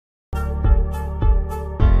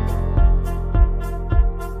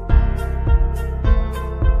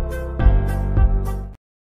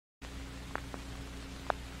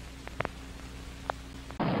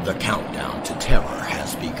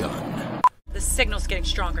signal's getting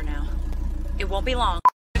stronger now. It won't be long.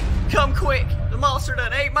 Come quick! The monster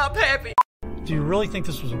done ate my pappy! Do you really think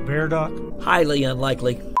this was a bear, Doc? Highly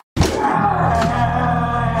unlikely.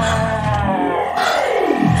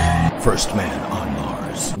 First man on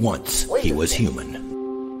Mars. Once he was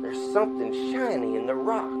human. There's something shiny in the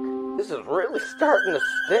rock. This is really starting to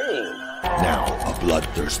sting. Now a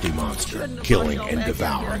bloodthirsty monster, killing and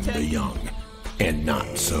devouring the young. And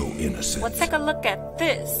not so innocent. Let's take a look at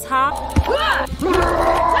this, huh?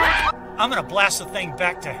 I'm gonna blast the thing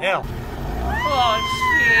back to hell. Oh,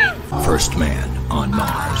 shit. First man on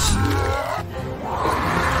Mars.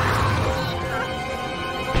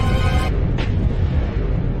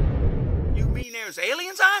 You mean there's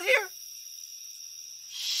aliens out here?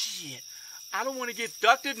 Shit, I don't want to get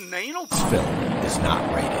abducted and anal. This film is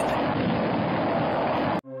not rated.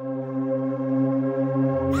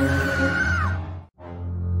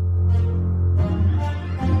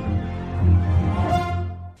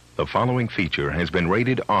 The following feature has been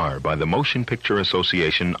rated R by the Motion Picture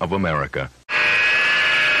Association of America.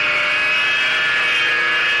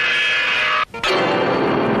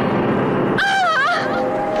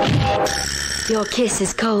 Your kiss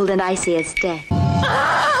is cold and icy as death.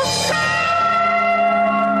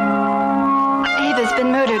 Ava's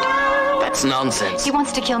been murdered. That's nonsense. He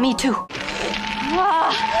wants to kill me too.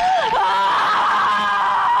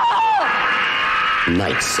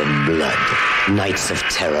 Nights of blood. Nights of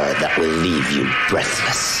terror that will leave you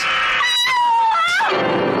breathless.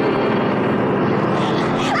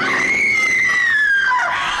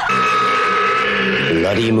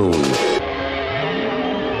 Bloody Moon.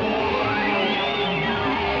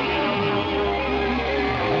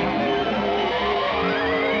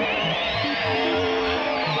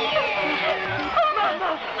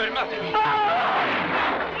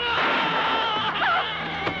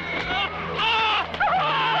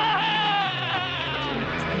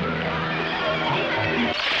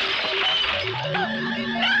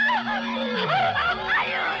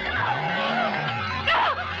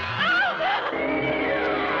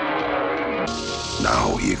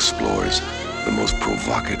 Now he explores the most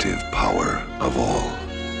provocative power of all.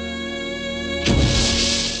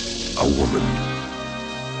 A woman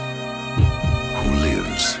who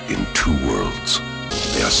lives in two worlds.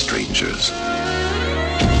 They are strangers.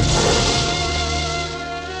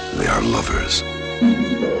 They are lovers.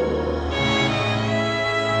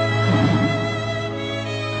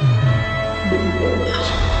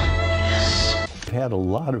 I've had a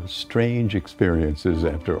lot of strange experiences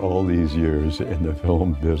after all these years in the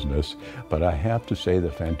film business, but I have to say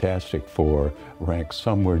the Fantastic Four ranks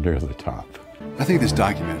somewhere near the top. I think this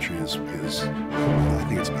documentary I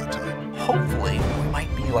think it's about time. Hopefully, we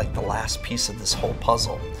might be like the last piece of this whole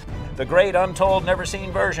puzzle. The great, untold,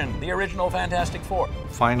 never-seen version, the original Fantastic Four.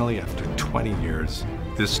 Finally, after 20 years,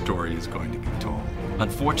 this story is going to be told.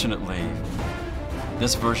 Unfortunately,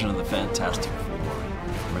 this version of the Fantastic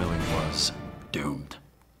Four really was doomed.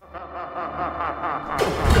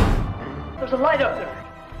 There's a light up there.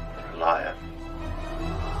 Liar.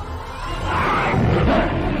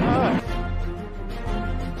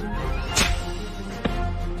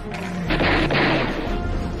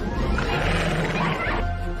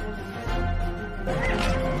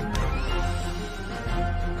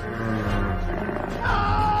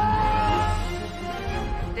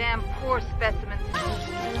 Damn poor specimens.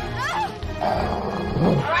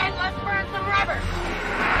 All right, let's burn some rubber.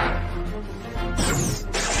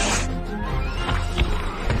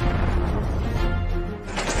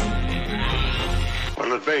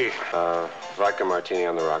 What'll it be? Vodka martini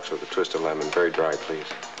on the rocks with a twist of lemon. Very dry, please.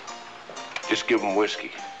 Just give him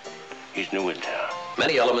whiskey. He's new in town.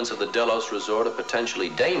 Many elements of the Delos resort are potentially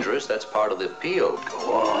dangerous. That's part of the appeal.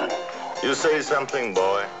 Go on. You say something,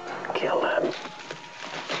 boy. Kill him.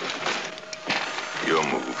 Your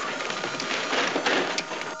move.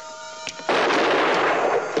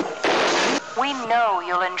 We know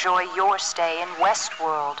you'll enjoy your stay in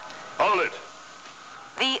Westworld, Hold it.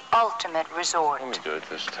 the ultimate resort, Let me do it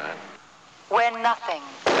this time. where nothing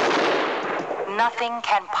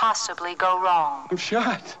can possibly go wrong. I'm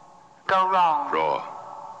shot. Go wrong. Raw.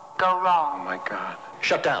 Go wrong. Oh, my God.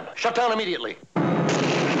 Shut down. Shut down immediately.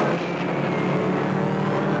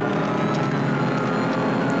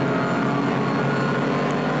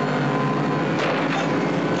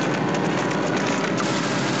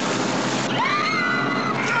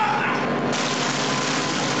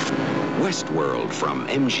 Westworld from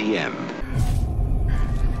MGM.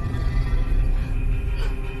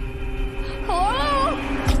 Hello?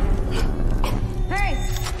 Hey!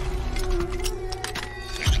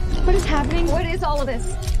 What is happening? What is all of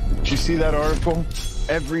this? Did you see that article?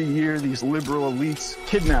 Every year, these liberal elites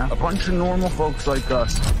kidnap a bunch of normal folks like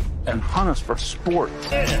us and hunt us for sport.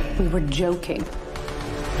 We were joking.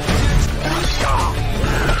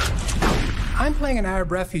 I'm playing an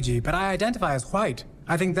Arab refugee, but I identify as white.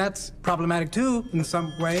 I think that's problematic too, in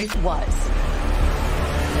some way. Was.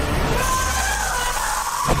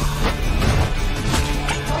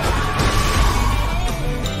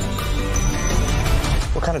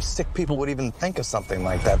 What kind of sick people would even think of something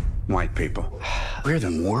like that? White people. We're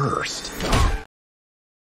the worst.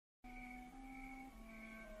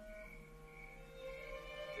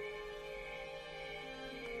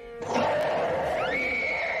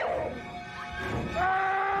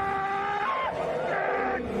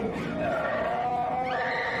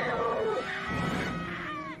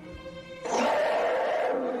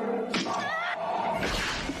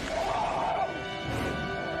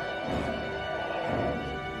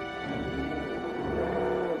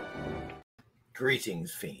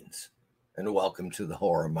 Greetings, fiends, and welcome to the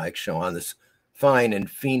Horror Mike Show on this fine and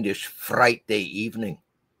fiendish Frightday evening.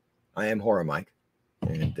 I am Horror Mike,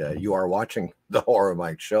 and you are watching the Horror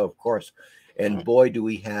Mike Show, of course. And boy, do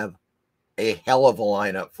we have a hell of a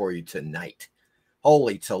lineup for you tonight.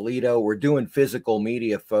 Holy Toledo, we're doing physical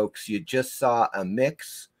media, folks. You just saw a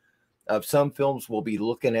mix of some films we'll be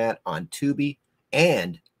looking at on Tubi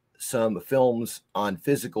and some films on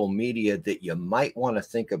physical media that you might want to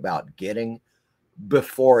think about getting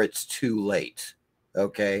before it's too late.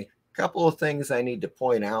 Okay, a couple of things I need to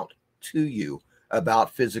point out to you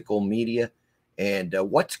about physical media and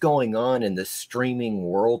what's going on in the streaming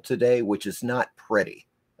world today, which is not pretty.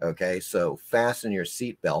 Okay, so fasten your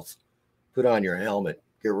seatbelts, put on your helmet,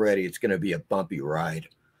 get ready. It's going to be a bumpy ride.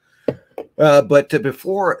 But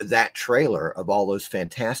before that trailer of all those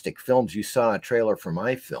fantastic films, you saw a trailer for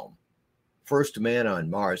my film, First Man on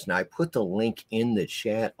Mars. Now, I put the link in the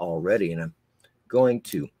chat already, and I'm going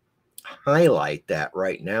to highlight that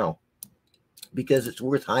right now because it's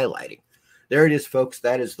worth highlighting. There it is, folks.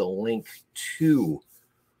 That is the link to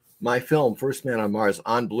my film, First Man on Mars,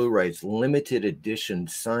 on Blu-rays, limited edition,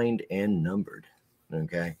 signed and numbered.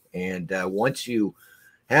 Okay, and once you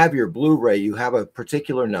have your Blu-ray, you have a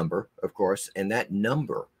particular number, of course, and that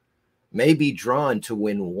number may be drawn to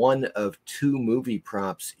win one of two movie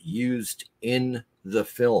props used in the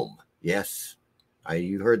film. Yes,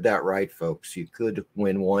 you heard that right, folks. You could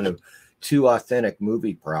win one of two authentic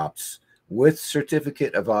movie props with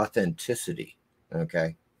certificate of authenticity.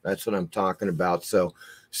 Okay, that's what I'm talking about. So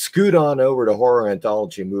scoot on over to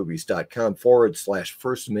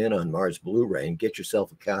horroranthologymovies.com/First Man on Mars Blu-ray and get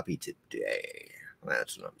yourself a copy today.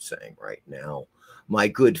 That's what I'm saying right now, my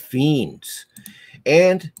good fiends.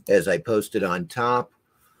 And as I posted on top,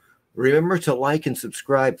 remember to like and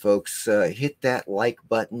subscribe, folks. Hit that like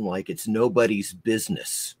button like it's nobody's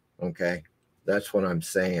business. Okay, that's what I'm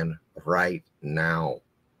saying right now.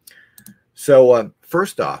 So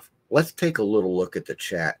first off, let's take a little look at the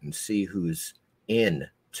chat and see who's in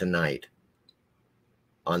tonight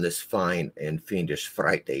on this fine and fiendish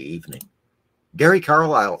Friday evening. Gary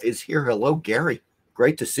Carlisle is here. Hello, Gary.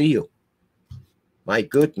 Great to see you. My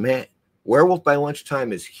good man. Werewolf by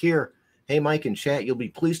Lunchtime is here. Hey, Mike and chat, you'll be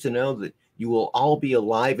pleased to know that you will all be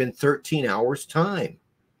alive in 13 hours' time.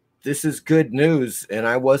 This is good news, and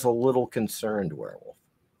I was a little concerned, Werewolf.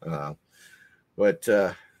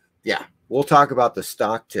 Yeah, we'll talk about the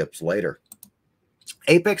stock tips later.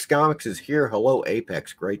 Apex Comics is here. Hello,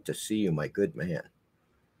 Apex. Great to see you, my good man.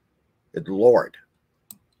 Good Lord.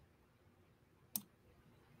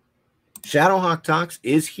 Shadowhawk Talks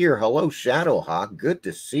is here. Hello, Shadowhawk. Good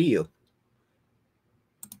to see you.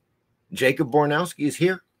 Jacob Bornowski is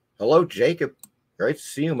here. Hello, Jacob. Great to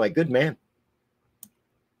see you, my good man.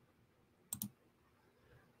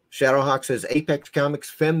 Shadowhawk says Apex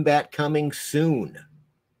Comics Fembat coming soon.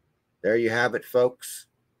 There you have it, folks.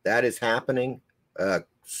 That is happening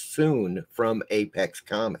soon from Apex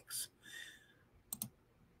Comics.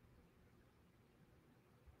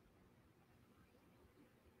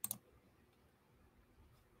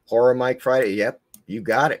 Horror Mike Friday. Yep, you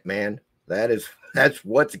got it, man. That's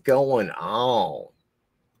what's going on.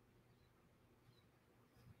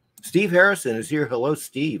 Steve Harrison is here. Hello,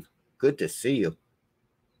 Steve. Good to see you.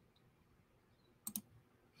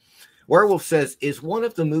 Werewolf says, is one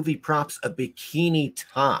of the movie props a bikini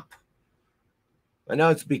top? I know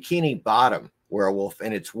it's bikini bottom, Werewolf,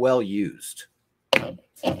 and it's well used.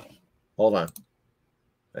 Hold on.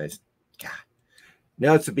 God.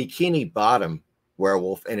 No, it's a bikini bottom,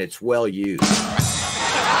 Werewolf, and it's well used.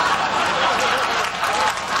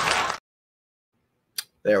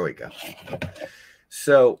 There we go.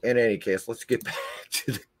 So, in any case, let's get back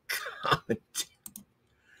to the comment.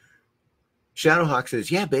 Shadowhawk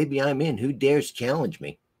says, yeah, baby, I'm in. Who dares challenge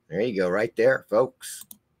me? There you go, right there, folks.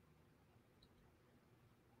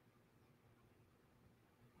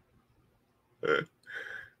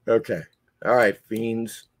 Okay. All right,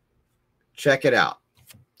 fiends. Check it out.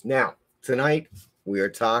 Now, tonight, we are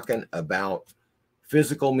talking about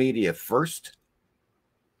physical media first.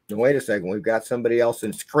 Now, wait a second. We've got somebody else.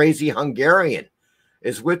 And it's Crazy Hungarian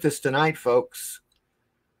is with us tonight, folks.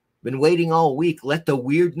 Been waiting all week. Let the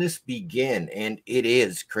weirdness begin. And it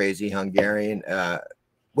is Crazy Hungarian.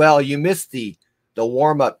 Well, you missed the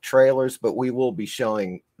warm-up trailers, but we will be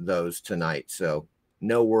showing those tonight. So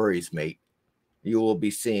no worries, mate. You will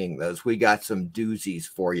be seeing those. We got some doozies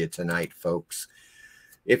for you tonight, folks.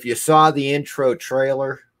 If you saw the intro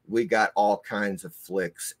trailer, we got all kinds of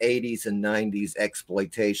flicks, 80s and 90s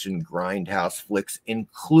exploitation grindhouse flicks,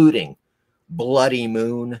 including Bloody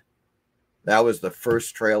Moon. That was the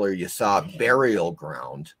first trailer you saw, Burial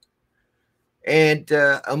Ground. And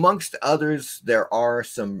amongst others, there are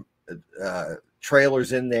some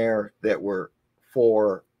trailers in there that were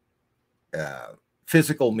for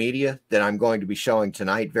physical media that I'm going to be showing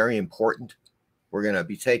tonight. Very important. We're going to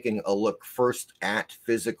be taking a look first at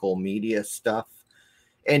physical media stuff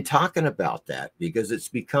and talking about that because it's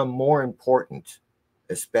become more important,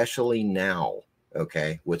 especially now,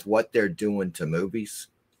 okay, with what they're doing to movies.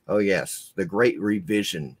 Oh, yes, the great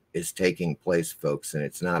revision is taking place, folks, and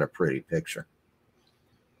it's not a pretty picture.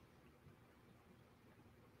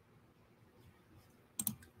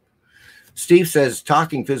 Steve says,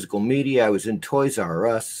 talking physical media, I was in Toys R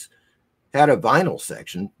Us, had a vinyl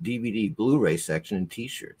section, DVD, Blu-ray section, and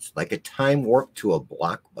T-shirts, like a time warp to a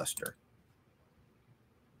Blockbuster.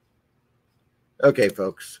 Okay,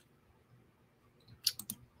 folks.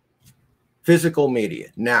 Physical media.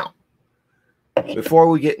 Now, before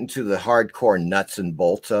we get into the hardcore nuts and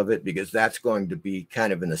bolts of it, because that's going to be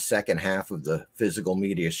kind of in the second half of the physical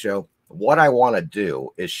media show, what I want to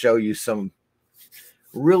do is show you some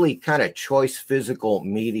really kind of choice physical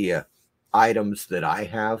media items that I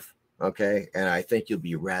have, okay? And I think you'll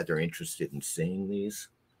be rather interested in seeing these.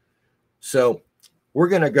 So we're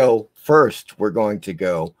going to go first. We're going to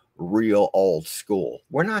go real old school.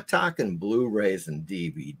 We're not talking Blu-rays and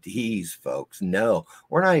DVDs, folks. No,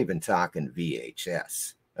 we're not even talking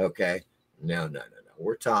VHS, okay? No.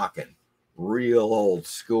 We're talking real old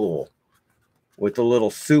school with a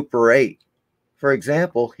little Super 8. For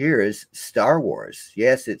example, here is Star Wars.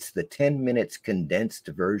 Yes, it's the 10 minutes condensed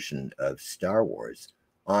version of Star Wars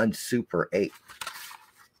on Super 8.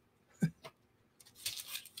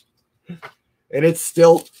 And it's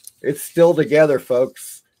still together,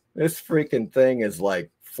 folks. This freaking thing is like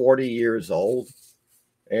 40 years old,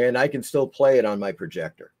 and I can still play it on my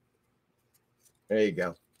projector. There you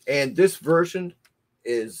go. And this version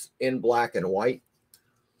is in black and white.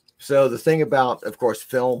 So the thing about, of course,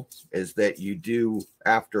 film is that you do,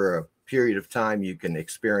 after a period of time, you can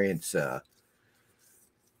experience a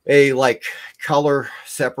like color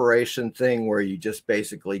separation thing where you just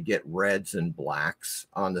basically get reds and blacks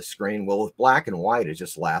on the screen. Well, with black and white, it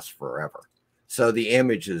just lasts forever. So the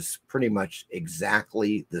image is pretty much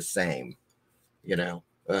exactly the same, you know.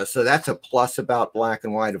 So that's a plus about black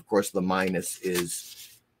and white. Of course, the minus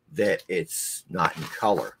is that it's not in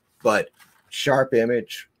color, but sharp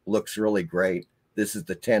image. Looks really great. This is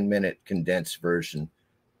the 10-minute condensed version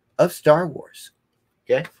of Star Wars.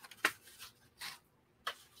 Okay.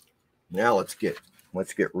 Now let's get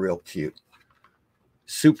real cute.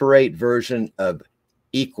 Super 8 version of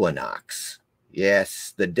Equinox.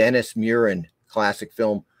 Yes, the Dennis Muren classic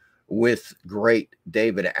film with great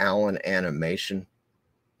David Allen animation.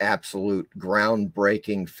 Absolute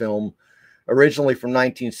groundbreaking film. Originally from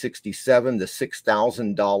 1967, the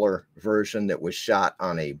 $6,000 version that was shot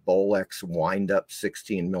on a Bolex wind-up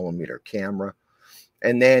 16mm camera.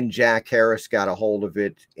 And then Jack Harris got a hold of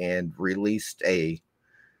it and released a,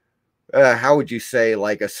 how would you say,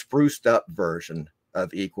 like a spruced up version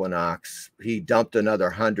of Equinox. He dumped another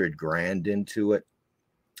 $100,000 into it.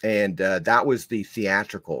 And that was the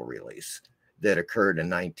theatrical release that occurred in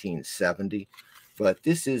 1970. But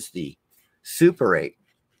this is the Super 8.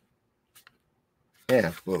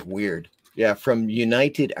 Yeah, well, weird. Yeah, from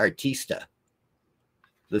United Artista.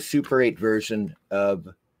 The Super 8 version of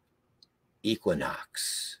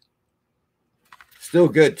Equinox. Still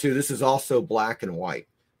good, too. This is also black and white.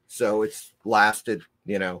 So it's lasted,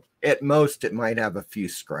 you know. At most, it might have a few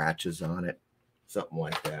scratches on it. Something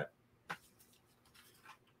like that.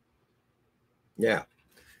 Yeah.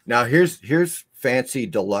 Now, here's fancy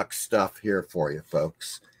deluxe stuff here for you,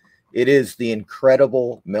 folks. It is the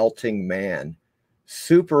Incredible Melting Man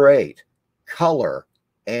Super 8 color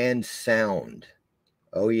and sound.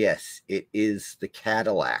 Oh, yes, it is the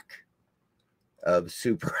Cadillac of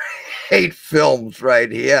Super 8 films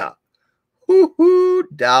right here. Woo-hoo,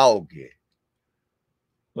 doggy.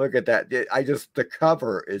 Look at that. The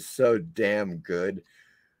cover is so damn good.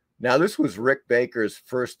 Now, this was Rick Baker's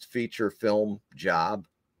first feature film job,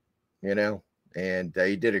 you know, and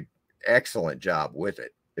he did an excellent job with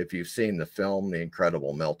it. If you've seen the film, The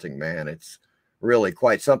Incredible Melting Man, it's really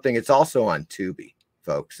quite something. It's also on Tubi,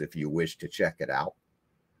 folks, if you wish to check it out.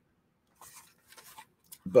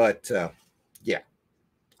 But, yeah,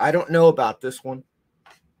 I don't know about this one.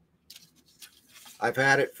 I've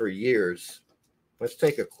had it for years. Let's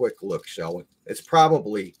take a quick look, shall we? It's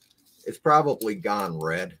probably gone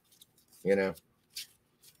red, you know,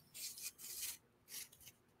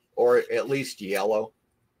 or at least yellow.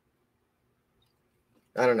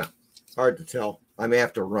 I don't know. Hard to tell. I may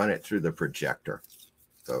have to run it through the projector,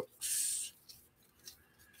 folks.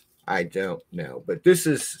 I don't know. But this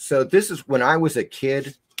is when I was a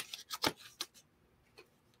kid.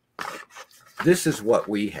 This is what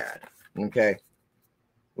we had, okay?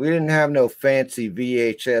 We didn't have no fancy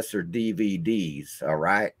VHS or DVDs, all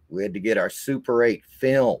right? We had to get our Super 8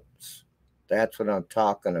 films. That's what I'm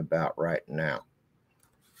talking about right now.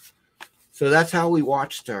 So that's how we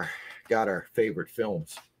got our favorite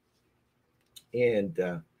films.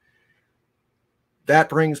 And that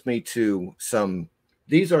brings me to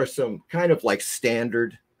these are some kind of like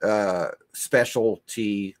standard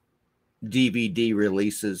specialty DVD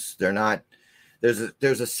releases. They're not,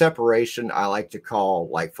 there's a separation I like to call,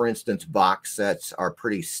 like, for instance, box sets are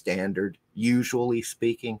pretty standard, usually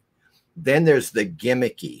speaking. Then there's the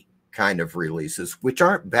gimmicky kind of releases, which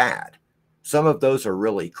aren't bad. Some of those are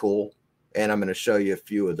really cool, and I'm going to show you a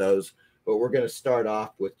few of those. But we're going to start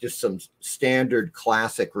off with just some standard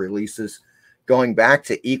classic releases going back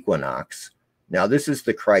to Equinox. Now, this is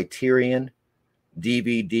the Criterion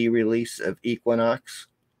DVD release of Equinox,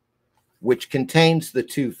 which contains the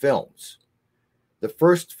two films. The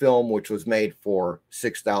first film, which was made for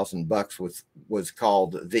 $6,000, was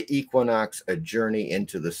called The Equinox: A Journey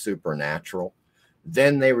into the Supernatural.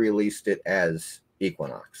 Then they released it as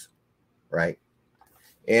Equinox, right?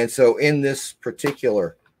 And so in this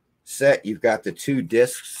particular set, you've got the two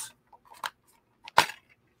discs.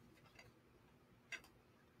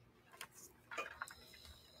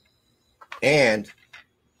 And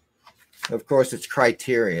of course, it's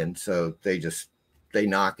Criterion, so they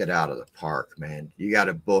knock it out of the park, man. You got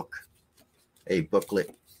a booklet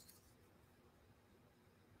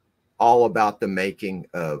all about the making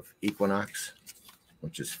of Equinox,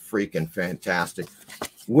 which is freaking fantastic,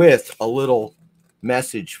 with a little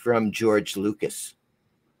message from George Lucas.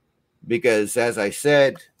 Because, as I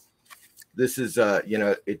said, this is a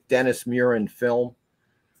Dennis Muren film.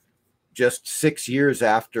 Just 6 years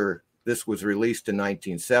after this was released in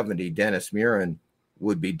 1970, Dennis Muren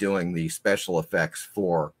would be doing the special effects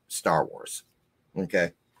for Star Wars.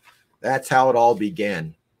 Okay, that's how it all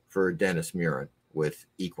began for Dennis Muren with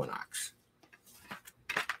Equinox.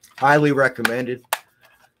 Highly recommended,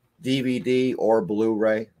 DVD or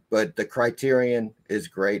Blu-ray. But the Criterion is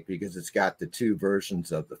great because it's got the two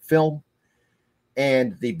versions of the film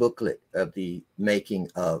and the booklet of the making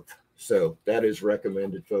of. So that is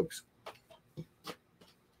recommended, folks.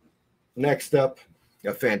 Next up,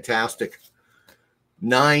 a fantastic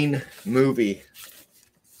 9-movie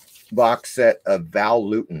box set of Val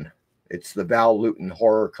Lewton. It's the Val Lewton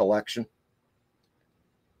Horror Collection.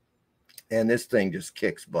 And this thing just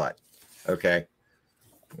kicks butt. Okay.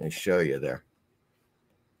 Let me show you there.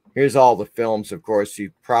 Here's all the films. Of course,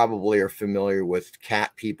 you probably are familiar with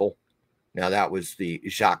Cat People. Now, that was the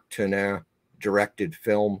Jacques Tourneur directed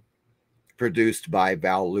film produced by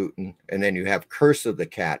Val Lewton. And then you have Curse of the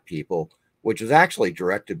Cat People, which was actually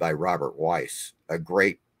directed by Robert Weiss, a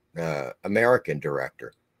great American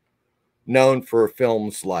director, known for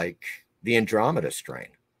films like The Andromeda Strain,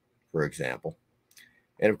 for example.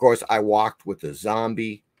 And, of course, I Walked with a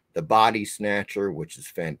Zombie, The Body Snatcher, which is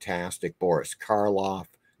fantastic, Boris Karloff,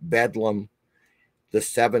 Bedlam, The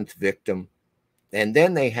Seventh Victim. And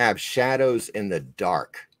then they have Shadows in the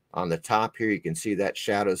Dark. On the top here, you can see that,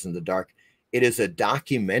 Shadows in the Dark. It is a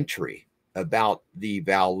documentary about the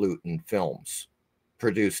Val Lewton films,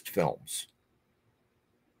 produced films.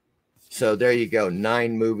 So there you go,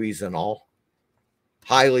 9 movies in all.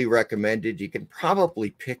 Highly recommended. You can probably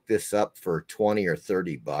pick this up for 20 or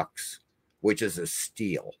 30 bucks, which is a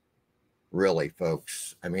steal, really,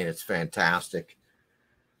 folks. I mean, it's fantastic.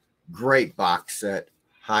 Great box set.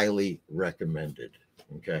 Highly recommended.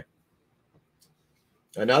 Okay.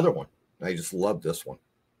 Another one. I just love this one.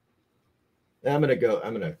 I'm going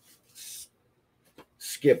to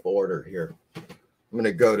skip order here. I'm going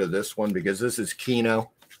to go to this one because this is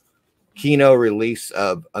Kino. Kino release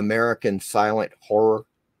of American Silent Horror.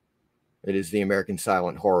 It is the American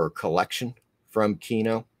Silent Horror collection from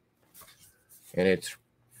Kino. And it's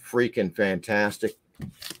freaking fantastic.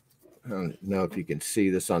 I don't know if you can see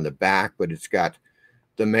this on the back, but it's got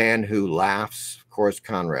The Man Who Laughs, of course,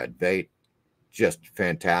 Conrad Veidt. Just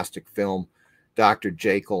fantastic film. Dr.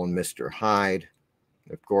 Jekyll and Mr. Hyde.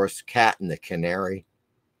 Of course, Cat and the Canary.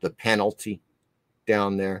 The Penalty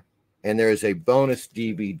down there. And there is a bonus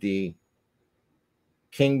DVD,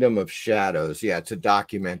 Kingdom of Shadows. Yeah, it's a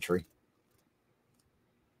documentary.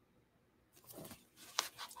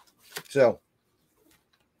 So,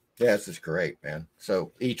 yeah, this is great, man.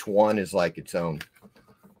 So each one is like its own,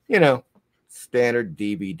 you know, standard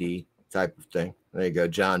DVD type of thing. There you go,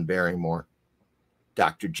 John Barrymore,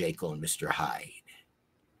 Dr. Jekyll and Mr. Hyde.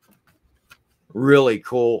 Really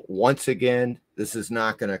cool. Once again, this is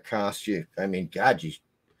not going to cost you. I mean, God,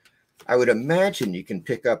 I would imagine you can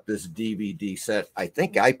pick up this DVD set. I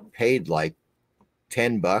think I paid like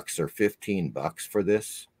 $10 or $15 for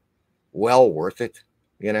this. Well worth it,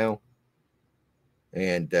 you know.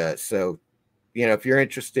 And so, you know, if you're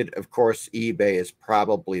interested, of course, eBay is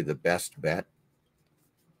probably the best bet.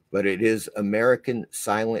 But it is American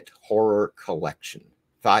Silent Horror Collection,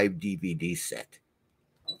 5 DVD set.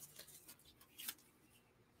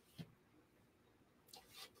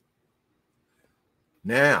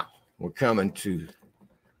 Now, we're coming to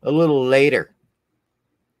a little later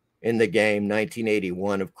in the game,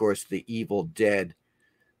 1981, of course, The Evil Dead.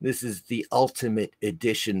 This is the Ultimate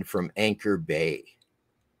Edition from Anchor Bay.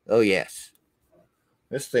 Oh, yes.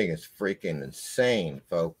 This thing is freaking insane,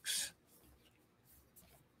 folks.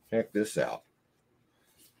 Check this out.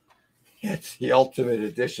 It's the Ultimate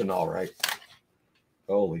Edition, all right.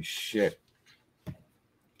 Holy shit.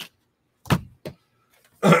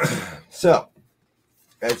 So,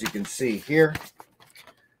 as you can see here,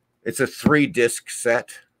 it's a 3-disc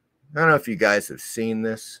set. I don't know if you guys have seen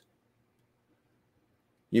this.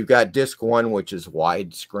 You've got disc 1, which is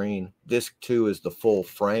widescreen. Disc 2 is the full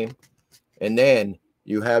frame. And then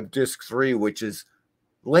you have disc 3, which is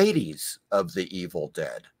Ladies of the Evil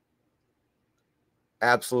Dead.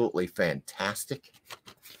 Absolutely fantastic.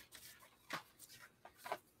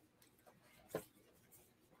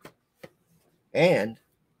 And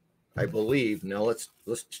I believe, now let's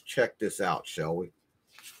check this out, shall we?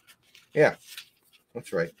 Yeah,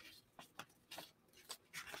 that's right.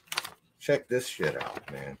 Check this shit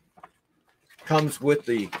out, man. Comes with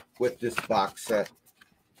this box set.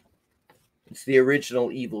 It's the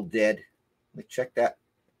original Evil Dead. Check that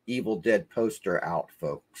Evil Dead poster out,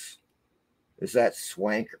 folks. Is that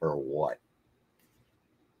swank or what?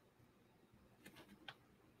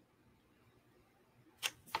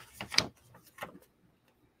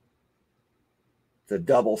 It's a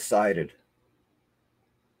double-sided.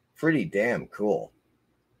 Pretty damn cool.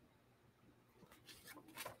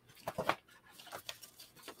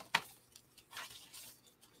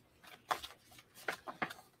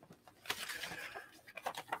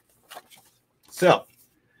 So,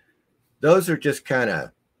 those are just kind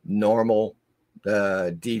of normal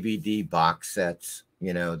DVD box sets,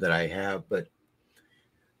 you know, that I have. But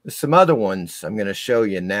there's some other ones I'm going to show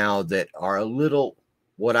you now that are a little,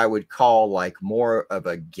 what I would call like more of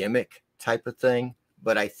a gimmick type of thing.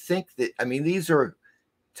 But I think that, I mean, these are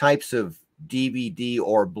types of DVD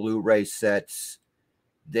or Blu-ray sets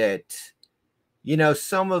that, you know,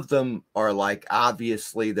 some of them are like,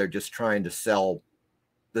 obviously they're just trying to sell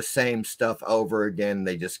the same stuff over again.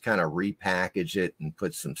 They just kind of repackage it and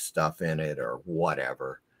put some stuff in it or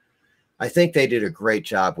whatever. I think they did a great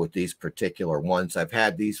job with these particular ones. I've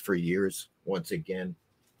had these for years, once again.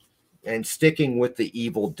 And sticking with the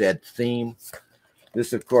Evil Dead theme,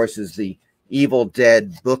 this, of course, is the Evil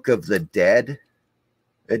Dead Book of the Dead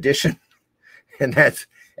edition. And that's,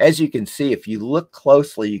 as you can see, if you look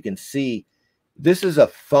closely, you can see this is a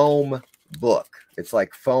foam book. It's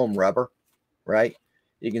like foam rubber, right?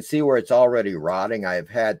 You can see where it's already rotting. I have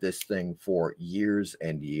had this thing for years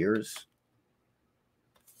and years.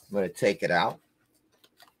 I'm going to take it out.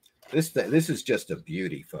 This is just a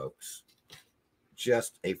beauty, folks.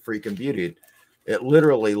 Just a freaking beauty. It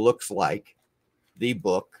literally looks like the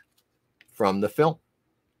book from the film,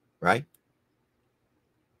 right?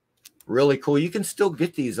 Really cool. You can still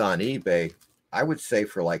get these on eBay, I would say,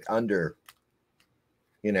 for like under,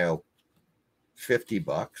 you know,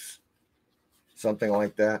 $50. Something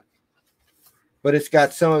like that. But it's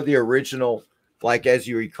got some of the original, like as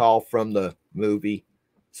you recall from the movie,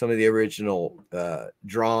 some of the original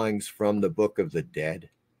drawings from the Book of the Dead,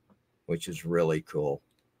 which is really cool.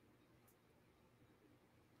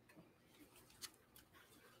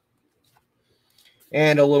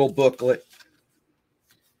 And a little booklet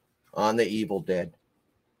on the Evil Dead,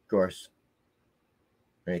 of course.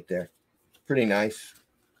 Right there. Pretty nice.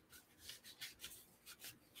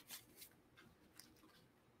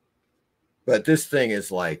 But this thing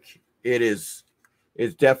is like, it's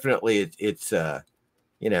definitely, it's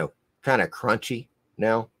you know, kind of crunchy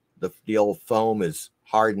now. The old foam is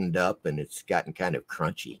hardened up and it's gotten kind of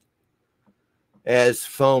crunchy, as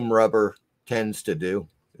foam rubber tends to do.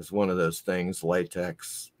 It's one of those things,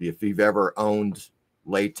 latex. If you've ever owned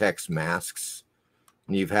latex masks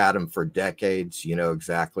and you've had them for decades, you know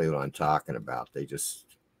exactly what I'm talking about. They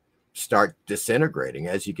just start disintegrating,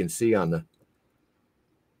 as you can see on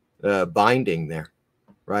the binding there,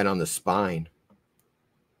 right on the spine.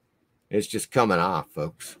 It's just coming off,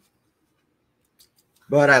 folks.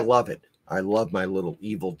 But I love it. I love my little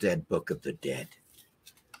Evil Dead Book of the Dead.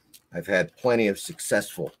 I've had plenty of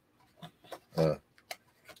successful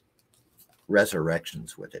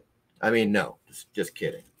resurrections with it. I mean, no, just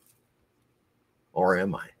kidding. Or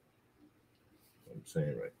am I? I'm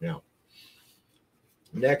saying right now.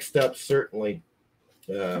 Next up, certainly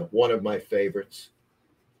one of my favorites.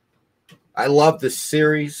 I love the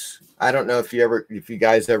series. I don't know if you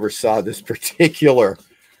guys ever saw this particular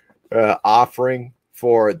offering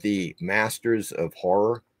for the Masters of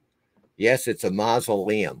Horror. Yes, it's a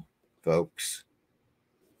mausoleum, folks.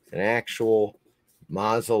 An actual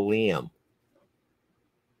mausoleum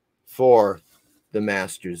for the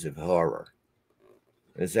Masters of Horror.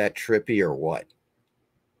 Is that trippy or what?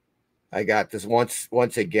 I got this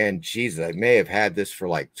once again. Jesus, I may have had this for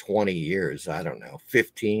like 20 years. I don't know,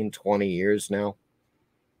 15, 20 years now.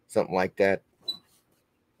 Something like that.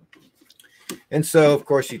 And so, of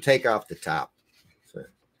course, you take off the top. So,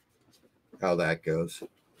 how that goes.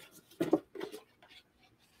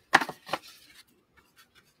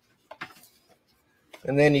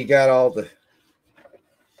 And then you got all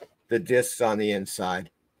the discs on the inside.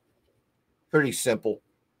 Pretty simple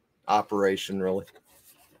operation, really.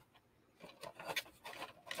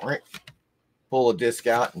 All right. Pull a disc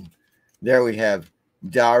out, and there we have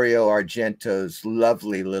Dario Argento's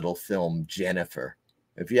lovely little film, Jennifer.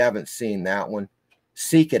 If you haven't seen that one,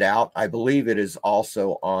 seek it out. I believe it is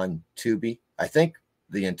also on Tubi. I think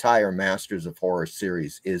the entire Masters of Horror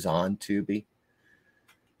series is on Tubi.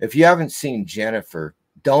 If you haven't seen Jennifer,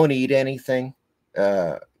 don't eat anything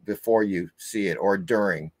before you see it or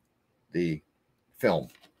during the film.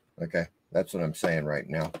 Okay, that's what I'm saying right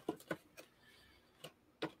now.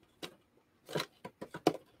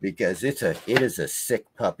 Because it is a sick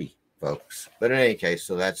puppy, folks. But in any case,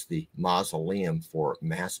 so that's the mausoleum for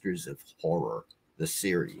Masters of Horror, the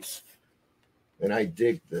series. And I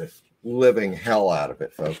dig the living hell out of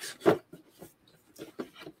it, folks.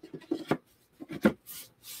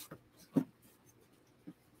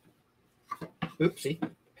 Oopsie.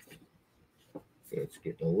 It's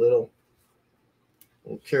getting a little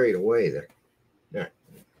carried away there. All right.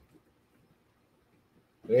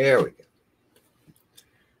 There we go.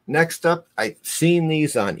 Next up, I've seen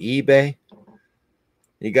these on eBay.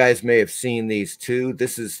 You guys may have seen these too.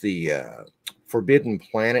 This is the Forbidden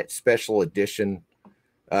Planet Special Edition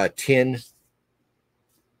tin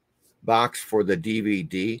box for the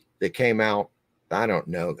DVD that came out, I don't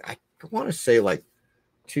know, I want to say like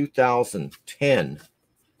 2010.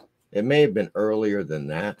 It may have been earlier than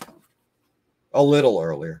that. A little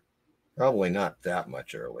earlier. Probably not that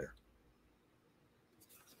much earlier.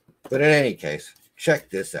 But in any case, check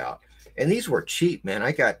this out. And these were cheap, man.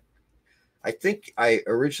 I think I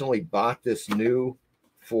originally bought this new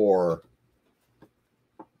for,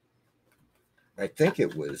 I think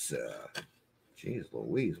it was, geez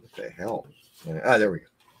Louise, what the hell? There we go.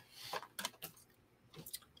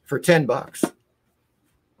 For 10 bucks.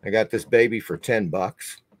 I got this baby for 10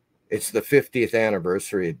 bucks. It's the 50th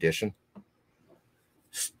anniversary edition.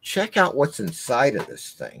 Check out what's inside of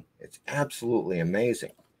this thing. It's absolutely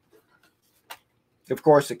amazing. Of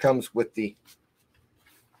course, it comes with the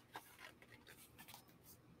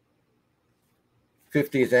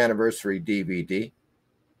 50th anniversary DVD,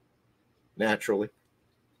 naturally.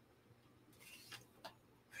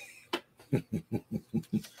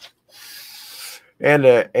 And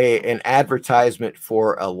an advertisement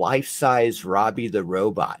for a life-size Robbie the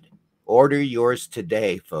Robot. Order yours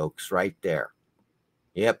today, folks, right there.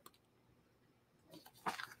 Yep.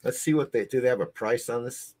 Let's see what do they have a price on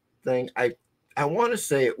this thing? I want to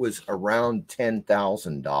say it was around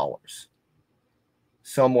 $10,000.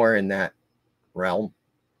 Somewhere in that realm,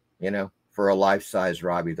 you know, for a life-size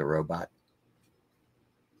Robbie the Robot.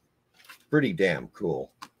 Pretty damn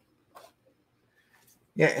cool.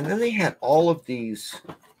 Yeah, and then they had all of these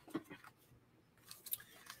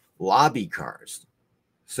lobby cars.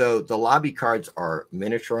 So the lobby cards are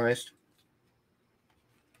miniaturized,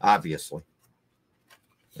 obviously.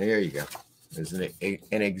 There you go. There's an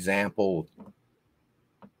example,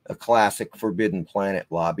 a classic Forbidden Planet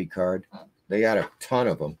lobby card. They got a ton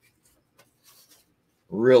of them.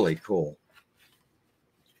 Really cool.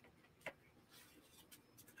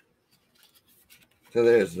 So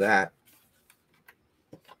there's that.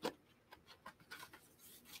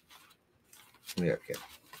 Yeah, okay.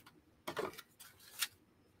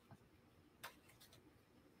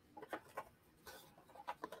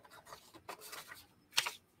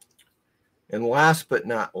 And last but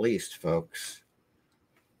not least, folks,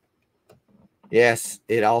 yes,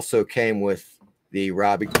 it also came with the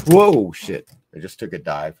Robbie. Whoa, shit. I just took a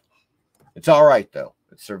dive. It's all right, though.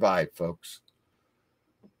 It survived, folks.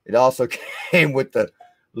 It also came with the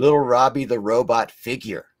little Robbie the Robot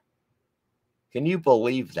figure. Can you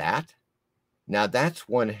believe that? Now, that's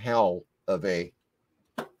one hell of a,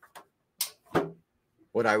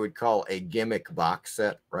 what I would call a gimmick box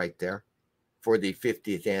set right there for the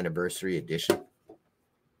 50th anniversary edition.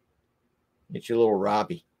 It's your little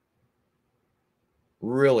Robbie.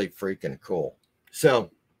 Really freaking cool.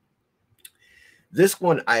 So, this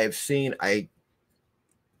one I have seen, I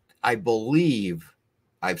believe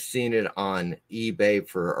I've seen it on eBay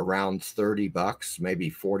for around 30 bucks,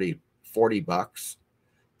 maybe 40 bucks.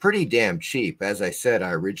 Pretty damn cheap. As I said,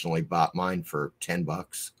 I originally bought mine for 10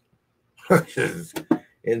 bucks. Which is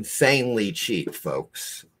insanely cheap,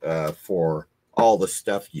 folks, for all the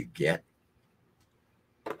stuff you get.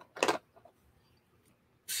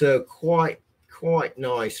 So quite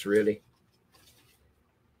nice, really.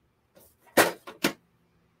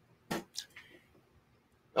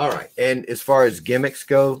 All right, and as far as gimmicks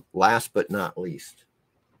go, last but not least,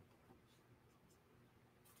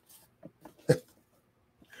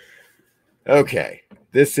 okay,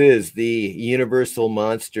 this is the Universal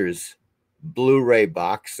Monsters Blu-ray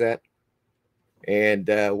box set, and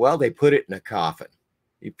well, they put it in a coffin.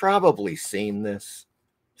 You've probably seen this.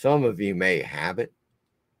 Some of you may have it.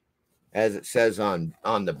 As it says on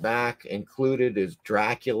the back, included is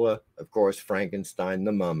Dracula, of course, Frankenstein,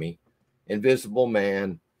 the Mummy, Invisible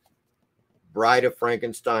Man, Bride of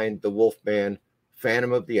Frankenstein, the Wolfman,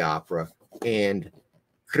 Phantom of the Opera, and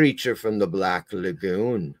Creature from the Black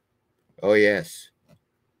Lagoon. Oh, yes.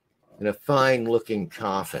 In a fine-looking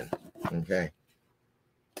coffin. Okay.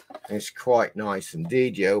 It's quite nice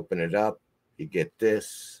indeed. You open it up, you get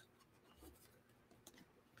this.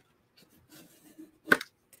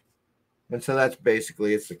 And so that's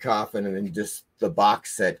basically, it's the coffin and then just the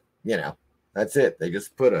box set, you know, that's it. They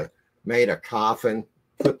just made a coffin,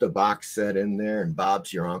 put the box set in there, and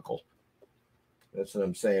Bob's your uncle. That's what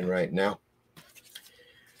I'm saying right now.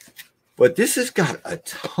 But this has got a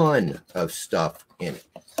ton of stuff in it,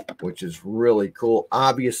 which is really cool.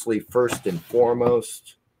 Obviously, first and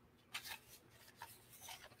foremost,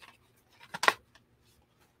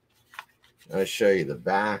 I'll show you the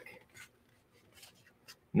back.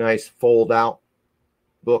 Nice fold-out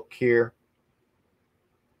book here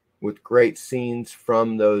with great scenes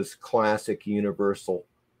from those classic Universal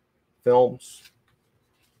films.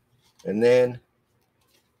 And then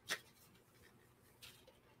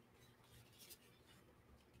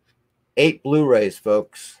eight Blu-rays,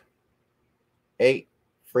 folks. 8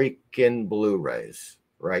 freaking Blu-rays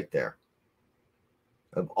right there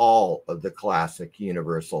of all of the classic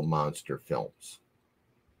Universal monster films.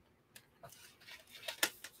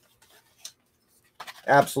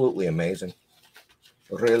 Absolutely amazing.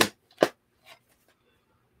 Really.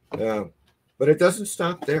 But it doesn't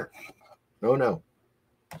stop there. Oh, no.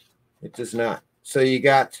 It does not. So you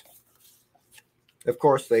got, of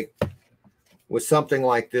course, with something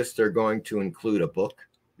like this, they're going to include a book,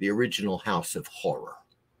 The Original House of Horror.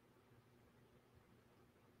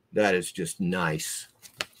 That is just nice.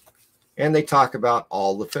 And they talk about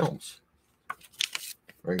all the films.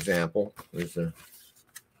 For example, there's a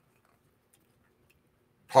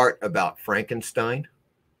part about Frankenstein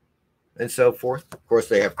and so forth. Of course,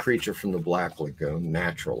 they have Creature from the Black Lagoon,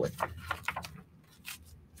 naturally.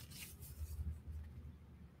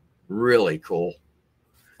 Really cool.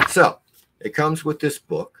 So, it comes with this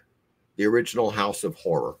book, The Original House of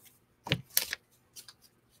Horror.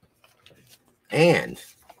 And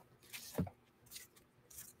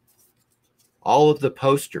all of the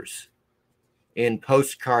posters in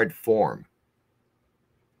postcard form.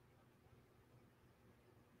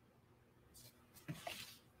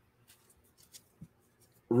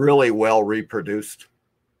 Really well reproduced.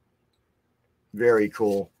 Very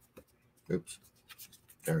cool. Oops.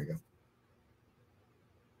 There we go.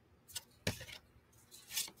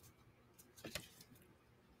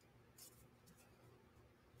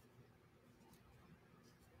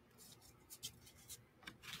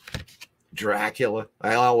 Dracula.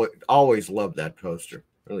 I always loved that poster.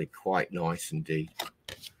 Really quite nice indeed.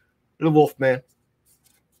 The Wolfman.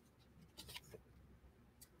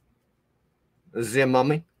 The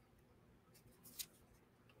Mummy.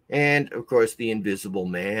 And, of course, the Invisible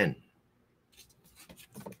Man.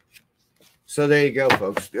 So there you go,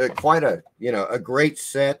 folks. Quite a, a great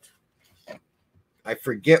set. I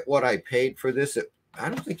forget what I paid for this. I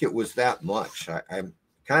don't think it was that much. I'm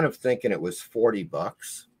kind of thinking it was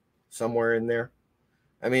 $40, somewhere in there.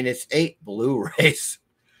 I mean, it's 8 Blu-rays.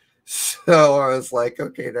 So I was like,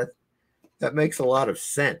 okay, that makes a lot of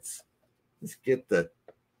sense. Let's get the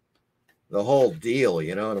whole deal,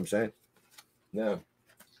 you know what I'm saying? No.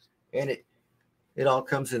 And it all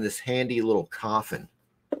comes in this handy little coffin.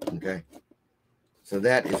 Okay. So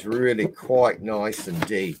that is really quite nice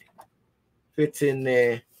indeed. Fits in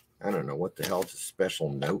there. I don't know what the hell is a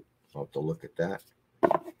special note. I'll have to look at that.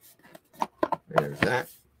 There's that.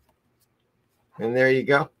 And there you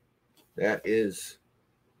go. That is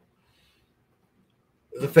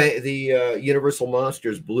the Universal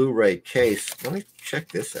Monsters Blu-ray case. Let me check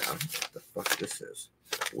this out. What the fuck this is?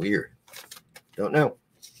 Weird. Don't know.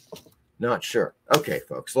 Not sure. Okay,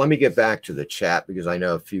 folks. Let me get back to the chat because I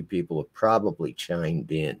know a few people have probably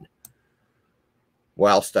chimed in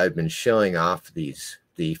whilst I've been showing off the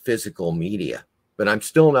physical media. But I'm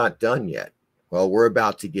still not done yet. Well, we're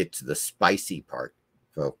about to get to the spicy part,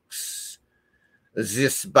 folks. The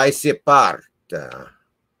spicy part.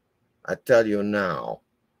 I tell you now.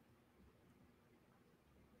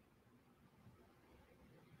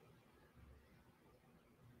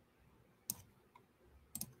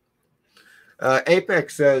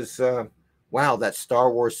 Apex says, wow, that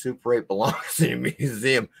Star Wars Super 8 belongs in a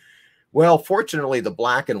museum. Well, fortunately, the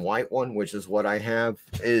black and white one, which is what I have,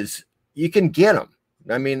 is you can get them.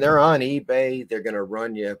 I mean, they're on eBay. They're going to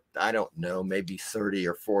run you, I don't know, maybe 30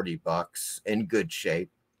 or 40 bucks in good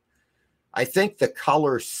shape. I think the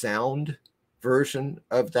color sound version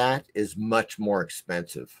of that is much more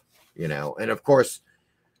expensive, and of course,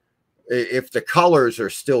 if the colors are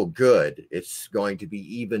still good, it's going to be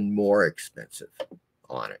even more expensive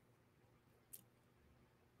on it.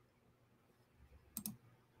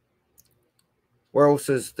 World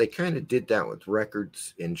says they kind of did that with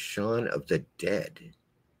records in Shaun of the Dead.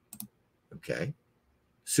 Okay.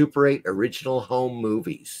 Super 8 original home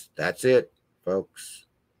movies. That's it, folks.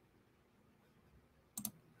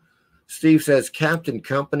 Steve says Captain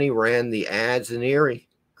Company ran the ads in Erie.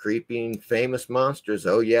 Creeping famous monsters.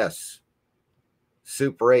 Oh, yes.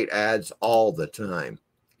 Super 8 ads all the time.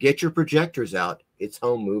 Get your projectors out. It's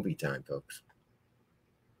home movie time, folks.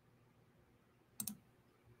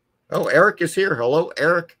 Oh, Eric is here. Hello,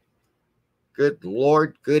 Eric. Good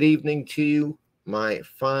Lord. Good evening to you, my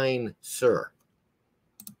fine sir.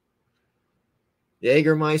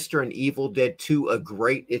 Jägermeister and Evil Dead 2, a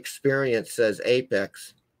great experience, says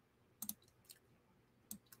Apex.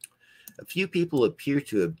 A few people appear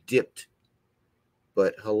to have dipped,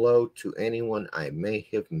 but hello to anyone I may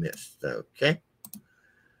have missed. Okay.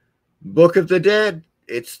 Book of the Dead.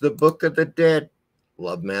 It's the Book of the Dead.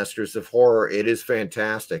 Love Masters of Horror. It is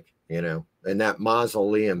fantastic, and that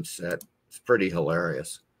mausoleum set is pretty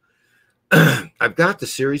hilarious. I've got the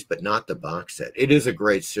series, but not the box set. It is a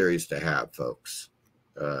great series to have, folks.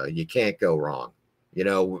 You can't go wrong,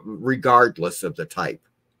 regardless of the type,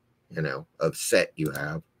 of set you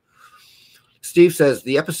have. Steve says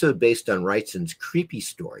the episode based on Wrightson's creepy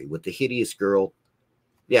story with the hideous girl.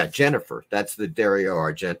 Yeah, Jennifer. That's the Dario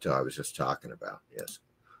Argento I was just talking about. Yes.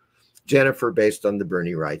 Jennifer based on the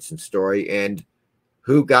Bernie Wrightson story. And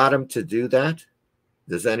who got him to do that?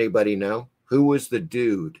 Does anybody know? Who was the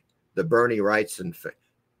dude? The Bernie Wrightson.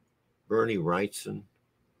 Bernie Wrightson.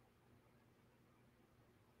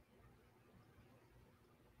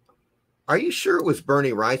 Are you sure it was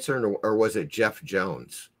Bernie Wrightson or was it Jeff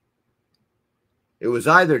Jones? It was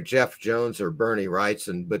either Jeff Jones or Bernie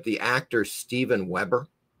Wrightson, but the actor Steven Weber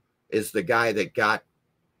is the guy that got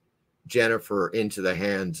Jennifer into the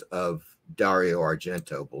hands of Dario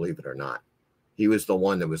Argento, believe it or not. He was the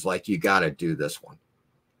one that was like, you got to do this one.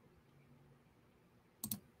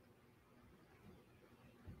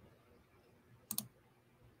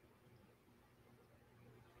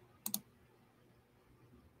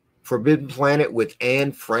 Forbidden Planet with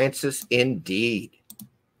Anne Francis, indeed.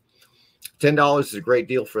 $10 is a great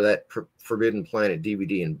deal for that Forbidden Planet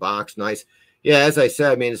DVD and box. Nice. Yeah, as I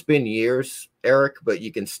said, I mean, it's been years, Eric, but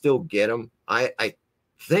you can still get them. I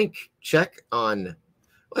think, check on,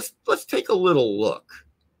 let's take a little look,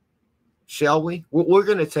 shall we? We're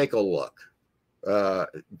going to take a look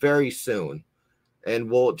very soon, and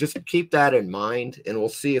we'll just keep that in mind, and we'll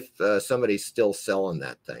see if somebody's still selling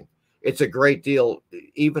that thing. It's a great deal,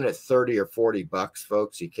 even at 30 or 40 bucks,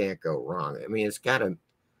 folks. You can't go wrong. I mean, it's got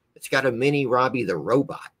a mini Robbie the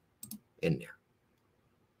Robot in there.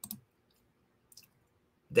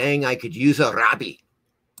 Dang, I could use a Robbie.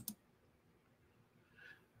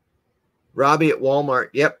 Robbie at Walmart.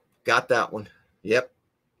 Yep, got that one. Yep.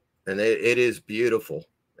 And it is beautiful.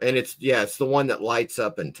 And it's the one that lights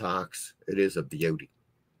up and talks. It is a beauty.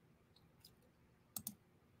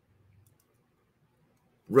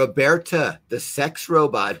 Roberta, the sex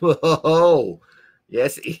robot. Whoa.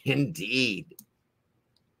 Yes, indeed.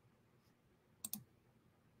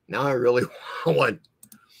 Now I really want one.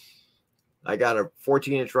 I got a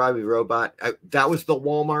 14-inch Robbie robot. That was the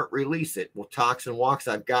Walmart release. It talks and walks.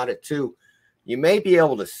 I've got it too. You may be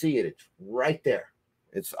able to see it. It's right there.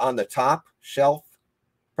 It's on the top shelf.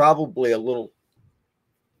 Probably a little.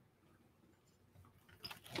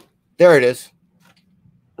 There it is.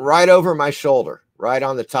 Right over my shoulder. Right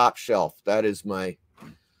on the top shelf. That is the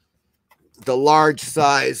large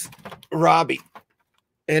size Robbie.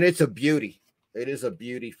 And it's a beauty. It is a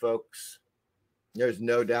beauty, folks. There's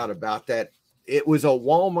no doubt about that. It was a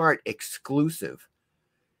Walmart exclusive.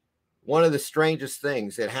 One of the strangest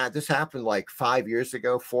things, this happened like 5 years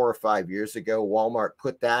ago, 4 or 5 years ago. Walmart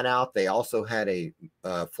put that out. They also had a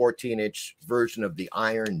 14-inch version of the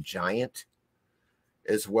Iron Giant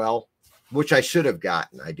as well, which I should have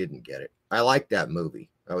gotten. I didn't get it. I liked that movie.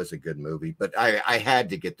 That was a good movie, but I had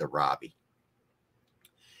to get the Robbie.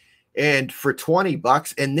 And for 20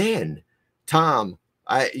 bucks, and then Tom,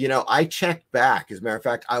 I checked back. As a matter of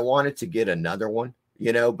fact, I wanted to get another one,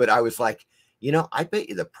 but I was like, I bet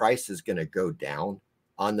you the price is going to go down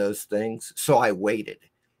on those things. So I waited.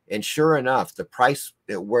 And sure enough, the price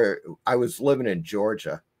where I was living in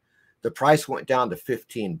Georgia, the price went down to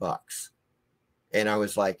 15 bucks. And I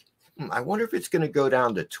was like, I wonder if it's going to go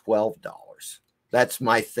down to $12. That's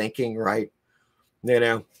my thinking, right?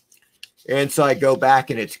 And so I go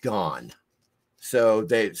back and it's gone. So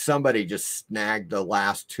somebody just snagged the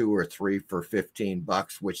last 2 or 3 for 15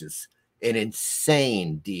 bucks, which is an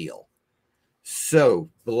insane deal. So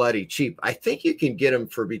bloody cheap. I think you can get them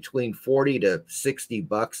for between 40 to 60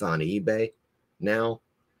 bucks on eBay now,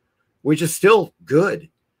 which is still good.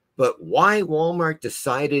 But why Walmart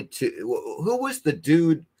decided to, who was the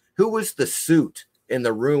dude, who was the suit in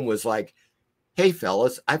the room was like, hey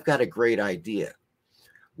fellas, I've got a great idea.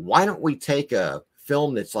 Why don't we take a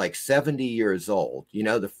film that's like 70 years old,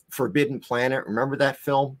 the Forbidden Planet? Remember that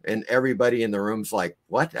film? And everybody in the room's like,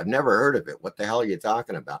 what? I've never heard of it. What the hell are you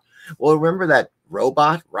talking about? Well, remember that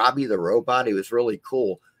robot, Robbie the Robot? He was really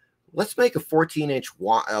cool. Let's make a 14-inch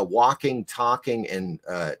walking, talking, and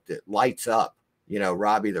that lights up,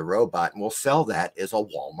 Robbie the Robot, and we'll sell that as a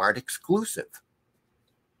Walmart exclusive.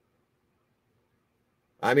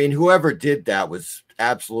 I mean, whoever did that was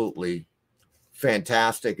absolutely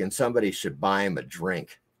fantastic, and somebody should buy him a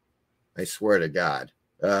drink. I swear to God.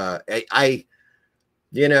 Who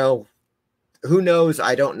knows?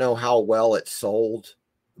 I don't know how well it sold,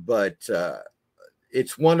 but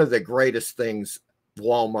it's one of the greatest things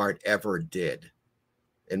Walmart ever did.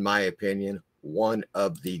 In my opinion, one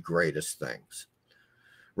of the greatest things.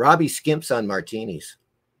 Robbie skimps on martinis,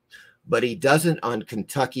 but he doesn't on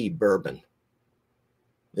Kentucky bourbon.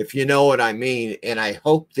 If you know what I mean, and I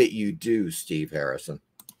hope that you do, Steve Harrison.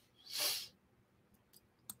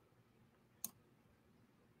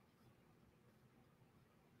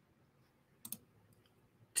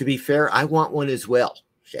 To be fair, I want one as well.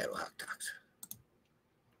 Shadow Hot Dogs.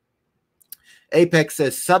 Apex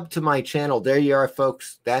says, sub to my channel. There you are,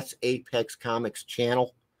 folks. That's Apex Comics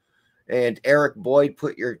channel. And Eric Boyd,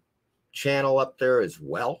 put your channel up there as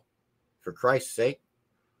well, for Christ's sake.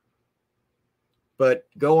 But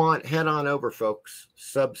go on, head on over, folks.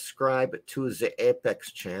 Subscribe to the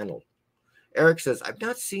Apex channel. Eric says, I've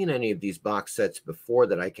not seen any of these box sets before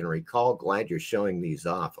that I can recall. Glad you're showing these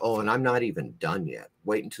off. Oh, and I'm not even done yet.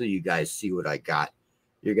 Wait until you guys see what I got.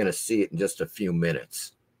 You're going to see it in just a few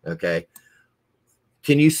minutes. Okay.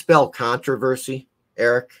 Can you spell controversy,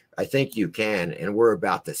 Eric? I think you can. And we're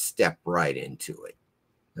about to step right into it.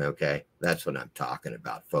 Okay. That's what I'm talking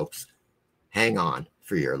about, folks. Hang on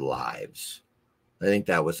for your lives. I think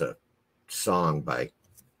that was a song by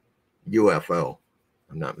UFO.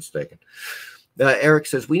 I'm not mistaken. Eric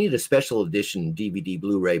says, we need a special edition DVD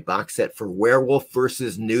Blu-ray box set for Werewolf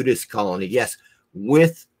versus Nudist Colony. Yes,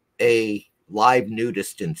 with a live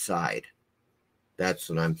nudist inside. That's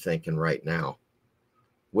what I'm thinking right now.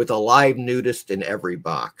 With a live nudist in every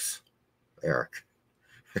box, Eric.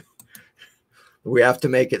 We have to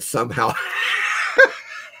make it somehow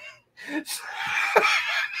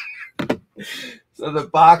So the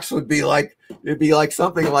box would be like, it'd be like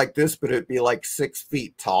something like this, but it'd be like 6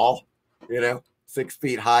 feet tall, 6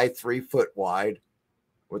 feet high, 3 foot wide,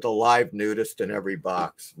 with a live nudist in every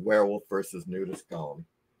box. Werewolf versus nudist column.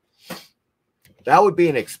 That would be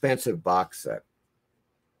an expensive box set.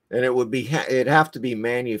 And it'd have to be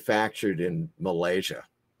manufactured in Malaysia,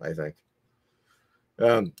 I think.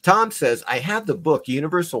 Tom says, I have the book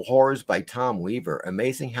Universal Horrors by Tom Weaver.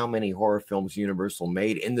 Amazing how many horror films Universal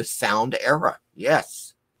made in the sound era.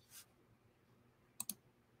 Yes.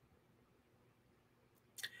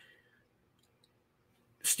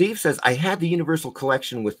 Steve says, I had the Universal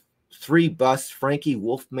collection with 3 busts, Frankie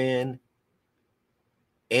Wolfman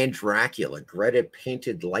and Dracula, Greta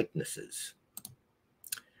painted likenesses.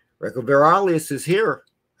 Reco Viralius is here.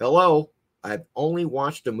 Hello. I've only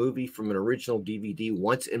watched a movie from an original DVD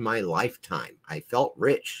once in my lifetime. I felt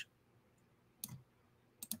rich.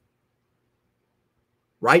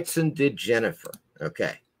 Wrightson did Jennifer.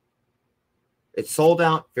 Okay. It sold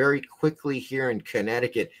out very quickly here in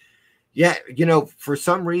Connecticut. Yeah, for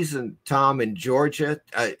some reason, Tom, in Georgia,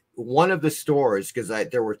 one of the stores, because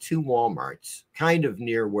there were 2 Walmarts kind of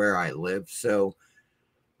near where I live. So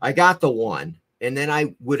I got the one. And then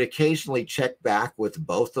I would occasionally check back with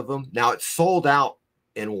both of them. Now, it sold out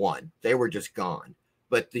in one. They were just gone.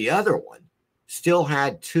 But the other one still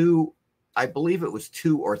had 2, I believe it was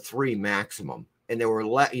 2 or 3 maximum. And they were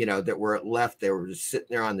that were left. They were just sitting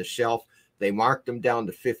there on the shelf. They marked them down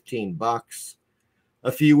to $15.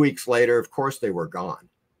 A few weeks later, of course, they were gone.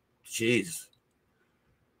 Jeez.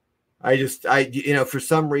 For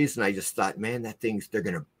some reason, I just thought, man, they're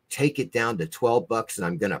going to take it down to $12 and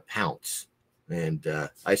I'm going to pounce. And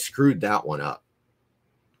I screwed that one up.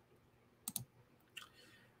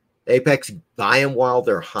 Apex, buy them while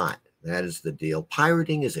they're hot. That is the deal.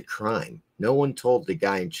 Pirating is a crime. No one told the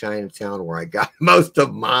guy in Chinatown where I got most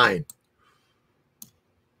of mine.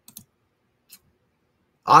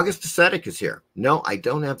 August Ascetic is here. No, I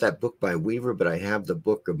don't have that book by Weaver, but I have the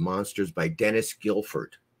Book of Monsters by Dennis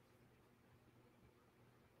Guilford.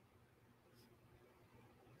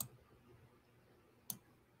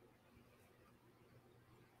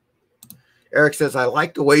 Eric says, I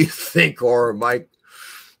like the way you think, horror, Mike.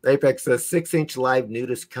 Apex says, 6-inch live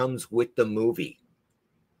nudist comes with the movie.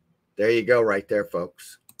 There you go right there,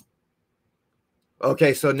 folks.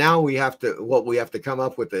 Okay, so now we have to come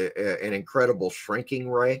up with an incredible shrinking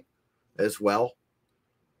ray as well.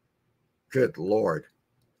 Good Lord.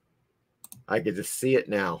 I could just see it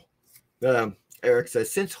now. Eric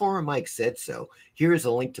says, since Horror Mike said so, here is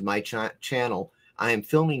a link to my channel. I am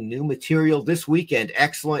filming new material this weekend.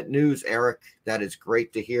 Excellent news, Eric. That is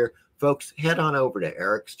great to hear. Folks, head on over to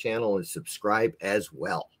Eric's channel and subscribe as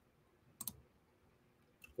well.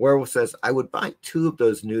 Werewolf says, I would buy 2 of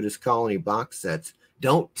those Nudist Colony box sets.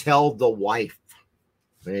 Don't tell the wife.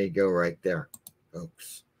 There you go right there,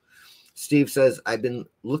 folks. Steve says, I've been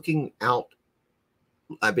lucking out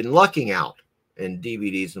in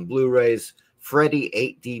DVDs and Blu-rays. Freddy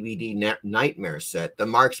 8 DVD Nightmare set. The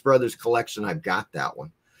Marx Brothers collection, I've got that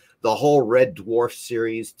one. The whole Red Dwarf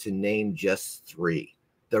series, to name just 3.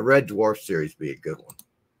 The Red Dwarf series be a good one.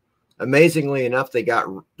 Amazingly enough, they got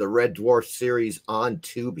the Red Dwarf series on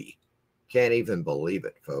Tubi. Can't even believe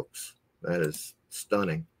it, folks. That is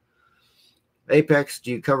stunning. Apex,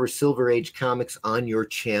 do you cover Silver Age comics on your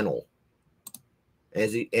channel?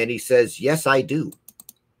 And he says, yes, I do.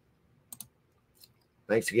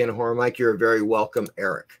 Thanks again, Horror Mike. You're very welcome,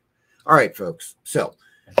 Eric. All right, folks. So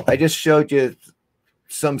I just showed you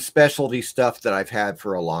some specialty stuff that I've had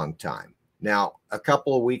for a long time. Now, a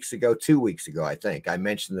couple of weeks ago, 2 weeks ago, I think, I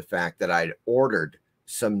mentioned the fact that I'd ordered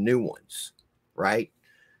some new ones, right?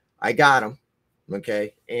 I got them,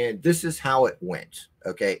 okay? And this is how it went,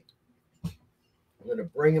 okay? I'm going to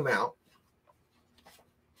bring them out.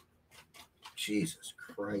 Jesus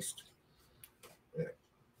Christ.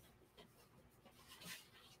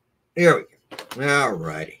 Here we go. All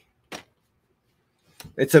righty.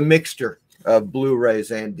 It's a mixture of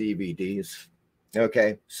Blu-rays and DVDs.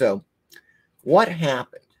 Okay, so what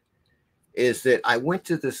happened is that I went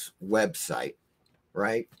to this website,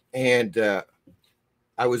 right? And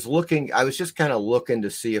I was just kind of looking to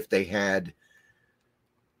see if they had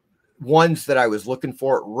ones that I was looking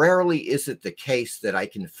for. Rarely is it the case that I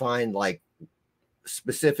can find like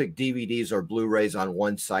specific DVDs or Blu-rays on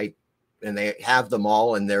one site and they have them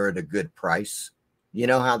all and they're at a good price. You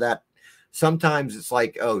know how that sometimes it's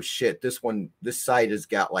like, oh shit, this site has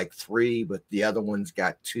got like 3, but the other one's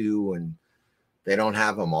got 2 and they don't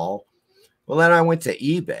have them all. Well, then I went to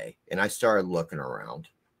eBay and I started looking around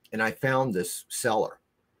and I found this seller.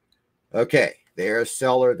 Okay, they're a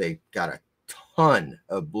seller. They got a ton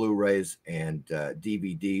of Blu-rays and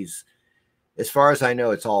DVDs. As far as I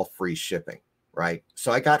know, it's all free shipping, right?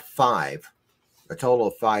 So I got a total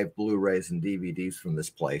of 5 Blu-rays and DVDs from this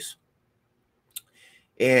place.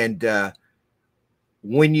 And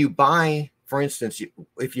when you buy, for instance,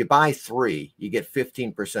 if you buy 3, you get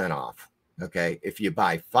 15% off. Okay. If you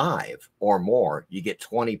buy 5 or more, you get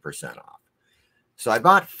 20% off. So I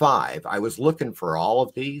bought 5. I was looking for all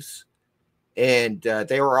of these, and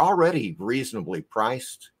they were already reasonably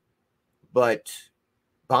priced, but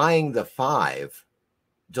buying the 5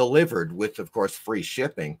 delivered with, of course, free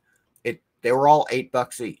shipping, they were all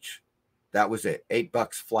 $8 each. That was it.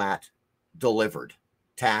 $8 flat, delivered,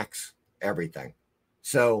 tax, everything.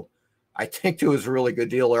 So I think it was a really good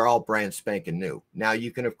deal. They're all brand spanking new. Now you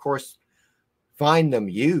can, of course, find them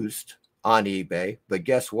used on eBay, but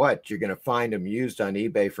guess what? You're going to find them used on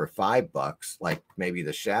eBay for $5, like maybe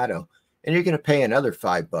the Shadow, and you're going to pay another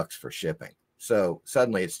 $5 for shipping. So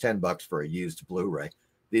suddenly it's $10 for a used Blu-ray.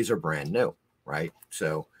 These are brand new, right?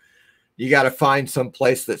 So you got to find some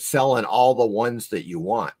place that's selling all the ones that you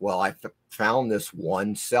want. Well, I found this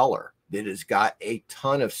one seller that has got a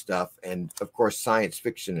ton of stuff, and of course, science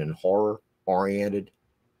fiction and horror oriented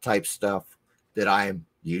type stuff that I am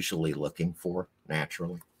usually looking for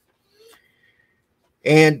naturally.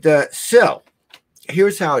 And so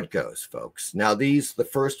here's how it goes, folks. Now, the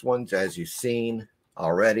first ones, as you've seen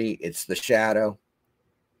already, it's the Shadow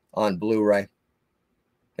on Blu-ray.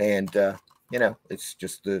 And, you know, it's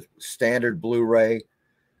just the standard Blu-ray.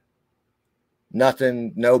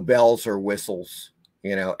 Nothing, no bells or whistles,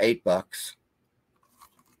 you know, $8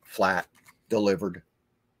 flat delivered.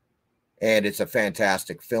 And it's a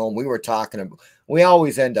fantastic film. We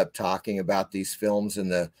always end up talking about these films in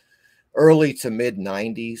the early to mid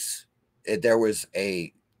 90s.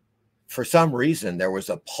 For some reason, there was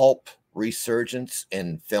a pulp resurgence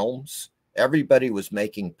in films. Everybody was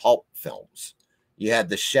making pulp films. You had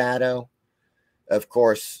The Shadow, of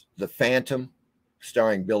course, The Phantom,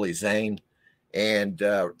 starring Billy Zane, and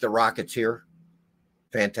The Rocketeer.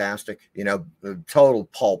 Fantastic. You know, the total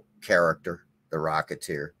pulp character, The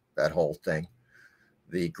Rocketeer, that whole thing.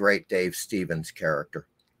 The great Dave Stevens character,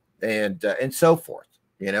 and so forth.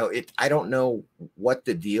 You know, I don't know what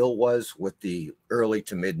the deal was with the early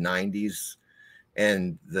to mid 90s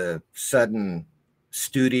and the sudden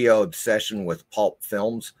studio obsession with pulp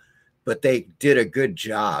films, but they did a good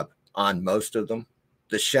job on most of them.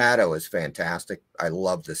 The Shadow is fantastic. I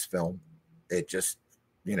love this film. It just,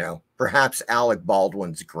 you know, perhaps Alec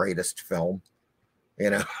Baldwin's greatest film,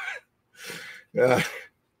 you know.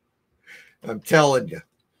 I'm telling you.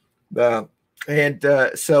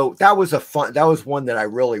 So that was one that I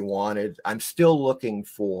really wanted. I'm still looking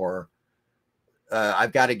for,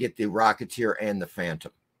 I've got to get the Rocketeer and the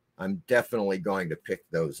Phantom. I'm definitely going to pick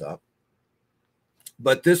those up.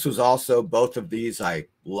 But this was also, both of these, I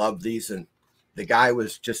love these. And the guy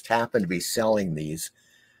just happened to be selling these,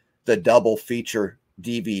 the double feature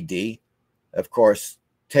DVD. Of course,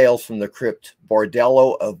 Tales from the Crypt,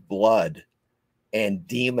 Bordello of Blood, and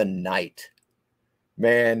Demon Knight.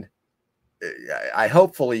 Man,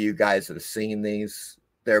 hopefully you guys have seen these.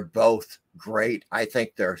 They're both great. I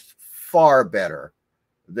think they're far better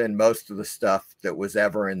than most of the stuff that was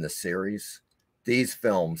ever in the series. These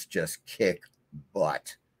films just kick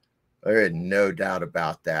butt. There is no doubt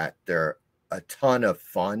about that. They're a ton of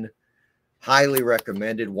fun. Highly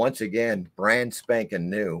recommended. Once again, brand spanking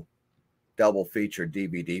new double feature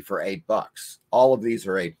DVD for $8. All of these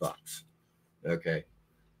are $8. Okay.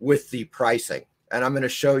 With the pricing. And I'm going to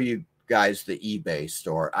show you guys the eBay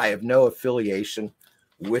store. I have no affiliation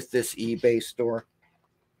with this eBay store.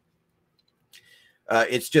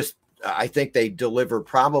 It's just, I think they deliver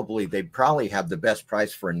they probably have the best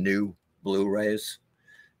price for new Blu-rays.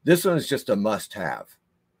 This one is just a must-have.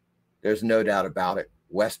 There's no doubt about it.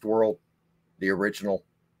 Westworld, the original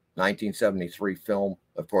 1973 film.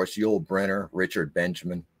 Of course, Yul Brynner, Richard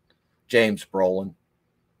Benjamin, James Brolin.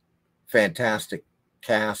 Fantastic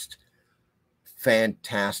cast.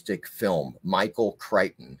 Fantastic film. Michael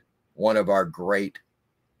Crichton, one of our great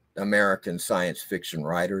American science fiction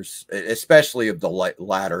writers, especially of the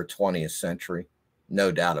latter 20th century.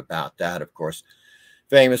 No doubt about that, of course.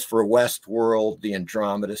 Famous for Westworld, The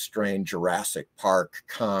Andromeda Strain, Jurassic Park,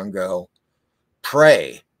 Congo,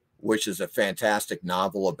 Prey, which is a fantastic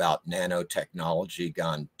novel about nanotechnology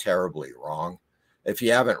gone terribly wrong. If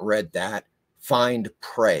you haven't read that, find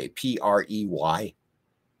Prey, P-R-E-Y.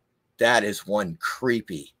 That is one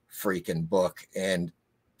creepy freaking book and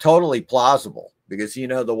totally plausible because you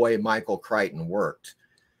know the way Michael Crichton worked.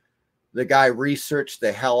 The guy researched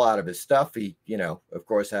the hell out of his stuff. He, you know, of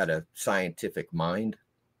course, had a scientific mind.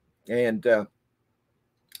 And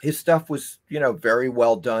his stuff was, you know, very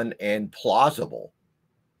well done and plausible,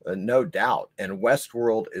 no doubt. And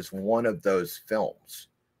Westworld is one of those films.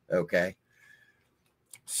 Okay.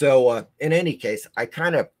 So in any case, I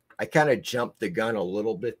kind of jumped the gun a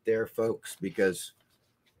little bit there, folks, because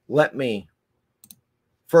let's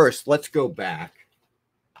go back.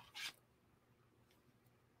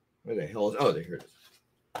 Where the hell is, oh, here it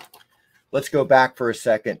is. Let's go back for a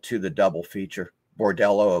second to the double feature,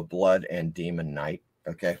 Bordello of Blood and Demon Knight.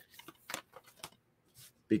 Okay.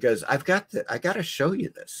 Because I got to show you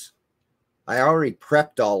this. I already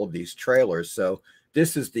prepped all of these trailers. So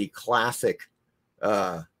this is the classic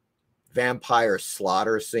vampire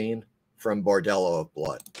slaughter scene from Bordello of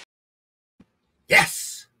Blood.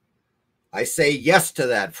 Yes. I say yes to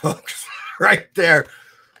that, folks. Right there.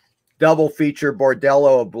 Double feature,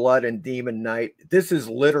 Bordello of Blood and Demon Knight. This is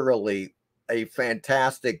literally a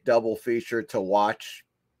fantastic double feature to watch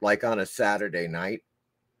like on a Saturday night.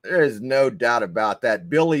 There is no doubt about that.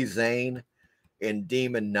 Billy Zane in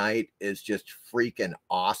Demon Knight is just freaking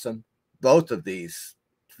awesome. Both of these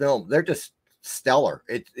films, they're just stellar.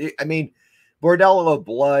 I mean, Bordello of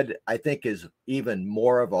Blood, I think, is even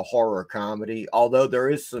more of a horror comedy, although there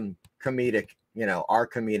is some comedic, you know, our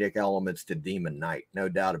comedic elements to Demon Knight, no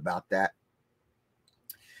doubt about that.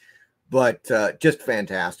 But just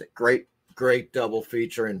fantastic. Great double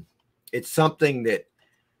feature. And it's something that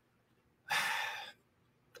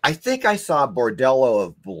I think I saw Bordello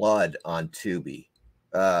of Blood on Tubi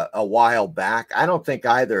a while back. I don't think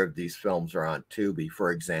either of these films are on Tubi,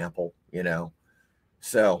 for example, you know.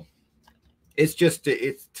 So it's just,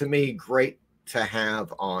 it's to me great to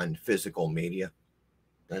have on physical media.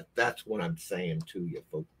 That's what I'm saying to you,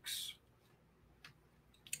 folks.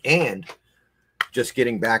 And just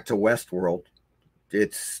getting back to Westworld,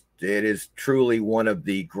 it is truly one of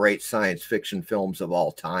the great science fiction films of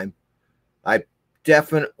all time. I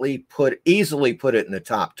definitely easily put it in the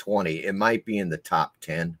top 20. It might be in the top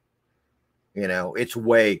 10. You know, it's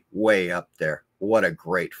way, way up there. What a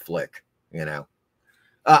great flick, you know.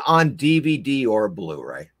 On DVD or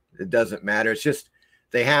Blu-ray. It doesn't matter. It's just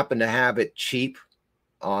they happen to have it cheap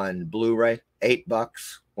on Blu-ray,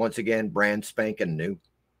 $8. Once again, brand spanking new.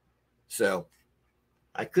 So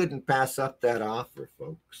I couldn't pass up that offer,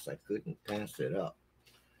 folks. I couldn't pass it up.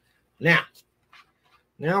 Now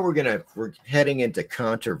we're heading into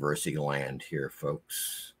controversy land here,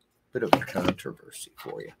 folks. Bit of a controversy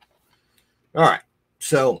for you. All right.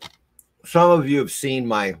 So some of you have seen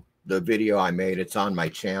the video I made. It's on my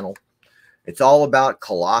channel. It's all about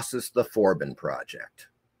Colossus the Forbin Project.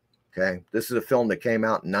 Okay. This is a film that came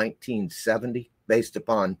out in 1970 based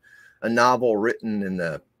upon a novel written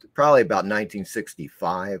in probably about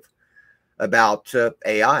 1965 about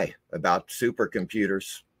AI, about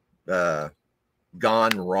supercomputers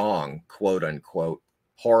gone wrong, quote unquote,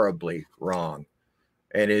 horribly wrong.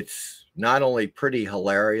 And it's not only pretty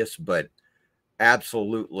hilarious, but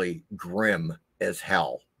absolutely grim as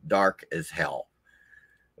hell, dark as hell.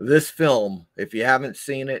 This film, if you haven't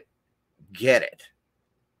seen it, get it.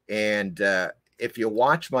 And if you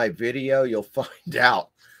watch my video, you'll find out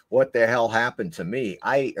what the hell happened to me.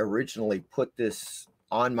 I originally put this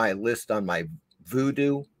on my list, on my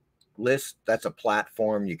Vudu list. That's a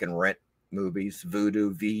platform you can rent movies,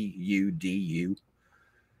 Vudu, V-U-D-U.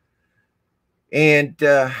 And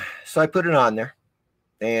so I put it on there,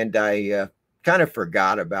 and I kind of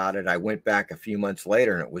forgot about it. I went back a few months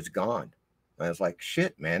later, and it was gone. I was like,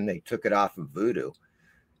 shit, man, they took it off of Vudu.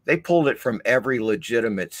 They pulled it from every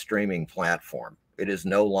legitimate streaming platform. It is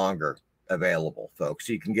no longer available, folks.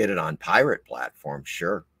 You can get it on pirate platforms,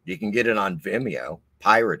 sure. You can get it on Vimeo,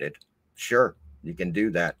 pirated, sure. You can do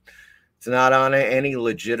that. It's not on any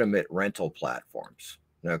legitimate rental platforms,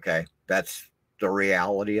 okay? That's the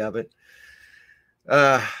reality of it.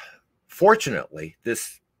 Fortunately,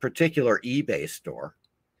 this particular eBay store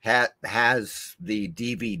has the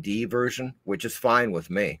DVD version, which is fine with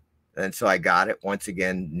me. And so I got it, once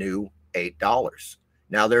again, new, $8.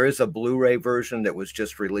 Now, there is a Blu-ray version that was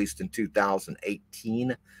just released in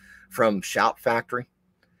 2018 from Shout Factory.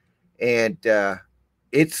 And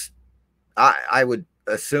it's, I would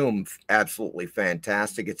assume, absolutely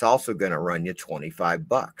fantastic. It's also going to run you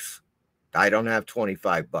 $25. I don't have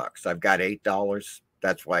 $25. I've got $8.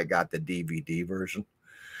 That's why I got the DVD version.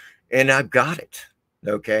 And I've got it,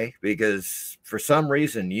 okay? Because for some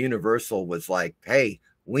reason, Universal was like, hey,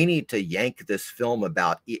 we need to yank this film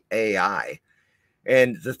about AI.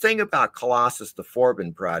 And the thing about Colossus the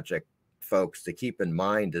Forbin Project, folks, to keep in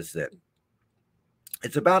mind is that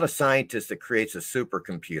it's about a scientist that creates a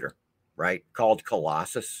supercomputer, right, called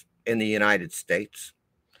Colossus in the United States.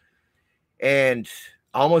 And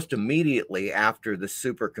almost immediately after the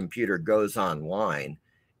supercomputer goes online,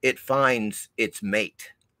 it finds its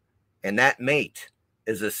mate. And that mate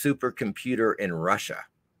is a supercomputer in Russia.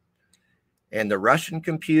 And the Russian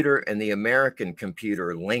computer and the American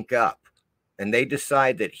computer link up, and they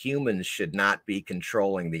decide that humans should not be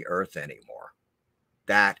controlling the Earth anymore.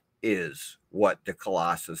 That is what the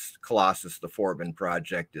Colossus the Forbin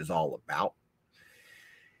Project is all about.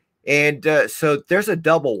 And so there's a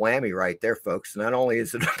double whammy right there, folks. Not only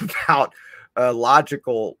is it about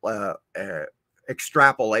logical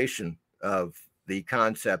extrapolation of the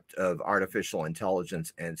concept of artificial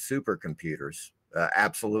intelligence and supercomputers,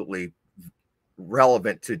 absolutely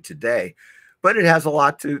relevant to today, but it has a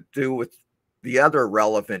lot to do with the other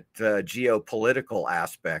relevant geopolitical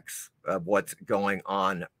aspects of what's going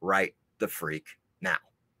on right the freak now.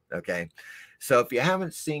 Okay, so if you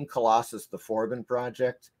haven't seen Colossus the Forbin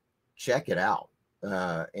Project, check it out.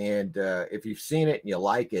 And if you've seen it and you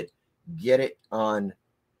like it, get it on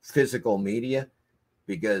physical media,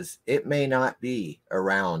 because it may not be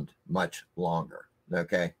around much longer.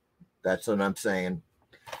 Okay, that's what I'm saying.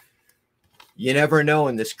 You never know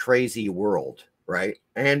in this crazy world, right?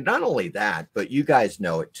 And not only that, but you guys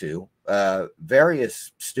know it too.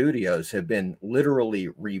 Various studios have been literally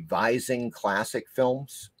revising classic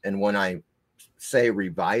films. And when I say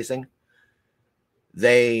revising,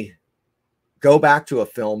 they go back to a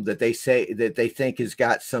film that they say that they think has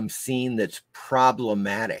got some scene that's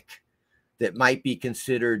problematic, that might be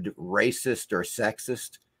considered racist or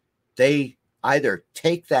sexist. They either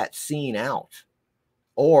take that scene out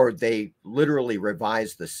or they literally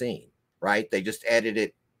revise the scene, right? They just edit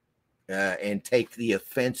it and take the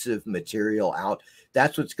offensive material out.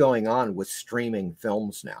 That's what's going on with streaming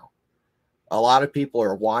films now. A lot of people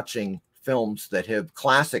are watching films that have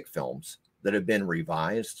classic films that have been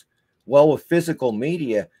revised. Well, with physical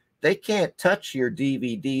media, they can't touch your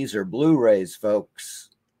DVDs or Blu-rays, folks.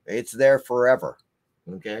 It's there forever.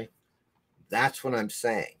 Okay? That's what I'm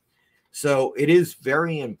saying. So it is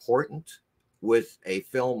very important with a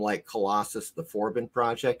film like Colossus the Forbin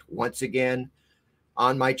Project. Once again,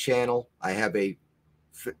 on my channel, I have a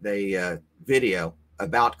video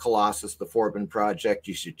about Colossus the Forbin Project.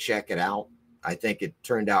 You should check it out. I think it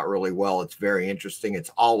turned out really well. It's very interesting.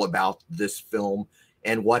 It's all about this film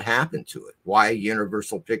and what happened to it, why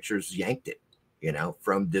Universal Pictures yanked it, you know,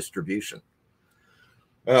 from distribution,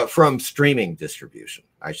 from streaming distribution,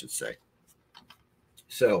 I should say.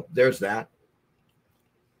 So there's that.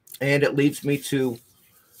 And it leads me to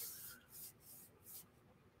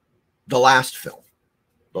the last film,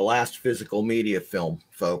 the last physical media film,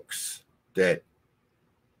 folks, that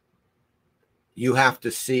you have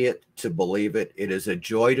to see it to believe it. It is a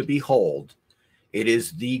joy to behold. It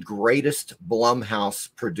is the greatest Blumhouse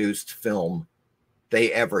produced film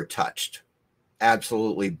they ever touched.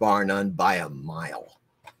 Absolutely, bar none, by a mile.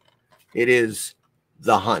 It is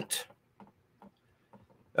The Hunt.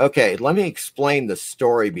 Okay, let me explain the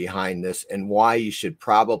story behind this and why you should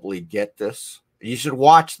probably get this. You should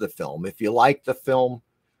watch the film if you like the film,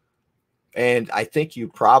 and I think you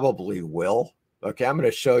probably will. Okay, I'm going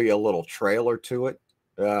to show you a little trailer to it.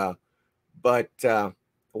 But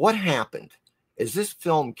what happened is this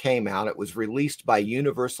film came out. It was released by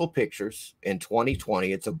Universal Pictures in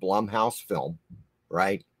 2020. It's a Blumhouse film,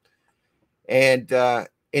 right? And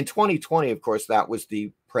in 2020, of course, that was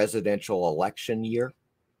the presidential election year.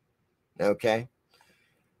 Okay.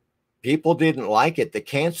 People didn't like it. The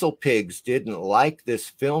cancel pigs didn't like this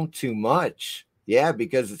film too much. Yeah,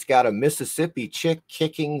 because it's got a Mississippi chick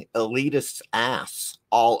kicking elitists' ass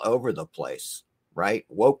all over the place, right?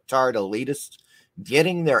 Woke-tard elitists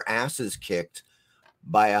getting their asses kicked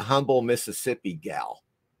by a humble Mississippi gal.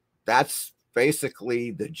 That's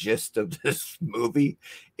basically the gist of this movie,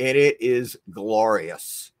 and it is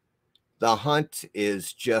glorious. The Hunt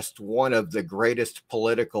is just one of the greatest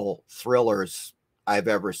political thrillers I've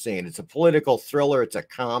ever seen. It's a political thriller. It's a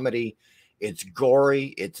comedy. It's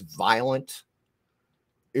gory. It's violent.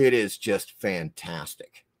 It is just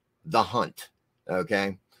fantastic. The Hunt.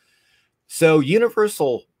 Okay. So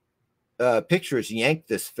Universal Pictures yanked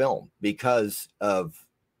this film because of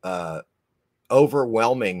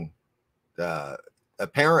overwhelming,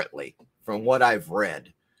 apparently, from what I've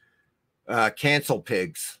read, cancel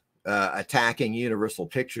pigs attacking Universal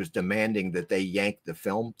Pictures, demanding that they yank the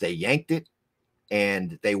film. They yanked it,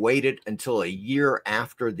 and they waited until a year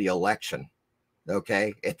after the election,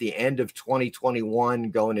 okay, at the end of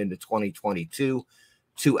 2021, going into 2022,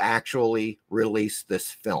 to actually release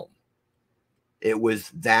this film. It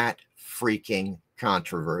was that freaking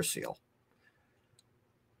controversial.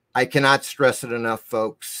 I cannot stress it enough,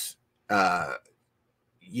 folks.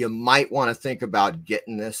 you might want to think about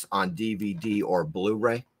getting this on DVD or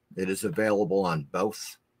Blu-ray. It is available on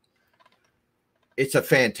both. It's a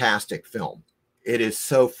fantastic film. It is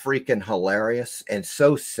so freaking hilarious and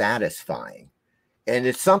so satisfying. And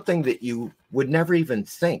it's something that you would never even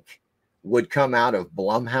think would come out of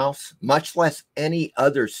Blumhouse, much less any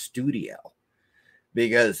other studio,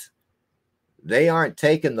 because they aren't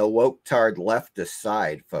taking the woke-tard leftist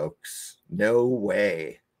side, folks. No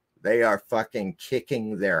way. They are fucking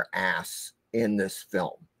kicking their ass in this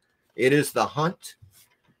film. It is The Hunt,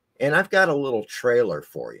 and I've got a little trailer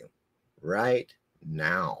for you right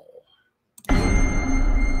now.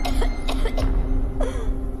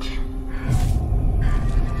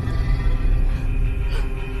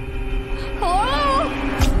 Hello?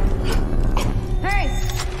 Hey!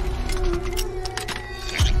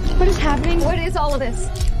 What is happening? What is all of this?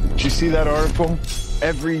 Did you see that article?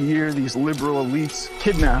 Every year, these liberal elites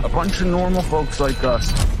kidnap a bunch of normal folks like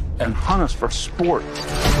us and hunt us for sport.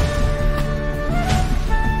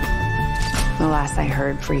 The last I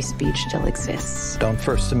heard, free speech still exists. Don't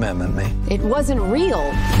First Amendment me. It wasn't real.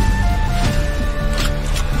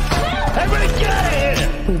 Everybody get out of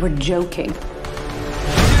here! We were joking.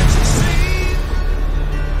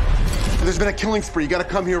 There's been a killing spree. You gotta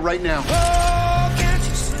come here right now.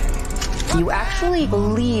 You actually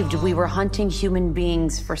believed we were hunting human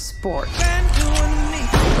beings for sport.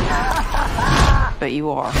 But you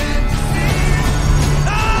are.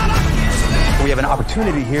 We have an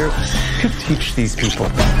opportunity here to teach these people.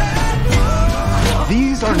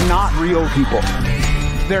 These are not real people.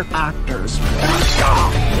 They're actors.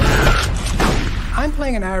 I'm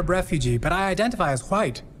playing an Arab refugee, but I identify as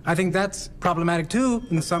white. I think that's problematic too,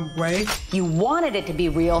 in some way. You wanted it to be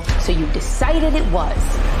real, so you decided it was.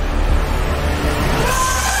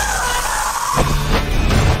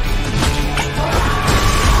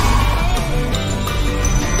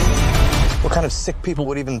 What kind of sick people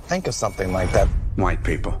would even think of something like that? White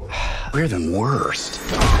people. We're the worst.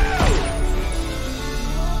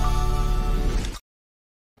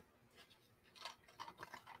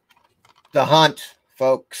 The Hunt,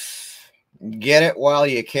 folks. Get it while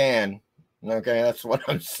you can. Okay, that's what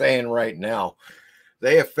I'm saying right now.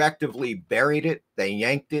 They effectively buried it, they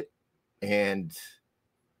yanked it, and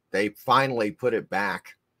they finally put it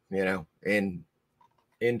back, you know,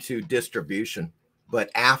 into distribution. But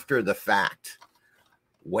after the fact,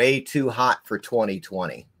 way too hot for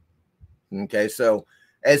 2020. Okay, so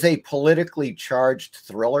as a politically charged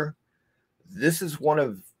thriller, this is one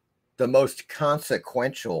of the most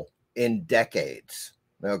consequential in decades.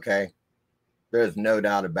 Okay, there's no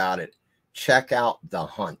doubt about it. Check out The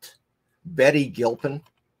Hunt. Betty Gilpin,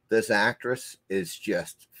 this actress, is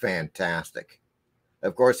just fantastic.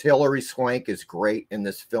 Of course, Hilary Swank is great in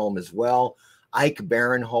this film as well. Ike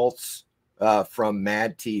Barinholtz from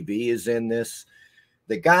Mad TV is in this.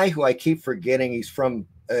 The guy who I keep forgetting, he's from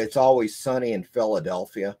It's Always Sunny in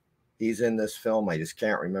Philadelphia. He's in this film. I just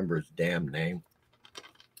can't remember his damn name.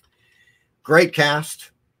 Great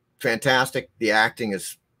cast. Fantastic. The acting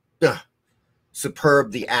is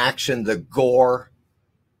superb. The action, the gore,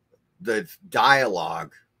 the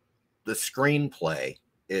dialogue, the screenplay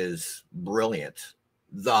is brilliant.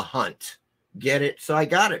 The Hunt. Get it? So I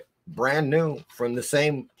got it. Brand new from the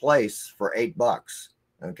same place for $8.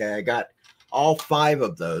 Okay, I got all 5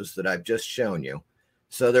 of those that I've just shown you.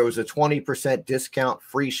 So there was a 20% discount,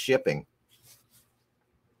 free shipping.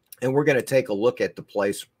 And we're going to take a look at the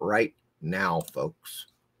place right now, folks.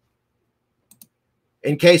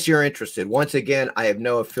 In case you're interested, once again, I have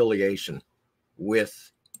no affiliation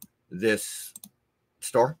with this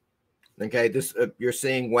store. Okay, this you're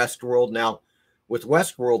seeing Westworld. Now, with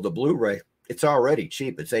Westworld, the Blu-ray, it's already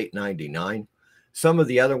cheap. It's $8.99. Some of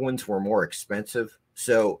the other ones were more expensive.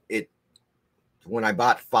 So when I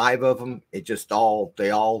bought 5 of them, they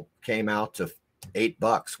all came out to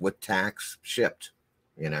 $8 with tax shipped,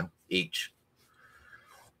 you know, each,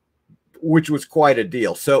 which was quite a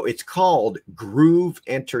deal. So it's called Groove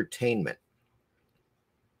Entertainment.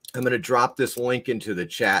 I'm going to drop this link into the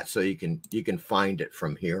chat so you can find it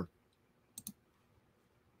from here.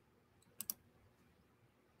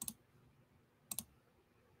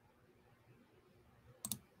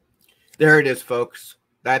 There it is, folks.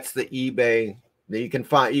 That's the eBay that you can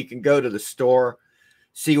find. You can go to the store,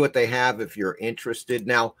 see what they have if you're interested.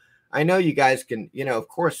 Now, I know you guys can, you know, of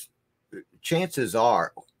course, chances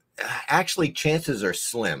are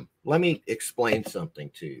slim. Let me explain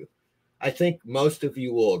something to you. I think most of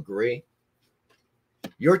you will agree.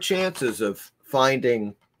 Your chances of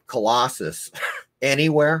finding Colossus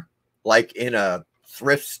anywhere, like in a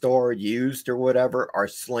thrift store, used or whatever, are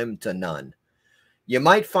slim to none. You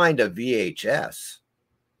might find a VHS,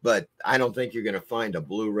 but I don't think you're going to find a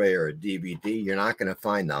Blu-ray or a DVD. You're not going to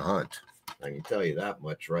find The Hunt. I can tell you that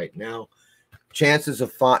much right now. Chances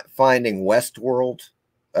of finding Westworld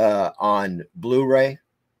on Blu-ray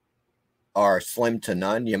are slim to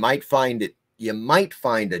none. You might find it. You might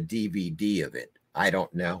find a DVD of it. I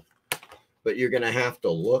don't know, but you're going to have to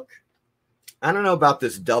look. I don't know about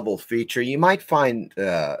this double feature. You might find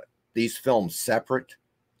these films separate.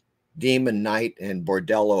 Demon Knight and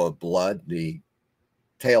Bordello of Blood, the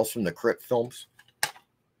Tales from the Crypt films.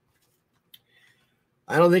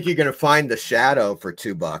 I don't think you're going to find The Shadow for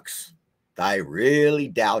 $2. I really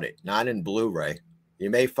doubt it. Not in Blu-ray. You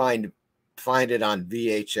may find it on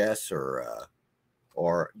VHS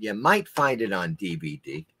or you might find it on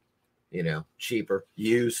DVD. You know, cheaper,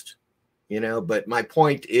 used. You know, but my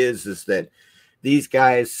point is that these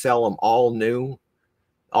guys sell them all new.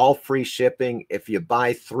 All free shipping. If you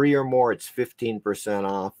buy 3 or more, it's 15%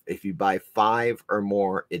 off. If you buy 5 or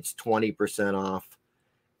more, it's 20% off.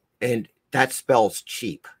 And that spells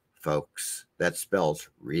cheap, folks. That spells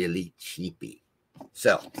really cheapy.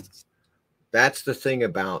 So that's the thing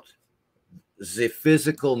about the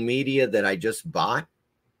physical media that I just bought.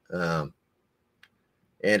 And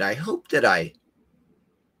I hope that I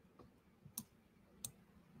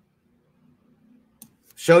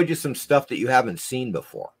showed you some stuff that you haven't seen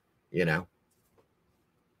before, you know.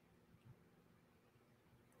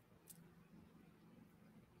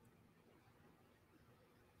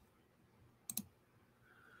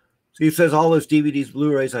 So he says all those DVDs,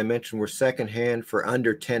 Blu-rays I mentioned were secondhand for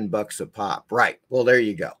under $10 a pop. Right. Well, there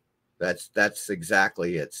you go. That's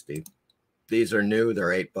exactly it, Steve. These are new. They're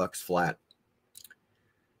 $8 flat.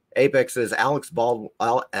 Apex says Alec Baldwin's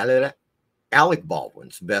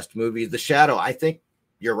best movie, The Shadow. I think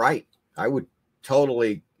you're right. I would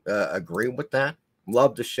totally agree with that.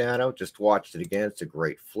 Love The Shadow. Just watched it again. It's a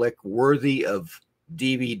great flick. Worthy of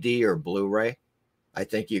DVD or Blu-ray. I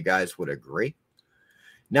think you guys would agree.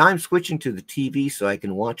 Now I'm switching to the TV so I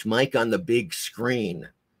can watch Mike on the big screen.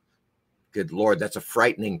 Good Lord, that's a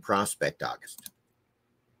frightening prospect, August.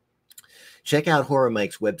 Check out Horror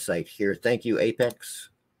Mike's website here. Thank you, Apex.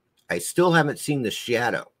 I still haven't seen The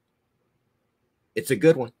Shadow. It's a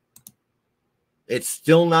good one. It's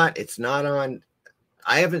not on,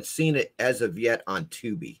 I haven't seen it as of yet on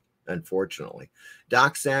Tubi, unfortunately.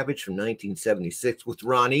 Doc Savage from 1976 with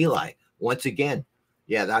Ron Ely. Once again,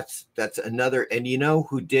 yeah, that's another, and you know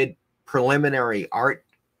who did preliminary art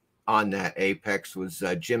on that, Apex, was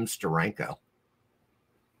Jim Steranko.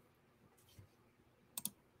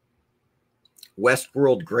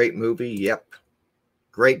 Westworld, great movie, yep.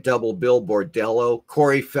 Great double bill, Bordello,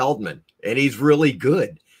 Corey Feldman, and he's really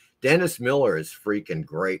good. Dennis Miller is freaking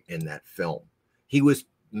great in that film. He was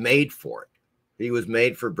made for it. He was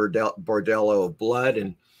made for Bordello of Blood,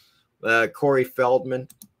 and Corey Feldman,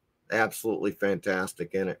 absolutely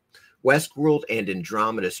fantastic in it. Westworld and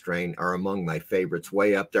Andromeda Strain are among my favorites,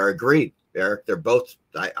 way up there. Agreed, Eric. They're both,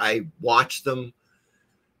 I watch them.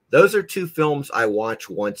 Those are two films I watch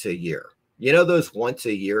once a year. You know those once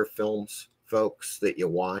a year films, folks, that you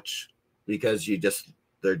watch because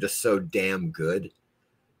they're just so damn good.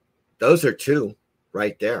 Those are two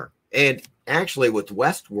right there. And actually with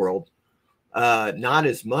Westworld, not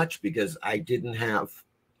as much because I didn't have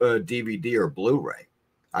a DVD or Blu-ray.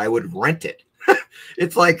 I would rent it.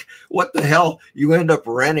 It's like, what the hell? You end up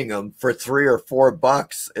renting them for $3 or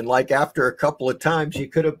 $4. And like after a couple of times, you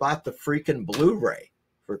could have bought the freaking Blu-ray,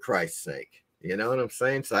 for Christ's sake. You know what I'm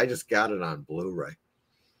saying? So I just got it on Blu-ray.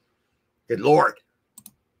 Good Lord.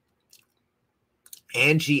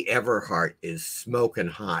 Angie Everhart is smoking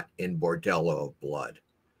hot in Bordello of Blood.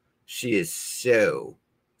 She is so,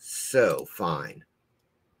 so fine.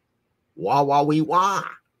 Wah, wah, wee, wah.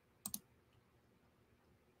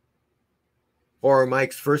 Horror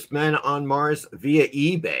Mike's First Men on Mars via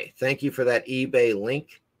eBay. Thank you for that eBay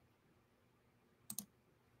link,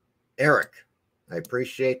 Eric. I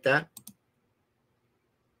appreciate that.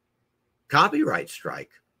 Copyright strike.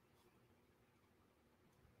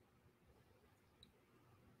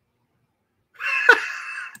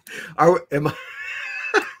 Am I?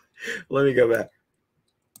 Let me go back.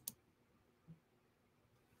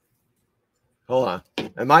 Hold on.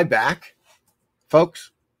 Am I back,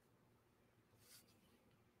 folks?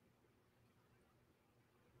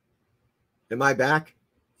 Am I back?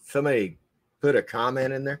 Somebody put a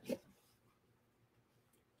comment in there.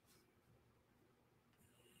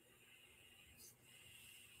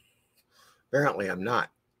 Apparently I'm not.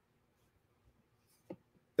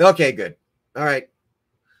 Okay, good. All right.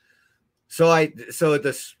 So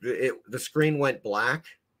the screen went black.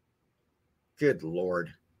 Good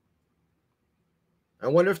Lord. I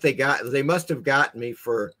wonder if they must have gotten me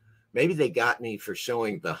for, maybe they got me for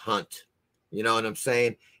showing The Hunt. You know what I'm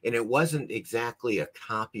saying? And it wasn't exactly a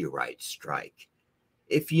copyright strike,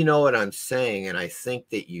 if you know what I'm saying, and I think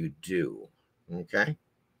that you do. Okay?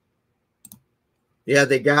 Yeah,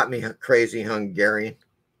 they got me, crazy Hungarian.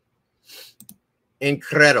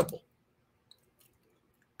 Incredible.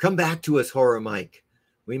 Come back to us, Horror Mike.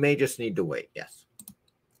 We may just need to wait. Yes.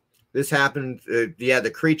 This happened. Yeah,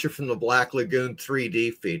 the Creature from the Black Lagoon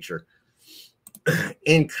 3D feature.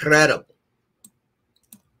 Incredible.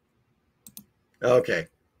 Okay.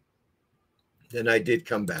 Then I did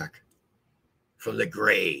come back from the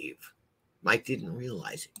grave. Mike didn't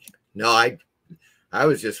realize it yet. No, I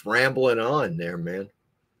was just rambling on there, man.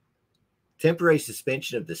 Temporary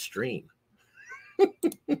suspension of the stream.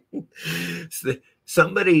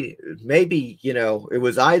 Somebody, maybe, you know, it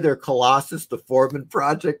was either Colossus, the Foreman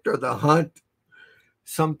Project, or The Hunt.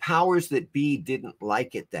 Some powers that be didn't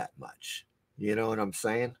like it that much. You know what I'm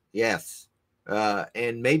saying? Yes.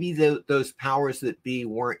 And maybe those powers that be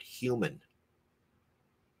weren't human.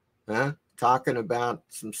 Huh? Talking about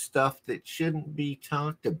some stuff that shouldn't be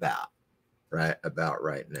talked about right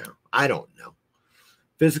now. I don't know.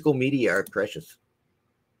 Physical media are precious.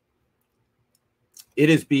 It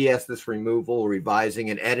is BS, this removal,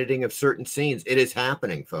 revising, and editing of certain scenes. It is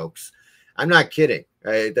happening, folks. I'm not kidding.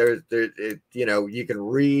 You know, you can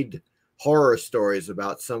read horror stories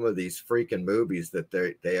about some of these freaking movies that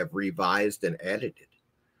they have revised and edited.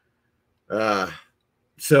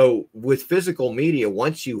 So with physical media,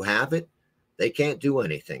 once you have it, they can't do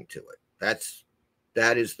anything to it.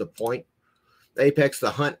 That is the point. Apex, The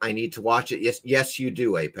Hunt, I need to watch it. Yes, you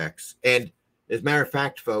do, Apex. And as a matter of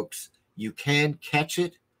fact, folks, you can catch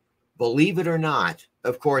it. Believe it or not,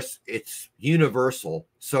 of course, it's Universal.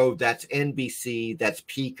 So that's NBC, that's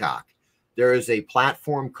Peacock. There is a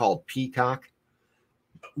platform called Peacock,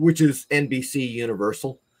 which is NBC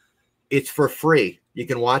Universal. It's for free. You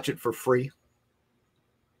can watch it for free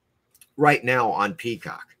right now on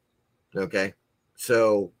Peacock. Okay.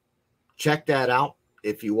 So check that out.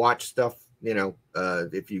 If you watch stuff, you know,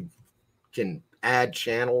 if you can add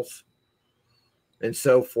channels and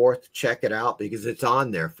so forth, check it out because it's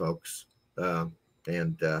on there, folks.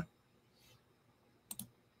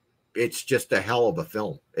 It's just a hell of a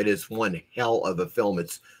film. It is one hell of a film.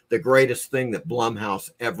 It's the greatest thing that Blumhouse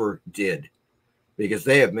ever did because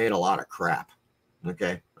they have made a lot of crap.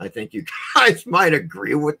 Okay. I think you guys might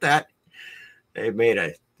agree with that. They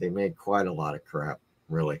made quite a lot of crap,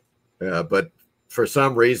 really. But for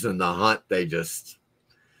some reason, The Hunt,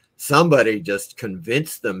 somebody just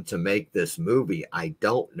convinced them to make this movie. I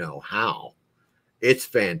don't know how. It's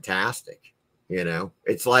fantastic. You know,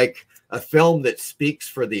 it's like a film that speaks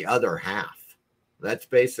for the other half. That's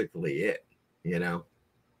basically it. You know,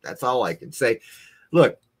 that's all I can say.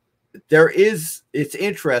 Look, it's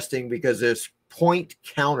interesting because there's point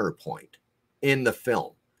counterpoint in the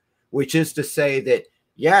film, which is to say that,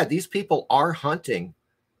 yeah, these people are hunting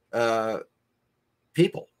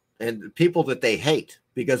people and people that they hate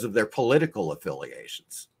because of their political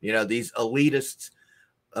affiliations. You know, these elitists,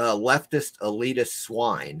 leftist elitist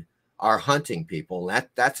swine are hunting people.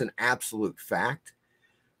 That's an absolute fact.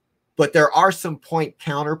 But there are some point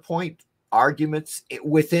counterpoint arguments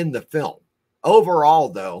within the film. Overall,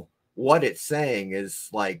 though, what it's saying is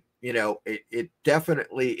like, you know, it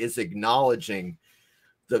definitely is acknowledging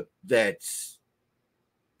that,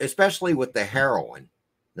 especially with the heroine,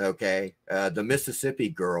 okay, the Mississippi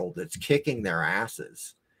girl that's kicking their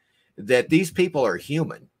asses, that these people are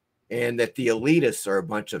human and that the elitists are a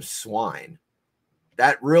bunch of swine.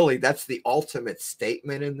 That's the ultimate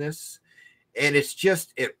statement in this. And it's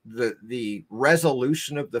just the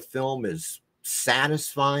resolution of the film is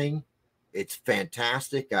satisfying. It's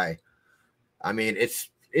fantastic. I mean,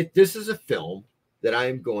 this is a film that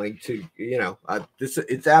I'm going to, you know,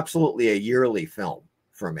 it's absolutely a yearly film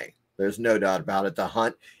for me. There's no doubt about it. The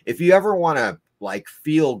Hunt. If you ever want to like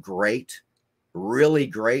feel great, really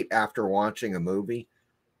great after watching a movie,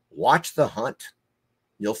 watch The Hunt.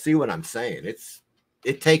 You'll see what I'm saying.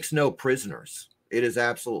 It takes no prisoners. It is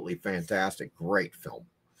absolutely fantastic. Great film.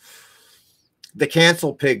 The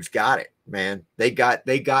Cancel Pigs got it, man. They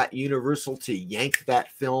got Universal to yank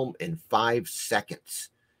that film in 5 seconds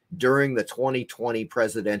during the 2020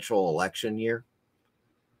 presidential election year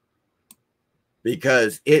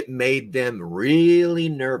because it made them really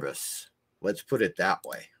nervous. Let's put it that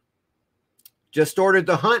way. Just ordered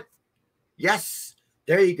The Hunt. Yes,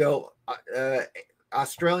 there you go.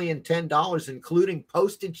 Australian $10, including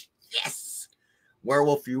postage. Yes.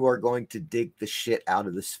 Werewolf, you are going to dig the shit out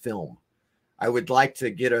of this film. I would like to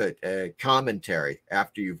get a commentary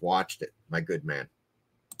after you've watched it, my good man.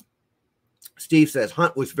 Steve says,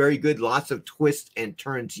 Hunt was very good. Lots of twists and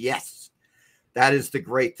turns. Yes, that is the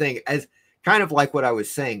great thing. As kind of like what I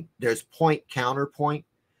was saying, there's point counterpoint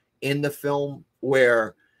in the film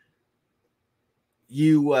where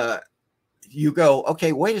you go,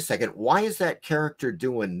 okay, wait a second. Why is that character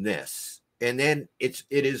doing this? And then it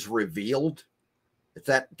is revealed. It's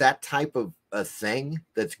that type of a thing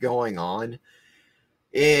that's going on.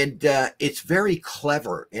 And it's very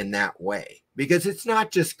clever in that way, because it's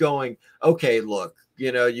not just going, okay, look,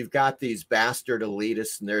 you know, you've got these bastard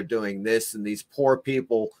elitists and they're doing this and these poor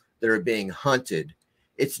people that are being hunted.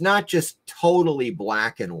 It's not just totally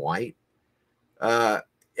black and white. And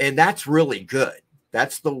that's really good.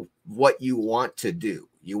 That's what you want to do.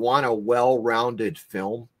 You want a well-rounded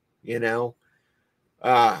film, you know,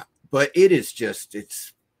 but it is just,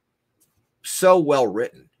 it's so well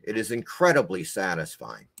written. It is incredibly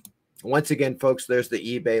satisfying. Once again, folks, there's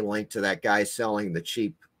the eBay link to that guy selling the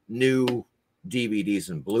cheap new DVDs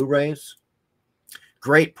and Blu-rays.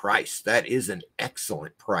 Great price. That is an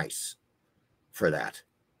excellent price for that.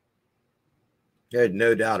 There's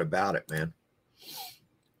no doubt about it, man.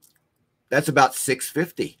 That's about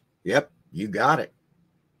 $6.50. Yep, you got it.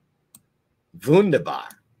 Wunderbar.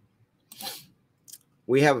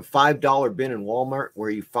 We have a $5 bin in Walmart where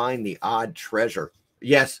you find the odd treasure.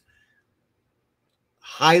 Yes,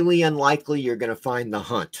 highly unlikely you're going to find the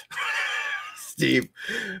Hunt. Steve,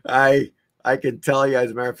 I can tell you, as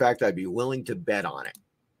a matter of fact, I'd be willing to bet on it.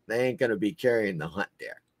 They ain't going to be carrying the Hunt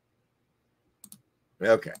there.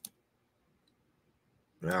 Okay.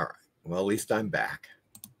 All right. Well, at least I'm back.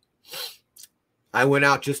 I went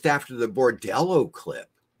out just after the Bordello clip.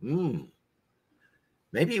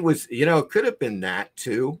 Maybe it was, you know, it could have been that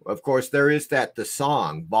too. Of course, there is the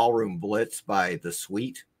song Ballroom Blitz by The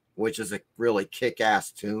Sweet, which is a really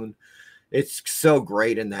kick-ass tune. It's so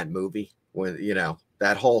great in that movie when, you know,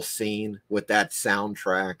 that whole scene with that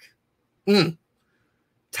soundtrack.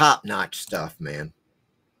 Top-notch stuff, man.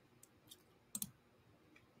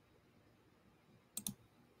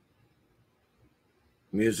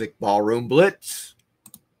 Music Ballroom Blitz.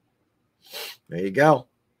 There you go.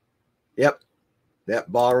 Yep.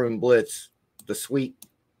 That Ballroom Blitz, The Sweet.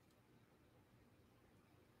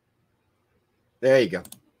 There you go.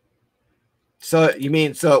 So you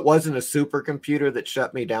mean, so it wasn't a supercomputer that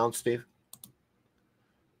shut me down, Steve?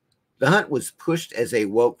 The Hunt was pushed as a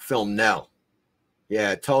woke film. No.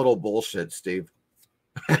 Yeah, total bullshit, Steve.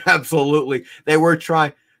 Absolutely. They were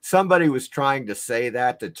trying, somebody was trying to say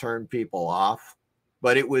that to turn people off,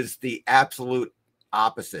 but it was the absolute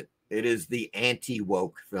opposite. It is the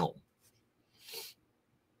anti-woke film.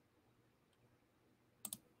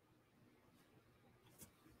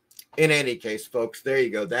 In any case, folks, there you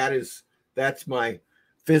go. That's my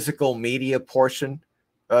physical media portion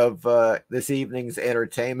of this evening's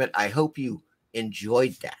entertainment. I hope you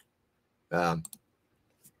enjoyed that.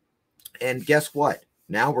 And guess what?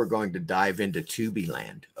 Now we're going to dive into Tubi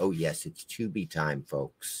land. Oh, yes, it's Tubi time,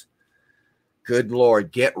 folks. Good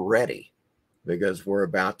Lord, get ready, because we're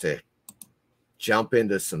about to jump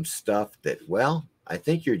into some stuff that, well, I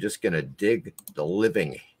think you're just going to dig the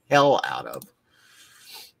living hell out of.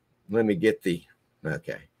 Let me get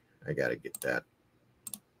okay, I got to get that.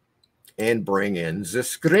 And bring in the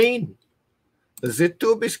screen. The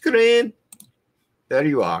Tubi screen. There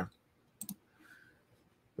you are.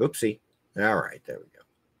 Oopsie. All right, there we go.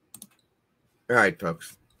 All right,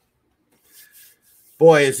 folks.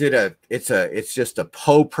 Boy, is it it's just a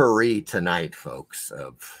potpourri tonight, folks,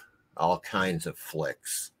 of all kinds of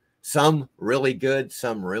flicks. Some really good,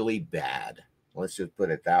 some really bad. Let's just put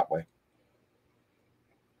it that way.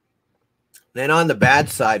 Then on the bad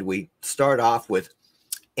side, we start off with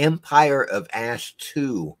Empire of Ash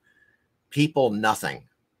 2, People Nothing.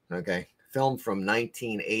 Okay, film from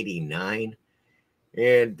 1989.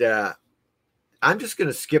 And I'm just going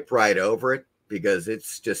to skip right over it because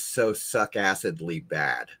it's just so suck-acidly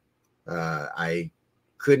bad. I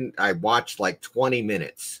watched like 20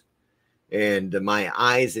 minutes and my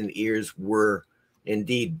eyes and ears were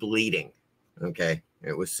indeed bleeding. Okay,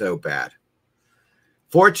 it was so bad.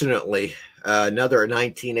 Fortunately, another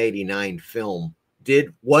 1989 film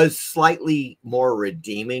was slightly more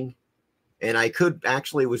redeeming, and I could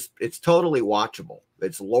actually it's totally watchable.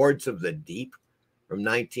 It's Lords of the Deep from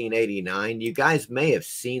 1989. You guys may have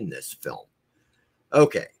seen this film.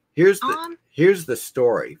 Okay, here's the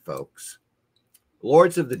story, folks.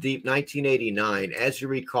 Lords of the Deep, 1989. As you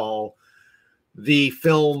recall, the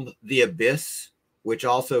film The Abyss, which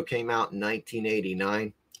also came out in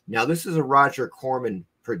 1989. Now, this is a Roger Corman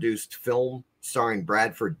produced film starring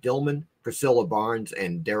Bradford Dillman, Priscilla Barnes,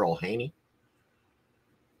 and Daryl Haney.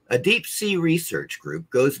 A deep-sea research group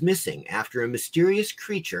goes missing after a mysterious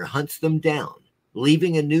creature hunts them down,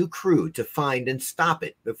 leaving a new crew to find and stop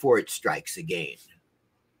it before it strikes again.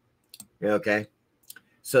 Okay,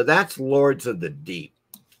 so that's Lords of the Deep.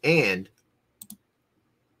 And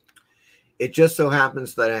it just so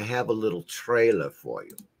happens that I have a little trailer for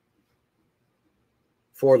you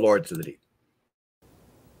for Lords of the Deep.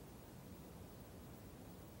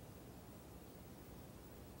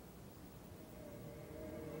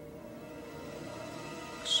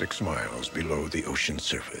 "6 miles below the ocean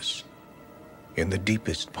surface, in the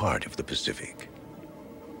deepest part of the Pacific,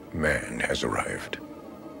 man has arrived.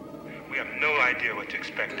 We have no idea what to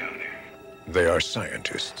expect down there. They are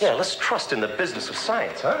scientists. Yeah, let's trust in the business of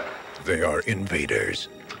science, huh? They are invaders.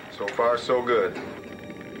 So far, so good.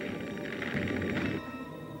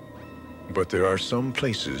 But there are some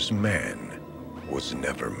places man was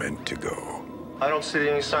never meant to go. I don't see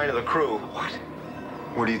any sign of the crew. What?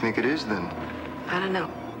 What do you think it is, then? I don't know,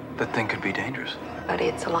 That thing could be dangerous. but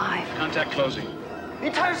it's alive. Contact closing. The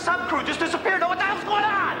entire subcrew just disappeared. What the hell's going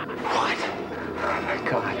on? What? Oh, my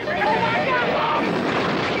God.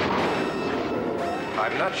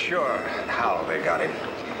 I'm not sure how they got him,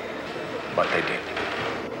 but they did.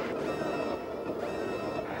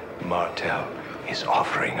 Martel is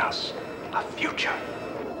offering us a future.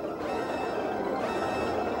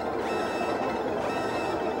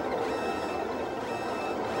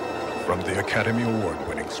 From the Academy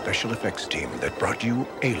Award-winning special effects team that brought you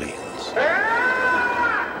Aliens,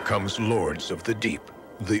 comes Lords of the Deep,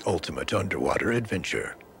 the ultimate underwater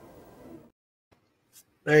adventure.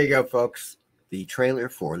 There you go, folks. The trailer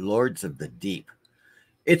for Lords of the Deep.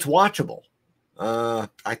 It's watchable.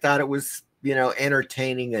 I thought it was,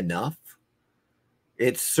 entertaining enough.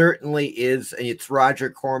 It certainly is. It's Roger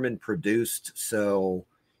Corman produced. So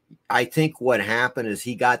I think what happened is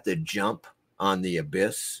he got the jump on The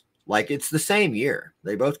Abyss. Like, it's the same year.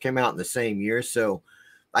 They both came out in the same year. So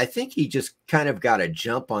I think he just kind of got a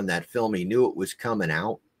jump on that film. He knew it was coming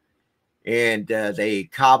out. And they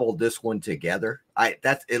cobbled this one together.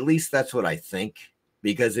 At least that's what I think,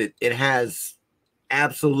 because it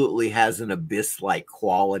absolutely has an Abyss-like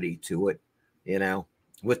quality to it,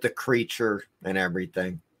 with the creature and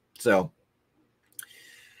everything. So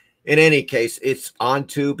in any case, it's on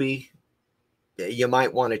Tubi. You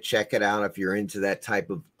might want to check it out if you're into that type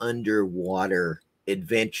of underwater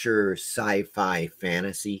adventure, sci-fi,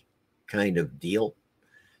 fantasy kind of deal.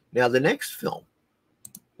 Now, the next film,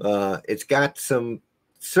 it's got some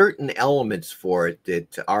certain elements for it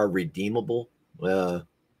that are redeemable.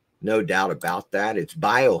 No doubt about that. It's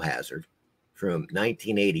Biohazard from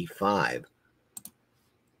 1985.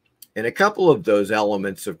 And a couple of those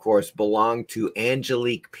elements, of course, belong to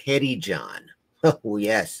Angelique Pettyjohn. Oh,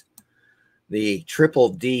 yes. The Triple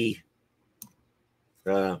D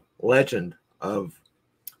legend of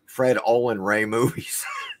Fred Olen Ray movies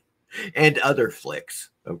and other flicks,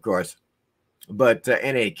 of course. But in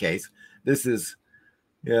any case, this is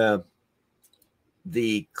the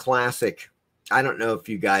classic. I don't know if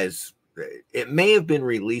you guys, it may have been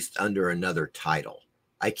released under another title.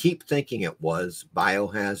 I keep thinking it was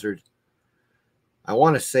Biohazard. I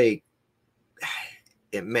want to say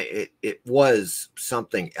it was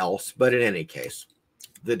something else, but in any case,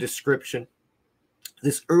 the description,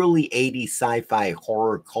 this early 80s sci-fi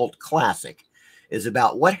horror cult classic is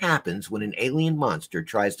about what happens when an alien monster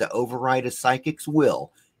tries to override a psychic's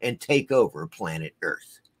will and take over planet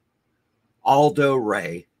Earth. Aldo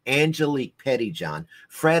Ray, Angelique Pettyjohn,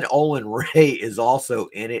 Fred Olen Ray is also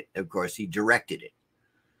in it. Of course, he directed it.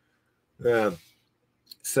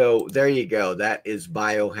 So there you go. That is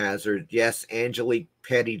Biohazard. Yes, Angelique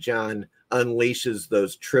Pettyjohn unleashes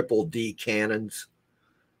those Triple D cannons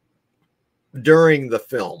during the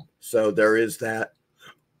film. So there is that.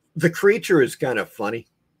 The creature is kind of funny,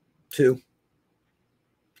 too.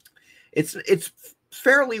 It's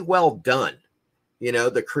fairly well done.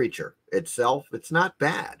 The creature itself, it's not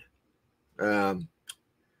bad.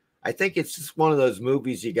 I think it's just one of those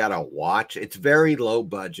movies you got to watch. It's very low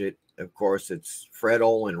budget. Of course, it's Fred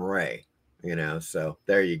Olen Ray, so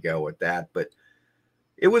there you go with that. But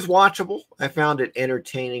it was watchable. I found it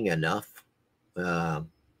entertaining enough. And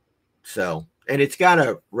it's got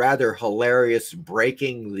a rather hilarious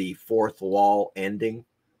breaking the fourth wall ending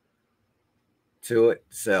to it.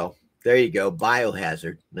 So there you go.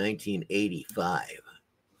 Biohazard, 1985.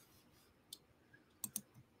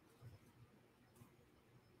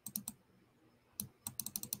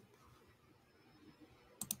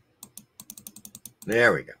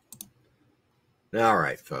 There we go. All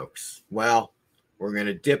right, folks. Well, we're going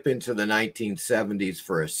to dip into the 1970s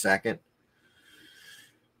for a second.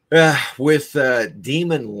 with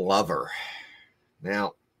Demon Lover.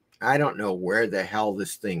 Now, I don't know where the hell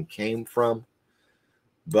this thing came from,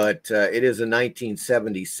 but it is a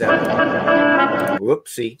 1977.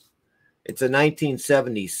 Whoopsie. It's a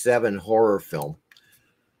 1977 horror film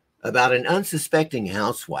about an unsuspecting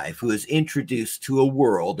housewife who is introduced to a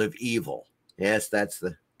world of evil. Yes, that's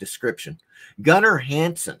the description. Gunnar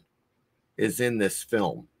Hansen is in this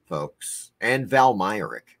film, folks, and Val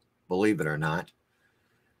Myrick, believe it or not.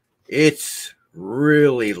 It's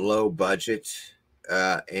really low budget,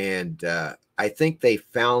 and I think they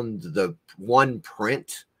found the one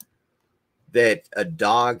print that a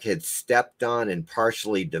dog had stepped on and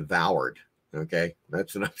partially devoured. Okay,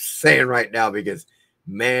 that's what I'm saying right now, because,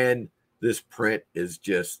 man, this print is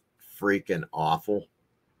just freaking awful.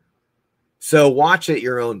 So watch at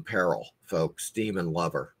your own peril, folks. Demon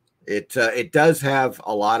Lover. It does have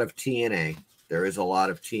a lot of TNA. There is a lot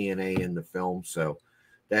of TNA in the film, so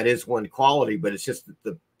that is one quality. But it's just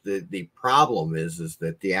that the problem is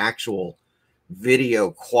that the actual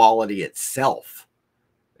video quality itself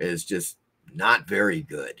is just not very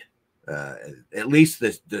good. At least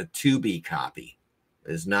the Tubi copy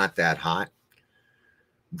is not that hot.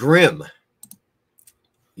 Grim.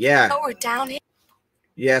 Yeah. Oh, we're down here.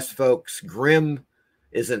 Yes, folks. Grim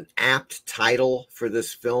is an apt title for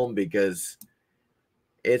this film because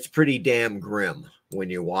it's pretty damn grim when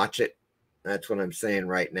you watch it. That's what I'm saying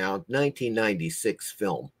right now. 1996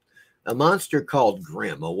 film. A monster called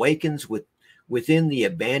Grim awakens within the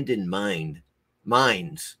abandoned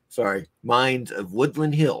mines of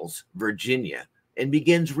Woodland Hills, Virginia, and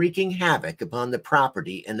begins wreaking havoc upon the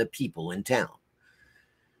property and the people in town.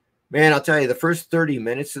 Man, I'll tell you, the first 30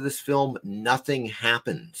 minutes of this film, nothing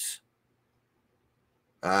happens.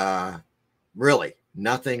 Really,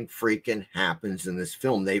 nothing freaking happens in this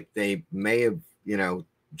film. They may have,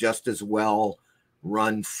 just as well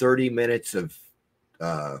run 30 minutes of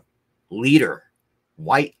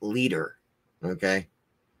White Leader, okay?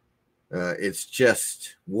 It's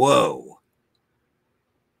just, whoa.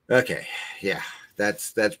 Okay, yeah,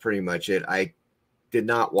 that's pretty much it. I did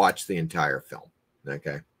not watch the entire film,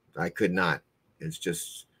 okay? I could not.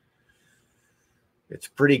 It's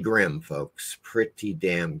pretty grim, folks. Pretty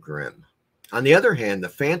damn grim. On the other hand, The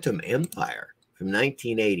Phantom Empire from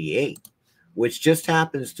 1988, which just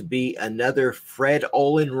happens to be another Fred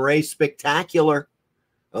Olen Ray spectacular.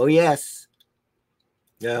 Oh, yes.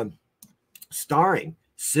 Starring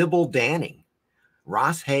Sybil Danning,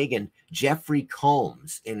 Ross Hagen, Jeffrey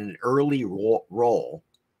Combs in an early role,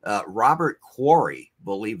 Robert Quarry,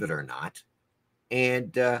 believe it or not,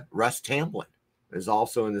 and Russ Tamblyn is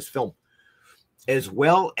also in this film, as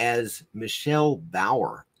well as Michelle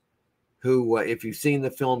Bauer, who, if you've seen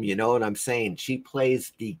the film, you know what I'm saying. She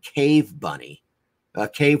plays the cave bunny, a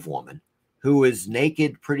cave woman, who is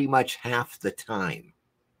naked pretty much half the time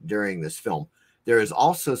during this film. There is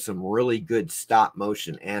also some really good stop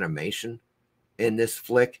motion animation in this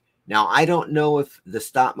flick. Now, I don't know if the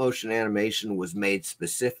stop motion animation was made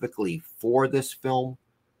specifically for this film,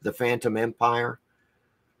 The Phantom Empire,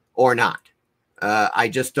 or not. I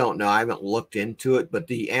just don't know. I haven't looked into it, but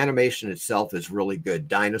the animation itself is really good.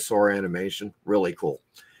 Dinosaur animation, really cool.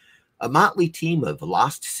 A motley team of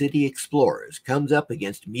Lost City explorers comes up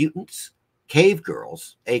against mutants, cave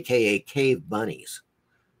girls, aka cave bunnies,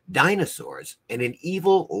 dinosaurs, and an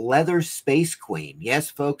evil leather space queen. Yes,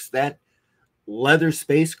 folks, that leather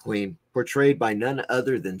space queen portrayed by none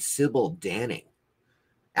other than Sybil Danning,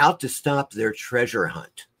 out to stop their treasure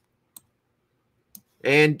hunt.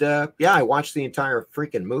 And yeah, I watched the entire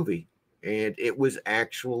freaking movie, and it was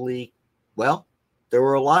actually, well, there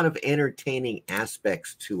were a lot of entertaining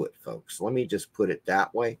aspects to it, folks. Let me just put it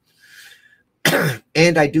that way.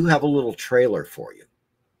 And I do have a little trailer for you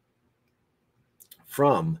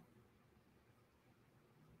from,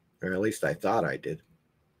 or at least I thought I did.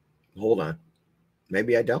 Hold on.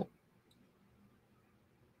 Maybe I don't.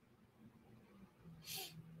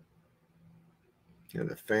 Yeah,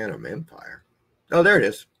 The Phantom Empire. Oh, there it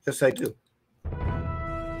is. Yes, I do.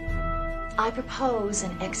 I propose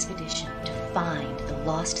an expedition to find the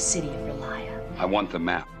lost city of Relia. I want the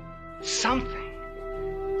map.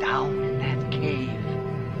 Something down in that cave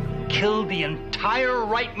killed the entire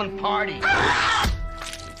Reitman party.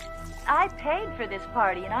 I paid for this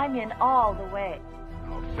party, and I'm in all the way.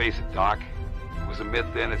 Oh, face it, Doc. It was a myth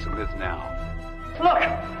then, it's a myth now. Look,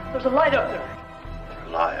 there's a light up there.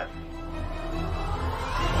 Relia.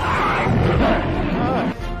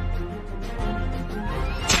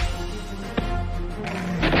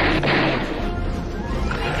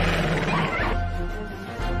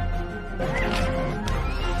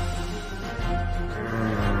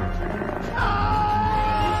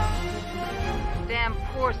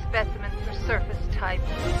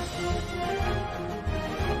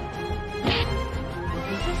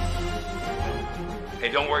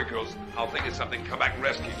 Don't worry, girls. I'll think of something. Come back and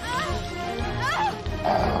rescue you.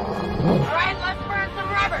 All right, let's burn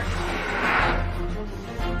some rubber.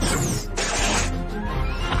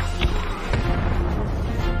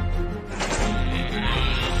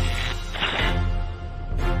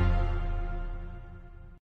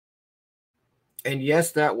 And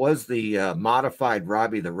yes, that was the modified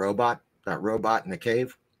Robbie the Robot, that robot in the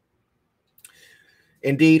cave.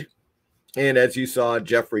 Indeed. And as you saw,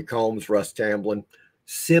 Jeffrey Combs, Russ Tamblyn,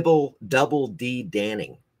 Sybil Double D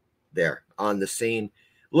Danning there on the scene.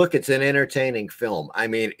 Look, it's an entertaining film. I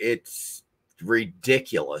mean, it's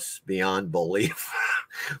ridiculous beyond belief.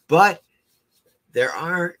 But there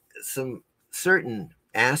are some certain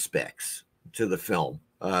aspects to the film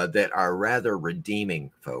that are rather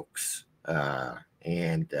redeeming, folks.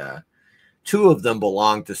 And two of them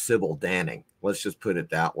belong to Sybil Danning. Let's just put it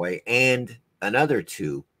that way. And another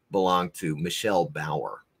two belong to Michelle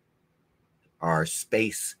Bauer, our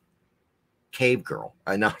space cave girl.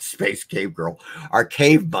 Not space cave girl, our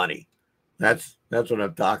cave bunny. That's what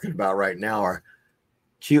I'm talking about right now. Our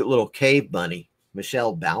cute little cave bunny,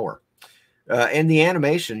 Michelle Bauer. And the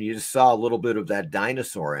animation, you just saw a little bit of that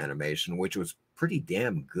dinosaur animation, which was pretty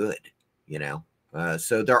damn good, you know.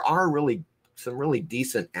 So there are really some really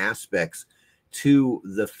decent aspects to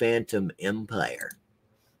the Phantom Empire.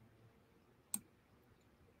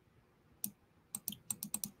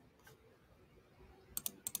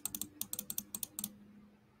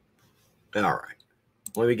 All right.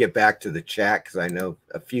 Let me get back to the chat because I know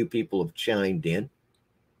a few people have chimed in.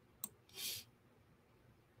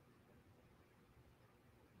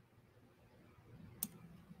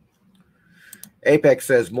 Apex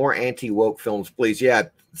says more anti-woke films, please. Yeah,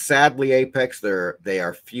 sadly, Apex, they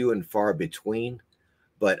are few and far between,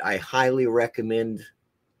 but I highly recommend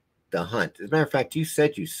The Hunt. As a matter of fact, you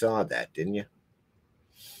said you saw that, didn't you?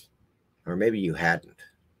 Or maybe you hadn't.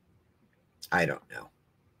 I don't know.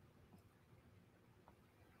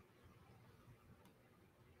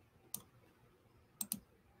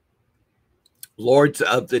 Lords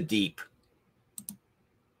of the Deep.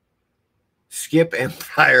 Skip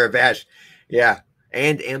Empire of Ash. Yeah,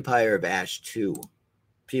 and Empire of Ash 2.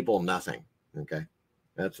 People Nothing. Okay,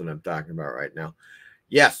 that's what I'm talking about right now.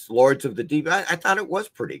 Yes, Lords of the Deep. I thought it was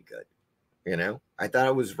pretty good. You know, I thought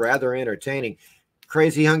it was rather entertaining.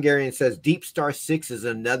 Crazy Hungarian says Deep Star 6 is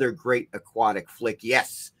another great aquatic flick.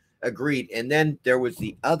 Yes, agreed. And then there was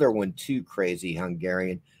the other one too, Crazy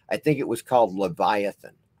Hungarian. I think it was called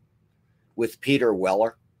Leviathan with Peter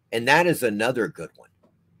Weller. And that is another good one.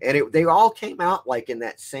 And they all came out like in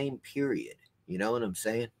that same period. You know what I'm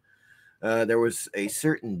saying? There was a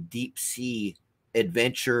certain deep sea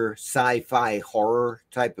adventure, sci-fi horror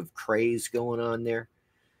type of craze going on there.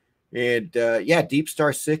 And yeah, Deep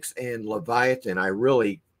Star 6 and Leviathan, I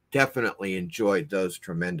really definitely enjoyed those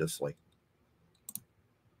tremendously.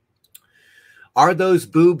 Are those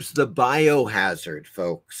boobs the biohazard,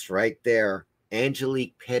 folks? Right there.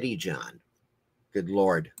 Angelique Pettyjohn. Good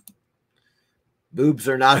Lord. Boobs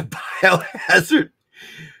are not a biohazard.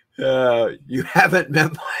 You haven't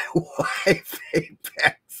met my wife,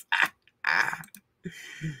 Apex.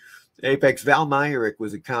 Apex. Val Myrick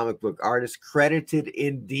was a comic book artist credited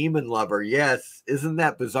in Demon Lover. Yes. Isn't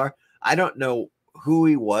that bizarre? I don't know who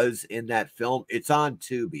he was in that film. It's on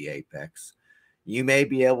Tubi, Apex. You may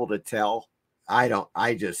be able to tell. I don't.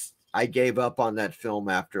 I gave up on that film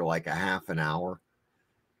after like a half an hour.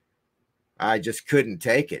 I just couldn't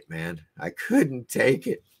take it, man. I couldn't take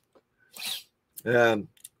it.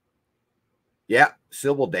 Yeah,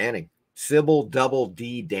 Sybil Danning. Sybil Double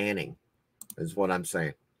D Danning is what I'm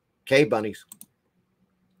saying. Cave bunnies.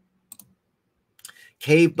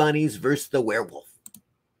 Cave bunnies versus the werewolf.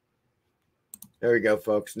 There we go,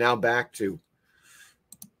 folks. Now back to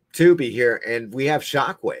Tubi here, and we have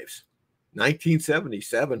Shockwaves.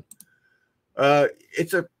 1977.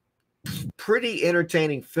 It's a pretty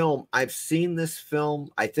entertaining film. I've seen this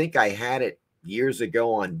film. I think I had it years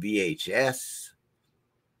ago on VHS.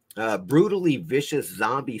 Brutally vicious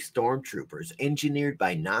zombie stormtroopers engineered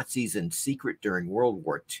by Nazis in secret during World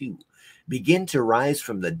War II begin to rise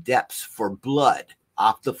from the depths for blood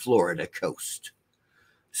off the Florida coast.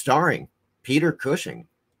 Starring Peter Cushing,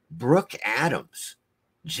 Brooke Adams,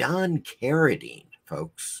 John Carradine,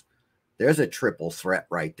 folks. There's a triple threat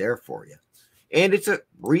right there for you. And it's a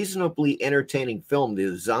reasonably entertaining film.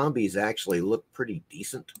 The zombies actually look pretty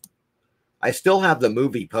decent. I still have the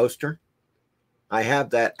movie poster. I have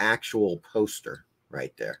that actual poster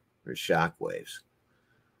right there. There's Shockwaves.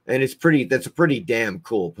 And it's pretty, that's a pretty damn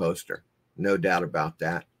cool poster. No doubt about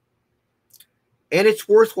that. And it's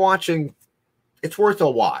worth watching. It's worth a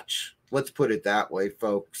watch. Let's put it that way,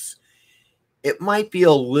 folks. It might be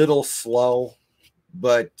a little slow,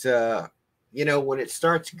 but you know, when it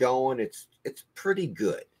starts going, it's pretty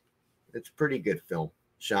good. It's a pretty good film,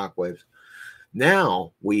 Shockwaves.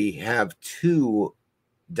 Now we have two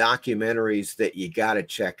documentaries that you got to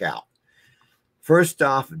check out. First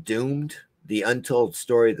off, Doomed, the untold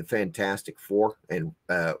story of the Fantastic Four. And,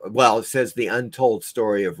 well, it says the untold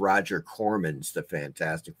story of Roger Corman's The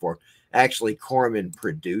Fantastic Four. Actually, Corman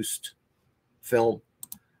produced film,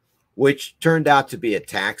 which turned out to be a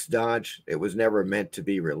tax dodge. It was never meant to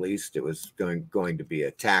be released. It was going to be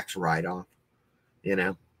a tax write-off, you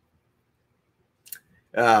know.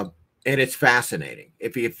 And it's fascinating.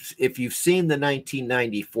 If you've seen the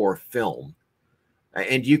 1994 film,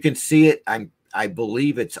 and you can see it, I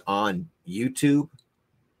believe it's on YouTube,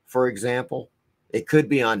 for example. It could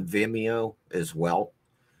be on Vimeo as well.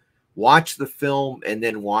 Watch the film and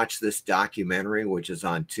then watch this documentary, which is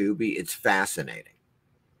on Tubi. It's fascinating.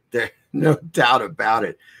 There's no doubt about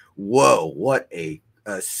it. Whoa, what a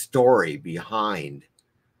story behind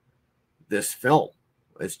this film.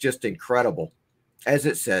 It's just incredible. As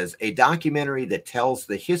it says, a documentary that tells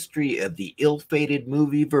the history of the ill-fated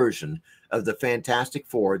movie version of the Fantastic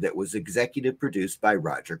Four that was executive produced by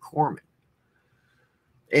Roger Corman.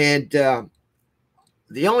 And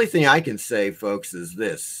the only thing I can say, folks, is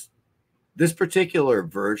this particular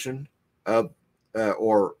version of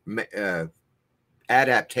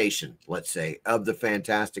adaptation, let's say, of the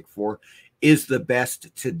Fantastic Four is the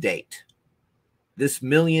best to date. This $1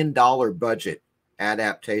 million budget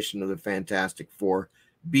adaptation of the Fantastic Four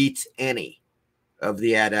beats any of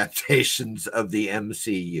the adaptations of the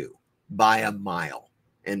MCU by a mile,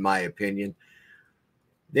 in my opinion.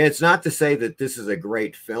 It's not to say that this is a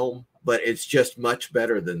great film, but it's just much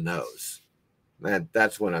better than those.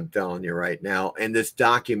 That's what I'm telling you right now. And this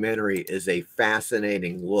documentary is a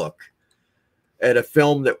fascinating look at a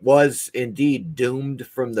film that was indeed doomed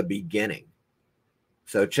from the beginning.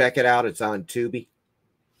 So check it out. It's on Tubi.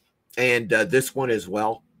 And this one as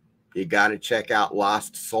well. You got to check out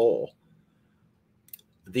Lost Soul.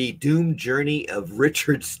 The doomed journey of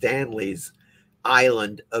Richard Stanley's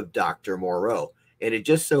Island of Dr. Moreau. And it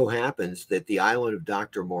just so happens that the Island of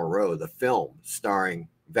Dr. Moreau, the film starring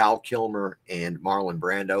Val Kilmer and Marlon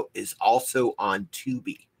Brando, is also on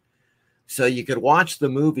Tubi. So you could watch the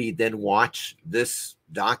movie, then watch this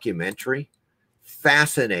documentary.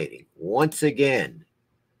 Fascinating. Once again,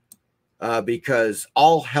 because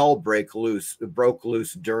all hell broke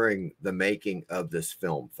loose during the making of this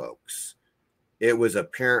film, folks. It was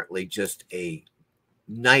apparently just a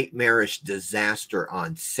nightmarish disaster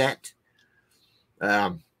on set.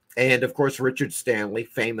 And of course, Richard Stanley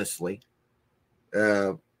famously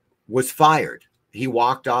was fired. He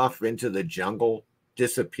walked off into the jungle,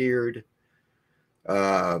 disappeared.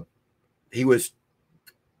 He was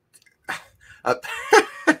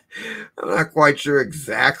I'm not quite sure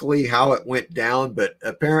exactly how it went down, but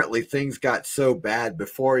apparently things got so bad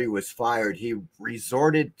before he was fired, he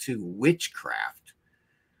resorted to witchcraft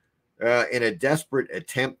in a desperate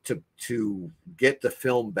attempt to get the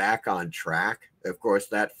film back on track. Of course,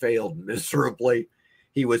 that failed miserably.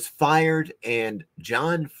 He was fired, and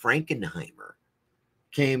John Frankenheimer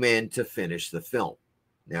came in to finish the film.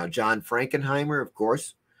 Now, John Frankenheimer, of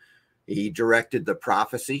course, he directed The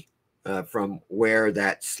Prophecy, from where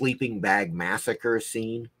that sleeping bag massacre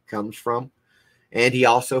scene comes from. And he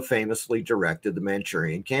also famously directed The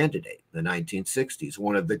Manchurian Candidate, the 1960s,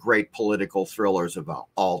 one of the great political thrillers of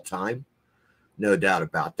all time. No doubt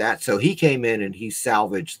about that. So he came in and he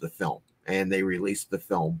salvaged the film, and they released the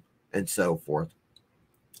film and so forth.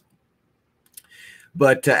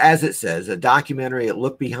 But as it says, a documentary, a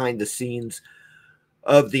look behind the scenes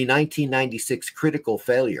of the 1996 critical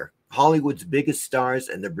failure. Hollywood's biggest stars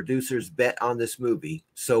and the producers bet on this movie.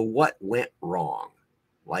 So what went wrong?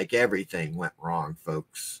 Like everything went wrong,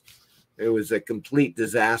 folks. It was a complete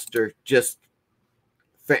disaster. Just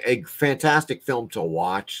a fantastic film to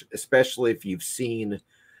watch, especially if you've seen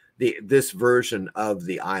this version of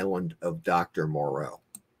The Island of Dr. Moreau.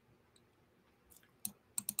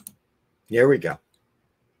 Here we go.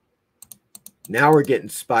 Now we're getting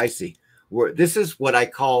spicy. This is what I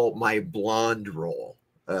call my blonde row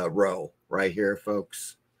right here,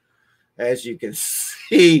 folks. As you can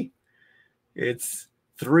see, it's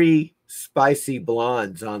 3 spicy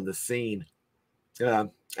blondes on the scene.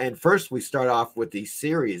 And first we start off with the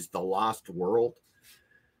series, The Lost World.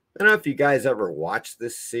 I don't know if you guys ever watched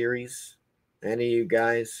this series, any of you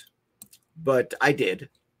guys, but I did.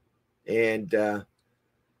 And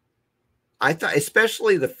I thought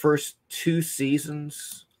especially the first 2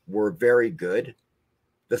 seasons were very good.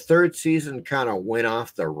 The 3rd season kind of went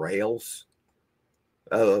off the rails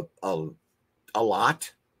a a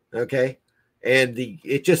lot, okay? And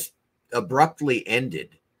it just abruptly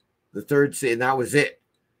ended. The third season, that was it.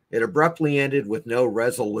 It abruptly ended with no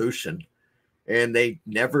resolution, and they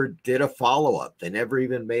never did a follow-up. They never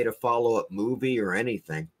even made a follow-up movie or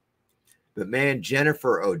anything. But man,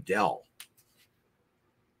 Jennifer Odell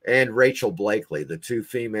and Rachel Blakely, the two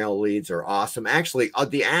female leads, are awesome. Actually,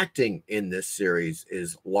 the acting in this series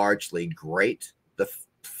is largely great. The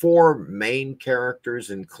four main characters,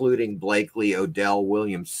 including Blakely, Odell,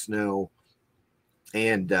 William Snow,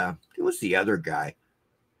 and who was the other guy?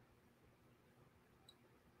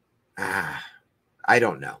 I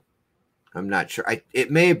don't know. I'm not sure. It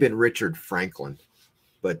may have been Richard Franklin,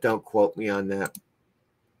 but don't quote me on that.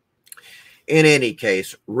 In any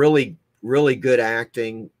case, really, really good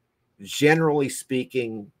acting. Generally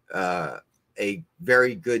speaking, a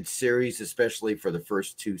very good series, especially for the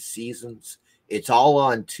first two seasons. It's all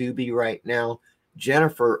on Tubi right now.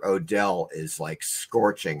 Jennifer Odell is like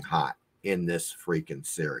scorching hot in this freaking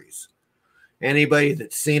series. Anybody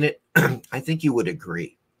that's seen it, I think you would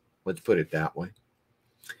agree. Let's put it that way.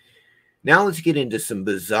 Now let's get into some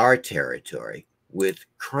bizarre territory with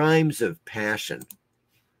Crimes of Passion.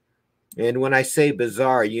 And when I say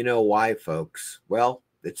bizarre, you know why, folks. Well,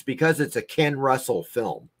 it's because it's a Ken Russell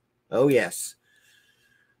film. Oh, yes.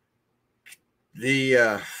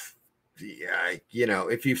 You know,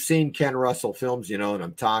 if you've seen Ken Russell films, you know what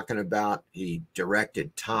I'm talking about. He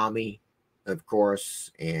directed Tommy, of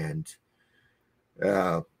course, and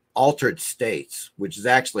Altered States, which is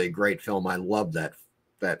actually a great film. I love that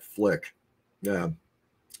flick.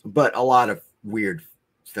 But a lot of weird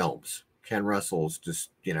films. Ken Russell's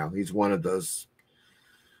just, you know, he's one of those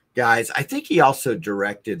guys. I think he also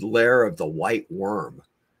directed Lair of the White Worm,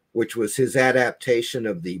 which was his adaptation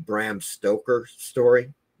of the Bram Stoker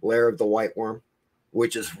story, Lair of the White Worm,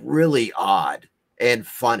 which is really odd and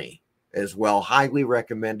funny as well. Highly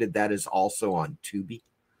recommended. That is also on Tubi.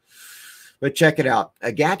 But check it out.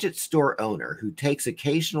 A gadget store owner who takes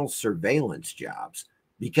occasional surveillance jobs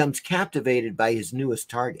becomes captivated by his newest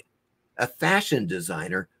target, a fashion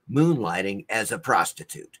designer moonlighting as a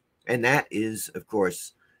prostitute. And that is, of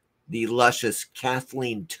course, the luscious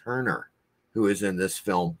Kathleen Turner, who is in this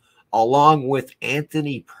film, along with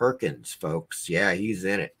Anthony Perkins, folks. Yeah, he's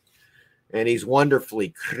in it. And he's wonderfully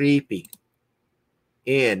creepy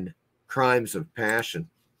in Crimes of Passion.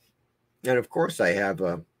 And, of course, I have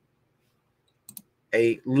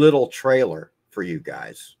a little trailer for you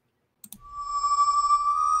guys.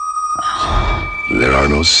 There are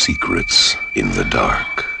no secrets in the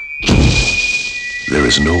dark. There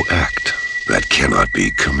is no act that cannot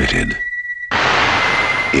be committed.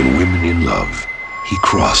 In Women in Love, he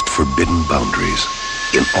crossed forbidden boundaries.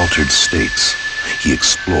 In Altered States, he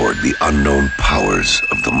explored the unknown powers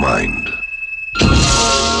of the mind.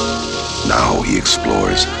 Now he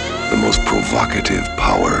explores the most provocative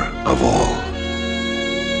power of all.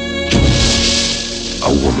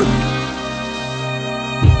 A woman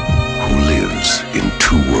who lives in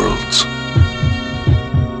two worlds.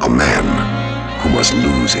 A man who must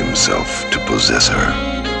lose himself to possess her.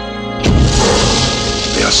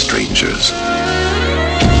 They are strangers.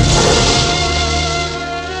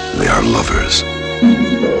 They are lovers.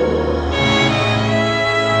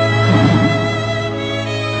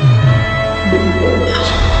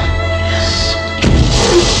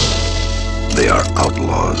 They are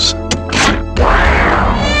outlaws.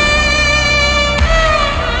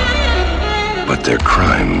 But their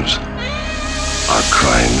crimes are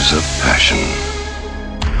crimes of passion.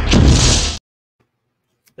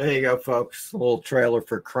 There you go, folks. A little trailer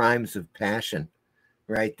for Crimes of Passion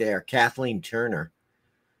right there. Kathleen Turner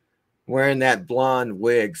wearing that blonde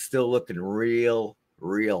wig, still looking real,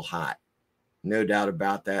 real hot. No doubt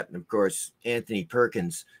about that. And, of course, Anthony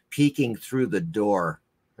Perkins peeking through the door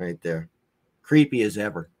right there. Creepy as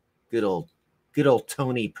ever. Good old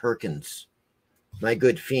Tony Perkins. My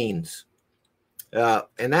good fiends.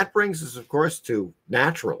 And that brings us, of course, to,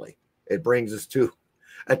 naturally, it brings us to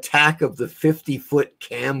Attack of the 50-Foot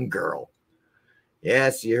Cam Girl.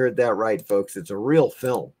 Yes, you heard that right, folks. It's a real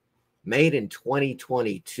film made in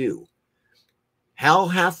 2022. Hell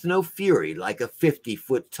hath no fury like a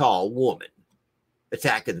 50-foot tall woman.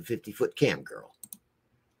 Attack of the 50-Foot Cam Girl.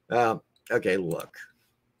 Okay, look.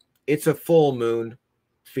 It's a full moon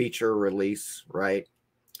feature release, right?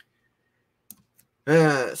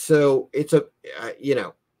 So it's a, you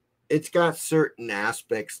know, it's got certain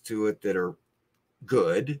aspects to it that are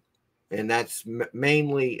good. And that's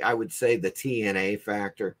mainly, I would say, the TNA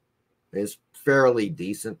factor is fairly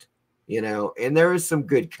decent, you know, and there is some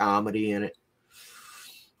good comedy in it.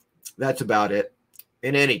 That's about it.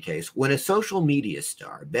 In any case, when a social media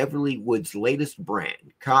star, Beverly Woods' latest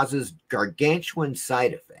brand, causes gargantuan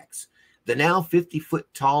side effects, the now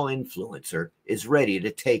 50-foot-tall influencer is ready to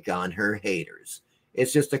take on her haters.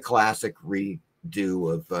 It's just a classic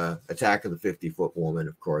redo of Attack of the 50-Foot Woman,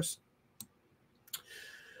 of course,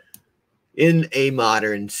 in a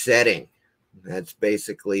modern setting. That's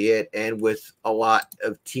basically it, and with a lot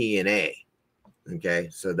of TNA. Okay,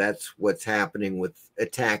 so that's what's happening with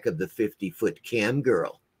Attack of the 50-Foot Cam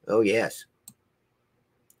Girl. Oh, yes.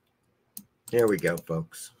 There we go,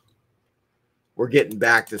 folks. We're getting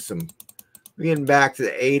back to the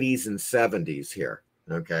 80s and 70s here.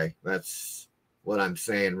 Okay, that's what I'm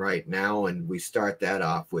saying right now, and we start that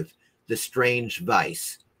off with The Strange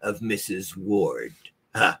Vice of Mrs. Ward.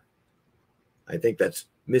 Huh. I think that's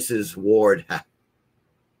Mrs. Ward. Huh.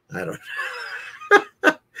 I don't know.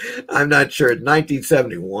 I'm not sure. It's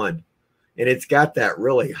 1971, and it's got that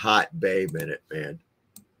really hot babe in it, man.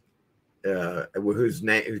 Who's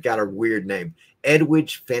got a weird name,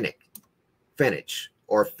 Edwidge Fenech.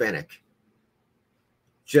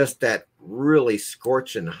 Just that really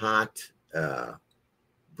scorching hot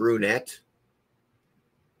brunette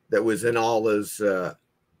that was in all those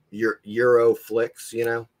Euro flicks, you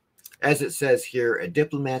know. As it says here, a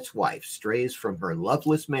diplomat's wife strays from her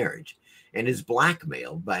loveless marriage and is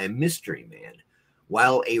blackmailed by a mystery man,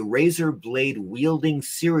 while a razor blade wielding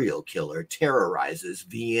serial killer terrorizes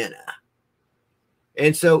Vienna.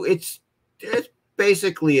 And so it's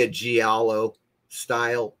basically a giallo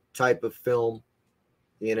style type of film.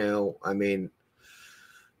 You know, I mean,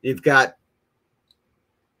 you've got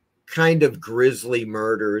kind of grisly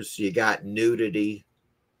murders, you got nudity,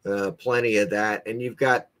 plenty of that, and you've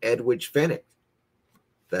got Edwidge Fenech,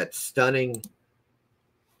 that stunning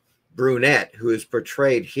brunette who is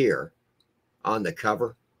portrayed here on the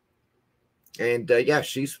cover. And yeah,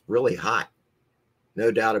 she's really hot, no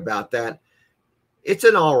doubt about that. It's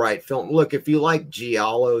an all right film. Look, if you like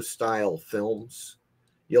giallo style films,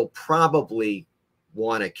 you'll probably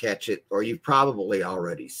want to catch it, or you've probably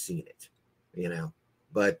already seen it, you know.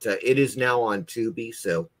 But it is now on Tubi,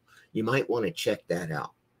 so you might want to check that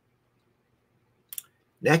out.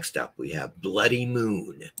 Next up, we have Bloody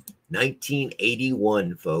Moon,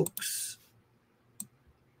 1981, folks.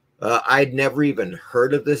 I'd never even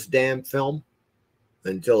heard of this damn film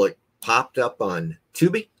until it popped up on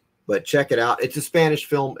Tubi, but check it out. It's a Spanish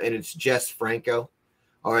film, and it's Jess Franco,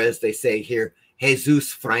 or as they say here,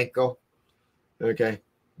 Jesus Franco. Okay,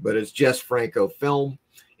 but it's Jess Franco film.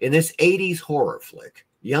 In this 80s horror flick,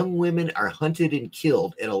 young women are hunted and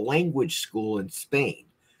killed at a language school in Spain,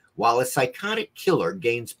 while a psychotic killer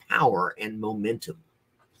gains power and momentum.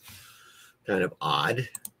 Kind of odd,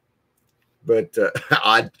 but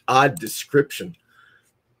odd description.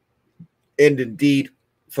 And indeed,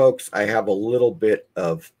 folks, I have a little bit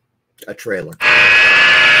of a trailer.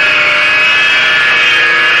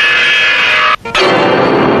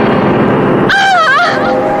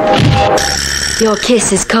 Your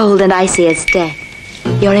kiss is cold and icy as death.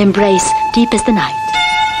 Your embrace deep as the night.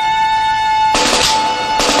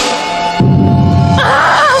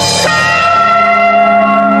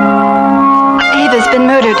 Ava's been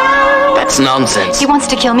murdered. That's nonsense. He wants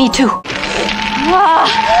to kill me too.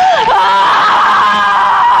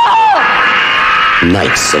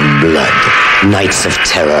 Nights of blood, nights of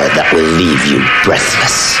terror that will leave you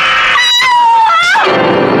breathless.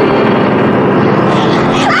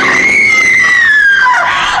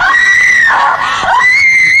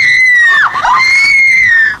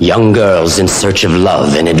 Young girls in search of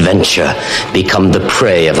love and adventure become the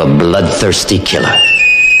prey of a bloodthirsty killer.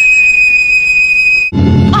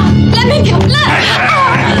 Let me go!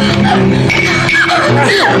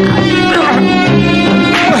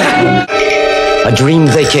 A dream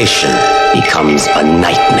vacation becomes a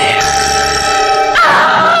nightmare.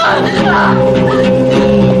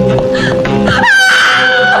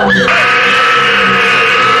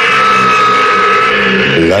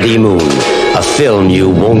 Bloody Moon, a film you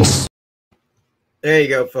won't... There you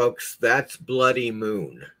go, folks. That's Bloody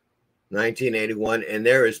Moon, 1981, and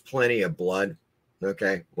there is plenty of blood.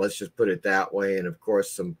 Okay, let's just put it that way. And of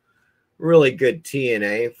course, some really good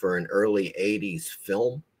TNA for an early 80s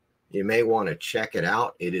film. You may want to check it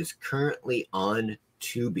out. It is currently on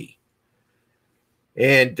Tubi.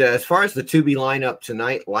 And as far as the Tubi lineup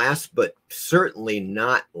tonight, last but certainly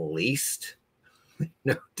not least,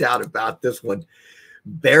 no doubt about this one,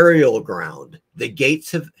 Burial Ground. The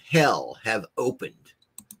Gates of Hell Have Opened.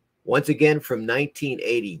 Once again from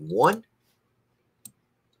 1981.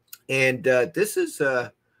 And this is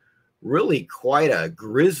really quite a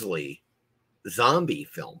grisly zombie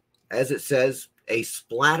film. As it says, a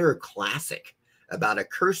splatter classic about a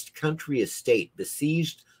cursed country estate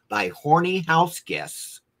besieged by horny house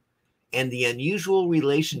guests and the unusual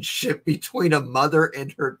relationship between a mother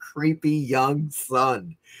and her creepy young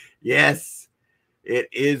son. Yes, it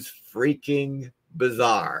is freaking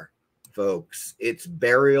bizarre, folks. It's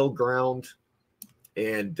Burial Ground,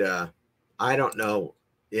 and I don't know,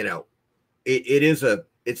 you know,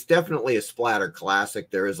 it's definitely a splatter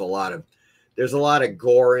classic. There's a lot of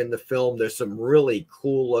gore in the film. There's some really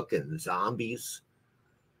cool looking zombies,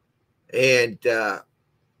 and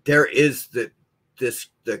there is the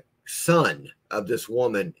son of this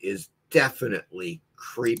woman is definitely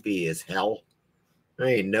creepy as hell. There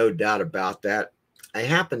ain't no doubt about that. I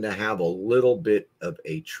happen to have a little bit of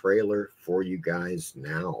a trailer for you guys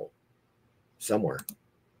now, somewhere.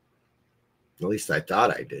 At least I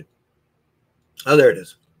thought I did. Oh, there it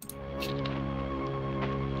is.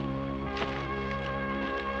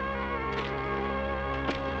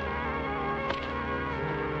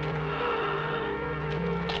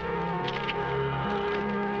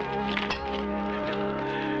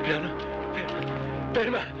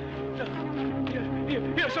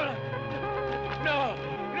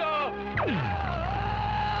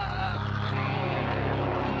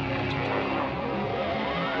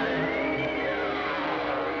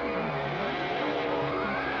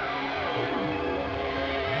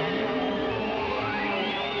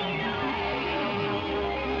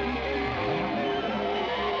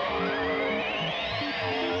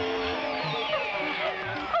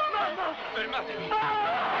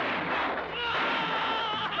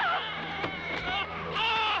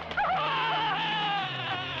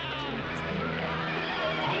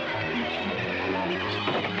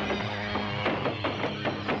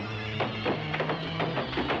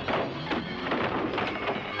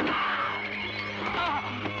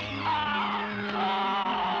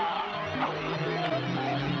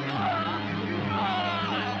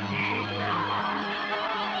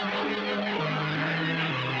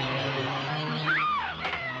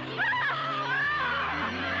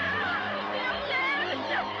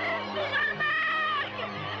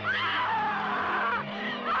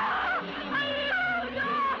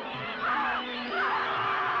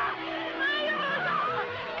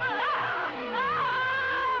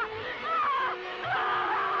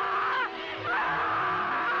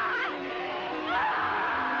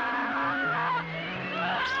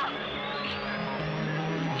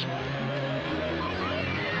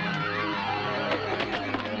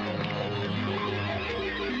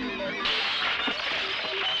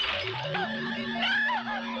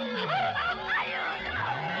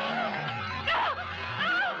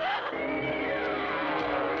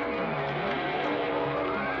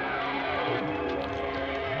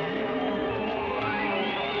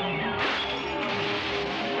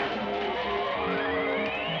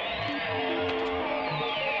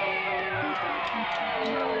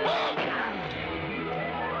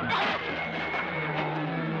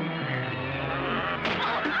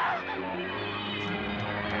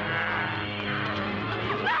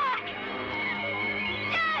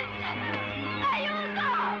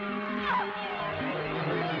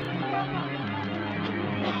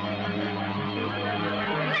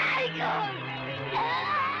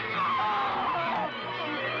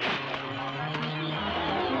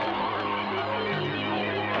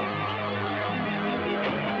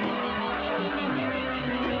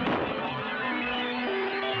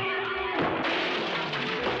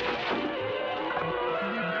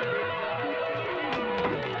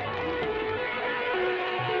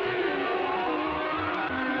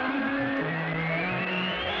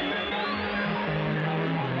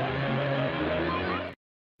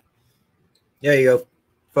 There you go,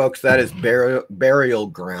 folks. That is Burial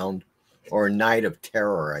Ground, or Night of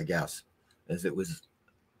Terror, I guess, as it was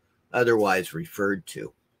otherwise referred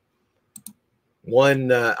to.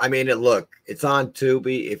 I mean, look, it's on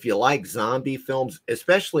Tubi. If you like zombie films,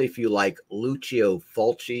 especially if you like Lucio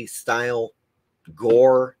Fulci style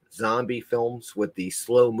gore zombie films with the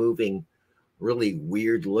slow-moving, really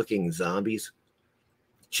weird-looking zombies,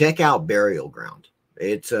 check out Burial Ground.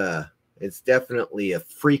 It's definitely a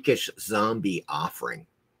freakish zombie offering.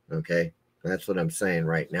 Okay, that's what I'm saying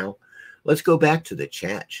right now. Let's go back to the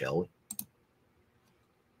chat, shall we?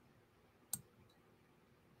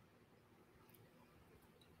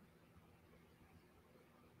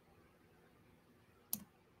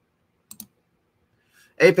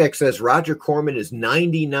 Apex says Roger Corman is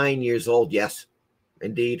 99 years old. Yes,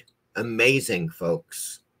 indeed. Amazing,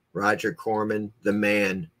 folks. Roger Corman, the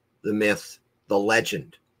man, the myth, the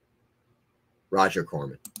legend. Roger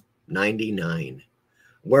Corman, 99.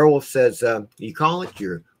 Werewolf says, you call it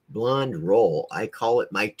your Blonde roll. I call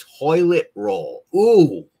it my toilet roll.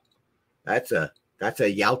 Ooh, that's a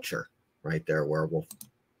youcher right there, Werewolf.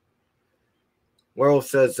 Werewolf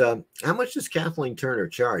says, how much does Kathleen Turner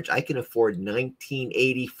charge? I can afford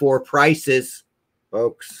 1984 prices,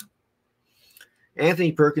 folks.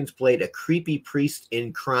 Anthony Perkins played a creepy priest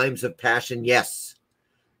in Crimes of Passion. Yes,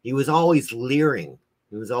 he was always leering.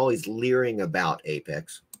 He was always leering about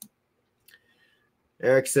Apex.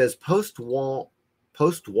 Eric says, post-wall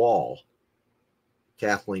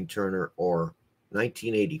Kathleen Turner or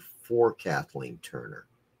 1984 Kathleen Turner.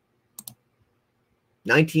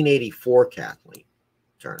 1984 Kathleen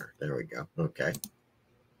Turner. There we go. Okay.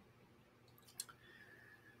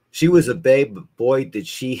 She was a babe, but boy, did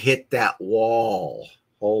she hit that wall.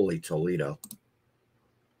 Holy Toledo.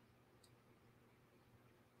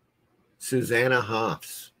 Susanna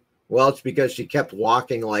Hoffs. Well, it's because she kept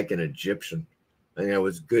walking like an Egyptian. I think it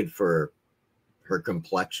was good for her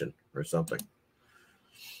complexion or something.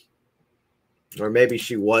 Or maybe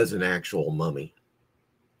she was an actual mummy.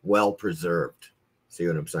 Well preserved. See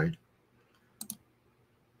what I'm saying?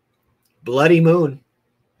 Bloody Moon.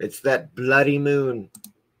 It's that bloody moon.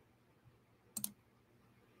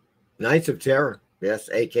 Nights of Terror. Yes,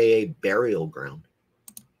 a.k.a. Burial Ground.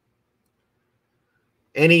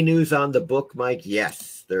 Any news on the book, Mike?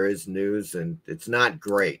 Yes, there is news, and it's not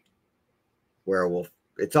great. Werewolf.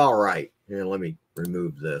 It's all right. Here, let me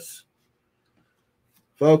remove this.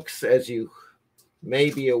 Folks, as you may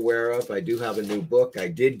be aware of, I do have a new book. I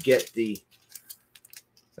did get the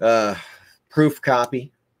proof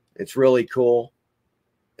copy. It's really cool.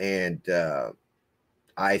 And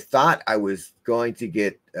I thought I was going to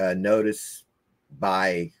get notice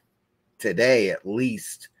by today at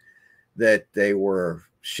least that they were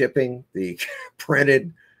shipping the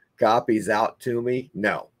printed copies out to me.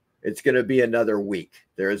 No, it's going to be another week.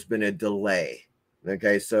 There has been a delay.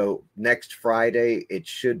 Okay, so next Friday it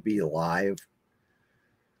should be live.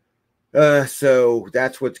 So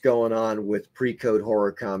that's what's going on with Pre-Code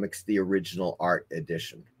Horror Comics, the original art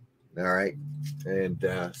edition. All right.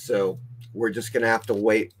 And so we're just going to have to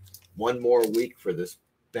wait one more week for this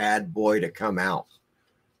bad boy to come out.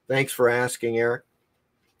 Thanks for asking, Eric.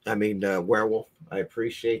 I mean, Werewolf. I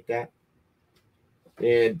appreciate that.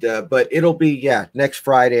 And but it'll be, yeah, next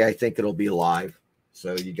Friday. I think it'll be live.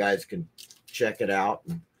 So you guys can check it out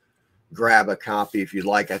and grab a copy if you'd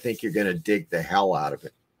like. I think you're going to dig the hell out of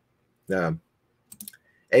it.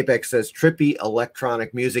 Apex says trippy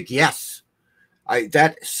electronic music. Yes,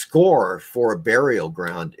 that score for Burial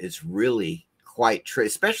Ground is really quite trippy,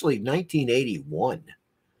 especially 1981.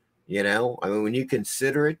 You know, I mean, when you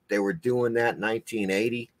consider it, they were doing that in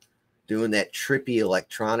 1980, doing that trippy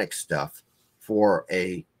electronic stuff for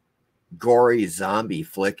a gory zombie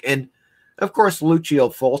flick. And of course, Lucio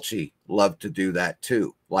Fulci loved to do that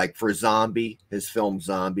too, like for Zombie, his film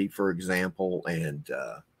Zombie, for example, and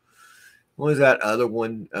what was that other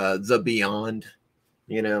one? The Beyond,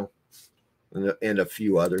 you know, and a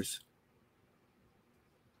few others.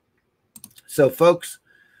 So, folks,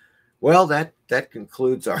 well, that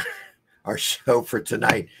concludes our show for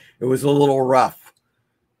tonight. It was a little rough.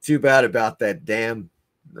 Too bad about that damn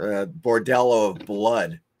bordello of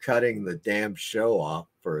blood cutting the damn show off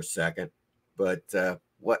for a second. But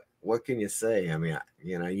what can you say? I mean,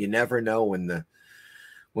 you know, you never know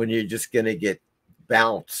when you're just gonna get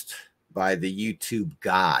bounced by the YouTube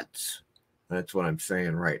gods. That's what I'm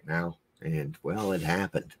saying right now. And well, it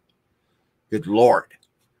happened. Good Lord.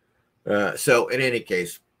 So in any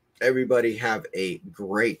case, everybody have a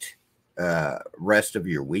great rest of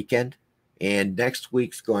your weekend. And next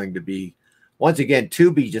week's going to be, once again,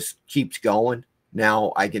 Tubi just keeps going.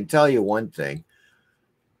 Now, I can tell you one thing.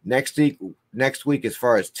 Next week, as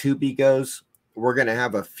far as Tubi goes, we're going to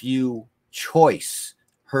have a few choice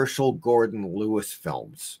Herschel Gordon Lewis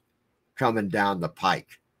films coming down the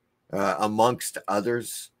pike. Amongst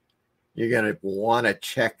others, you're going to want to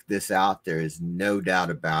check this out. There is no doubt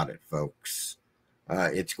about it, folks.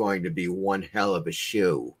 It's going to be one hell of a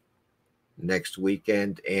show next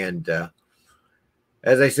weekend. And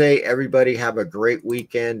as I say, everybody have a great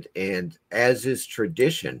weekend. And as is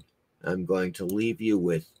tradition, I'm going to leave you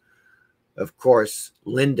with, of course,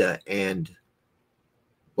 Linda and,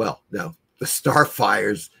 well, no, the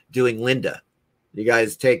Starfires doing Linda. You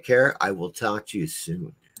guys take care. I will talk to you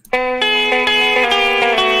soon. Linda,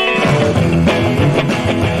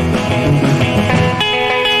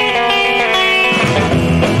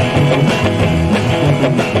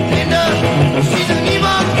 she's an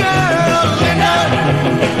evil girl. Linda,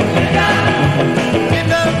 Linda,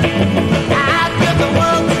 Linda, I give the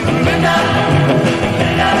world to Linda.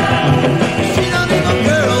 Linda, she's an evil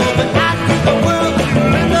girl, but I give the world to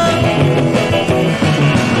Linda.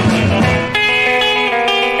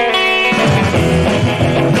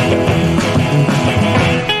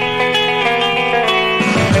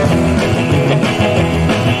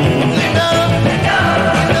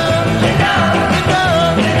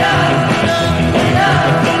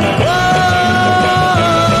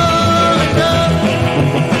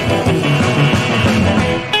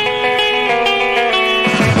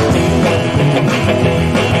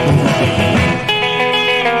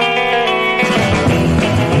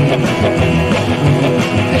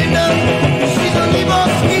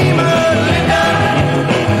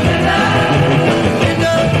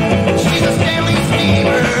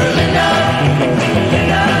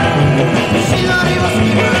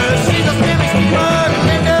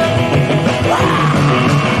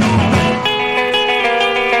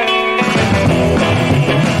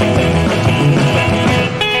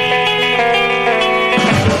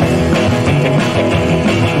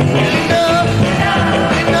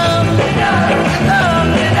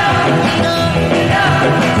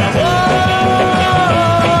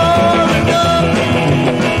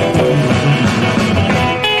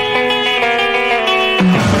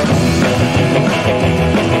 Thank you.